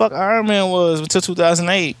knew who the fuck Iron Man was until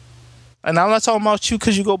 2008. And I'm not talking about you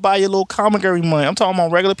because you go buy your little comic every month. I'm talking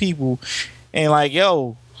about regular people. And like,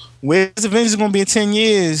 yo, where's the Avengers gonna be in 10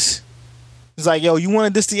 years? It's like, yo, you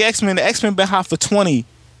wanted this the X-Men. The X-Men been hot for 20.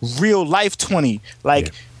 Real life 20.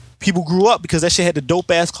 Like, people grew up because that shit had the dope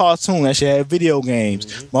ass cartoon. That shit had video games.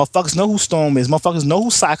 Motherfuckers know who Storm is. Motherfuckers know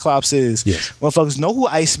who Cyclops is. Yes. Motherfuckers know who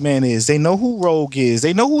Iceman is. They know who Rogue is.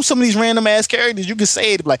 They know who some of these random ass characters. You can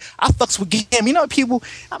say it like, I fucks with Gambit. You know people,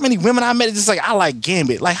 how many women I met just like, I like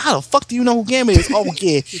Gambit. Like, how the fuck do you know who Gambit is? Oh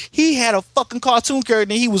yeah, he had a fucking cartoon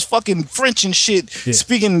character and he was fucking French and shit,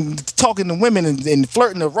 speaking, talking to women and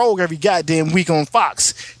flirting to Rogue every goddamn week on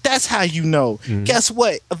Fox. That's how you know. Guess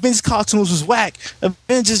what? Avengers cartoons was whack.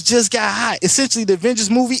 Avengers just got hot. Essentially, the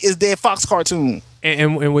Avengers movie is their Fox cartoon.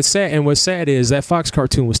 And what's sad is that Fox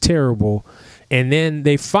cartoon was terrible. And then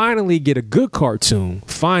they finally get a good cartoon.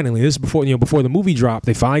 Finally, this is before the movie dropped.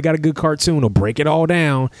 They finally got a good cartoon. They'll break it all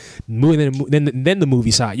down. Then the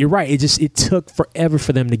movie's hot. You're right. It took forever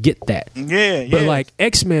for them to get that. Yeah. But like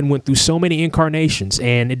X-Men went through so many incarnations,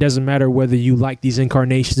 and it doesn't matter whether you like these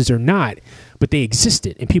incarnations or not, but they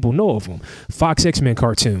existed and people know of them. Fox X-Men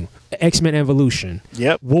cartoon, X-Men Evolution,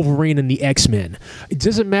 Wolverine and the X-Men. It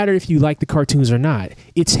doesn't matter if you like the cartoons or not.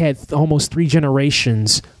 It's had almost 3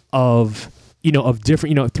 generations of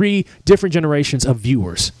different, 3 different generations of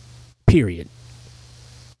viewers, period.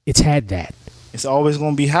 It's had that. It's always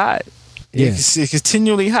going to be hot. Yeah. It's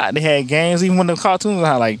continually hot. They had games, even when the cartoons were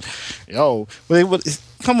hot, like,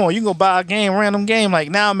 come on, you can go buy a game, random game.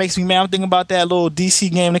 Like, now it makes me mad. I'm thinking about that little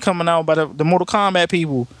DC game that's coming out by the Mortal Kombat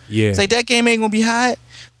people. Yeah. It's like, that game ain't going to be hot.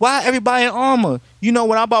 Why everybody in armor? You know,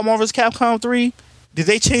 when I bought Marvel's Capcom 3, did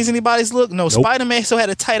they change anybody's look? No, nope. Spider-Man still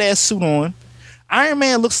had a tight-ass suit on. Iron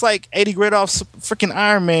Man looks like Eddie Gridoff's freaking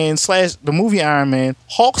Iron Man / the movie Iron Man.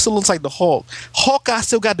 Hulk still looks like the Hulk. Hawkeye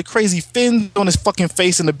still got the crazy fins on his fucking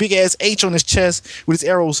face and the big ass H on his chest with his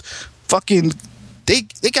arrows. Fucking, they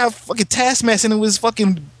got fucking Taskmaster in his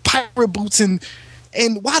fucking pirate boots and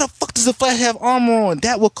why the fuck does the Flash have armor on?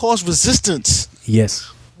 That will cause resistance.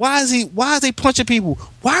 Yes. Why is they punching people?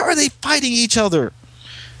 Why are they fighting each other?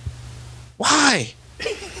 Why?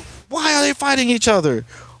 Why are they fighting each other?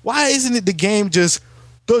 Why isn't it the game just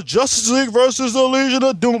the Justice League versus the Legion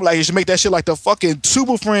of Doom? Like, you should make that shit like the fucking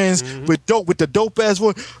Super Friends with the dope ass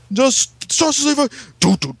voice. Just Justice League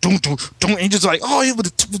and just like, oh, yeah, with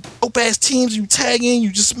the dope ass teams you tag in,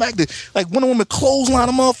 you just smack the like Wonder Woman clothesline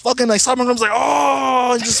a motherfucking like Simon Rum's like,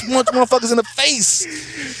 oh, and just punch motherfuckers in the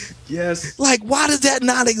face. Yes. Like, why does that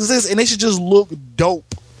not exist? And they should just look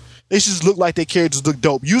dope. They should just look like their characters look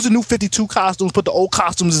dope. Use the new 52 costumes, put the old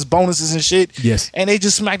costumes as bonuses and shit. Yes. And they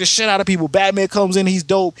just smack the shit out of people. Batman comes in, he's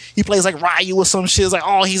dope. He plays like Ryu or some shit. It's like,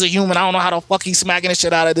 oh, he's a human. I don't know how the fuck he's smacking the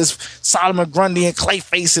shit out of this Solomon Grundy and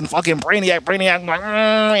Clayface and fucking Brainiac, like,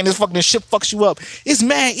 and this fucking shit fucks you up. It's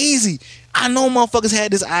mad easy. I know motherfuckers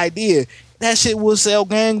had this idea. That shit will sell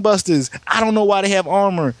gangbusters. I don't know why they have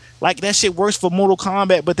armor. Like, that shit works for Mortal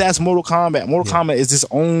Kombat, but that's Mortal Kombat. Mortal Kombat is its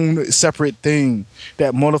own separate thing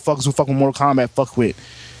that motherfuckers who fuck with Mortal Kombat fuck with.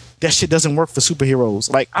 That shit doesn't work for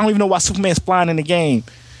superheroes. Like, I don't even know why Superman's flying in the game.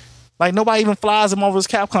 Like, nobody even flies in Marvel's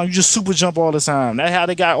Capcom. You just super jump all the time. That's how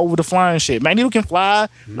they got over the flying shit. Magneto can fly.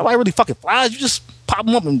 Nobody really fucking flies. You just pop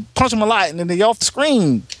them up and punch them a lot, and then they off the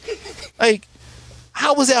screen. Like,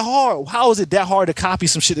 how was that hard? How is it that hard to copy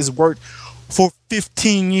some shit that's worked for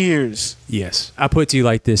 15 years? Yes. I put it to you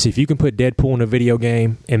like this. If you can put Deadpool in a video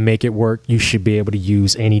game and make it work, you should be able to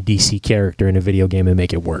use any DC character in a video game and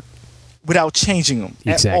make it work. Without changing them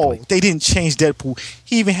exactly. At all. They didn't change Deadpool.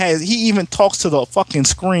 He even talks to the fucking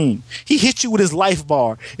screen. He hits you with his life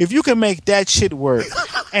bar. If you can make that shit work,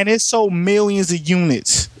 and it sold millions of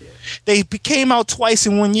units. They came out twice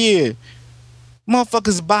in 1 year.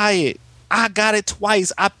 Motherfuckers buy it. I got it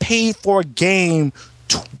twice. I paid for a game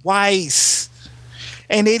twice.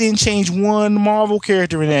 And they didn't change one Marvel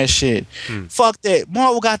character in that shit. Fuck that.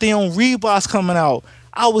 Marvel got their own Reeboks coming out.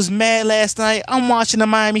 I was mad last night. I'm watching the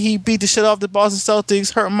Miami Heat beat the shit off the Boston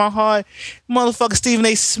Celtics, hurting my heart. Motherfucker Stephen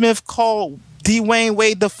A. Smith called Dwayne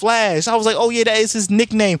Wade the Flash. I was like, oh yeah, that is his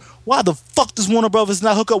nickname. Why the fuck does Warner Brothers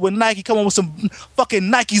not hook up with Nike, come on with some fucking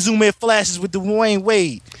Nike Zoom in flashes with Dwayne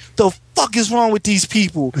Wade? The fuck is wrong with these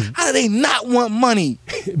people? How do they not want money?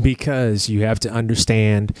 Because you have to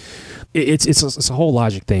understand, it's a whole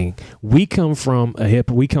logic thing. We come from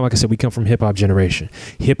like I said, we come from hip hop generation.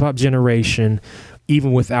 Hip hop generation,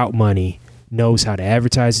 even without money, knows how to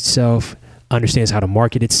advertise itself, understands how to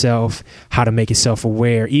market itself, how to make itself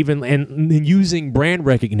aware, even and using brand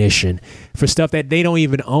recognition for stuff that they don't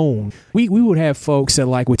even own. We would have folks that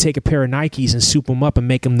like would take a pair of Nikes and soup them up and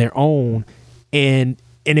make them their own, and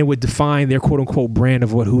it would define their quote unquote brand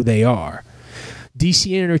of who they are.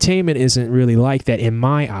 DC Entertainment isn't really like that in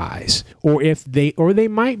my eyes. Or they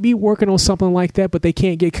might be working on something like that, but they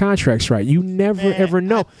can't get contracts right. You never ever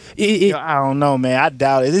know. I don't know, man. I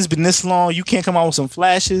doubt it. It's been this long. You can't come out with some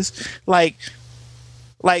flashes. Like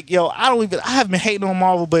Like, yo, I haven't been hating on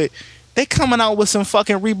Marvel, but they coming out with some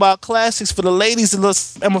fucking Reebok classics for the ladies and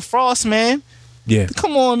little Emma Frost, man. Yeah.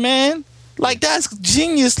 Come on, man. Like, that's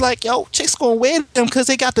genius. Like, yo, chicks gonna wear them because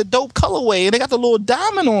they got the dope colorway and they got the little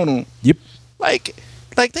diamond on them. Yep. Like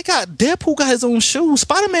they got Deadpool got his own shoes.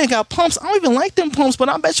 Spider-Man got pumps. I don't even like them pumps, but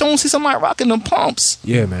I bet you won't see somebody rocking them pumps.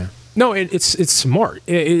 Yeah, man. No, it's smart.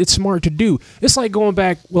 It's smart to do. It's like going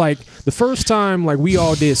back, like the first time, like we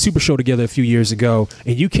all did Super Show together a few years ago,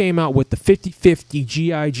 and you came out with the 50/50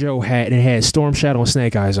 G.I. Joe hat and it had Storm Shadow and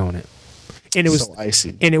Snake Eyes on it. And it was so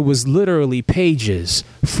icy. And it was literally pages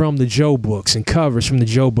from the Joe books and covers from the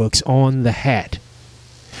Joe books on the hat.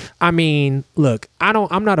 I mean, look,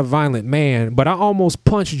 I'm not a violent man, but I almost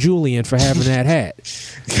punched Julian for having that hat.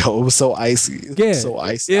 Yo, it was so icy. Yeah, So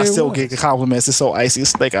icy. yeah, I still was. get compliments. It's so icy.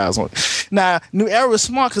 It's Snake Eyes on it. Now, New Era was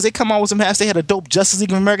smart because they come out with some hats. They had a dope Justice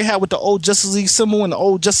League of America hat with the old Justice League symbol and the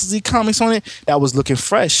old Justice League comics on it. That was looking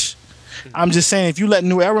fresh. I'm just saying, if you let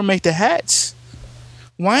New Era make the hats,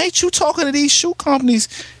 why ain't you talking to these shoe companies?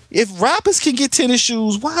 If rappers can get tennis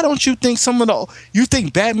shoes, why don't you think you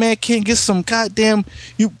think Batman can get some goddamn,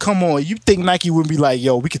 come on, you think Nike would be like,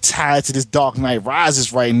 yo, we could tie it to this Dark Knight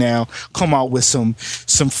Rises right now, come out with some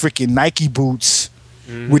freaking Nike boots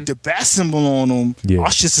with the bat symbol on them. Yeah.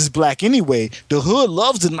 Our shit is black anyway. The hood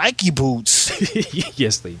loves the Nike boots.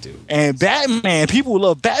 Yes, they do. And Batman, people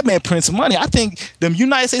love Batman prints money. I think the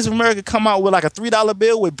United States of America come out with like a $3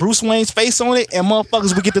 bill with Bruce Wayne's face on it, and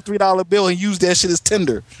motherfuckers would get the $3 bill and use that shit as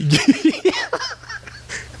Tinder.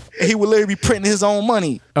 And he would literally be printing his own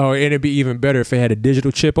money. Oh, and it'd be even better if it had a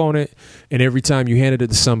digital chip on it, and every time you handed it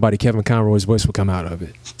to somebody, Kevin Conroy's voice would come out of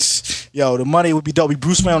it. Yo, the money would be dope. Be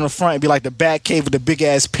Bruce Wayne on the front and be like the Batcave with the big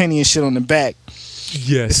ass penny and shit on the back.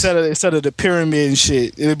 Yes. Instead of the pyramid and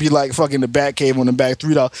shit, it'd be like fucking the Batcave on the back,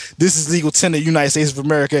 $3. This is legal tender, United States of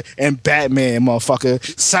America, and Batman, motherfucker.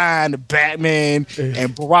 Signed Batman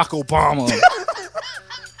and Barack Obama.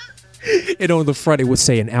 And on the front, it would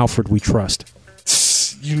say, "An Alfred we trust."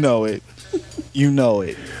 You know it. You know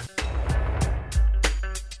it.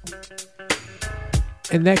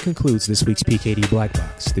 And that concludes this week's PKD Black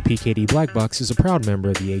Box. The PKD Black Box is a proud member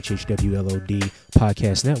of the HHWLOD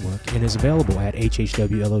Podcast Network and is available at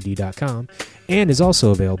hhwlod.com and is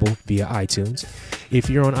also available via iTunes. If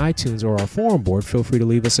you're on iTunes or our forum board, feel free to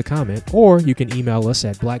leave us a comment, or you can email us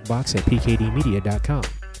at blackbox@pkdmedia.com.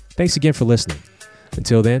 Thanks again for listening.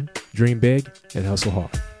 Until then, dream big and hustle hard.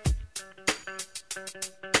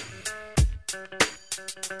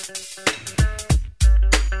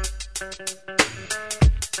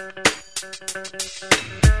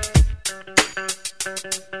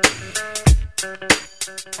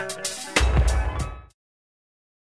 Thank you.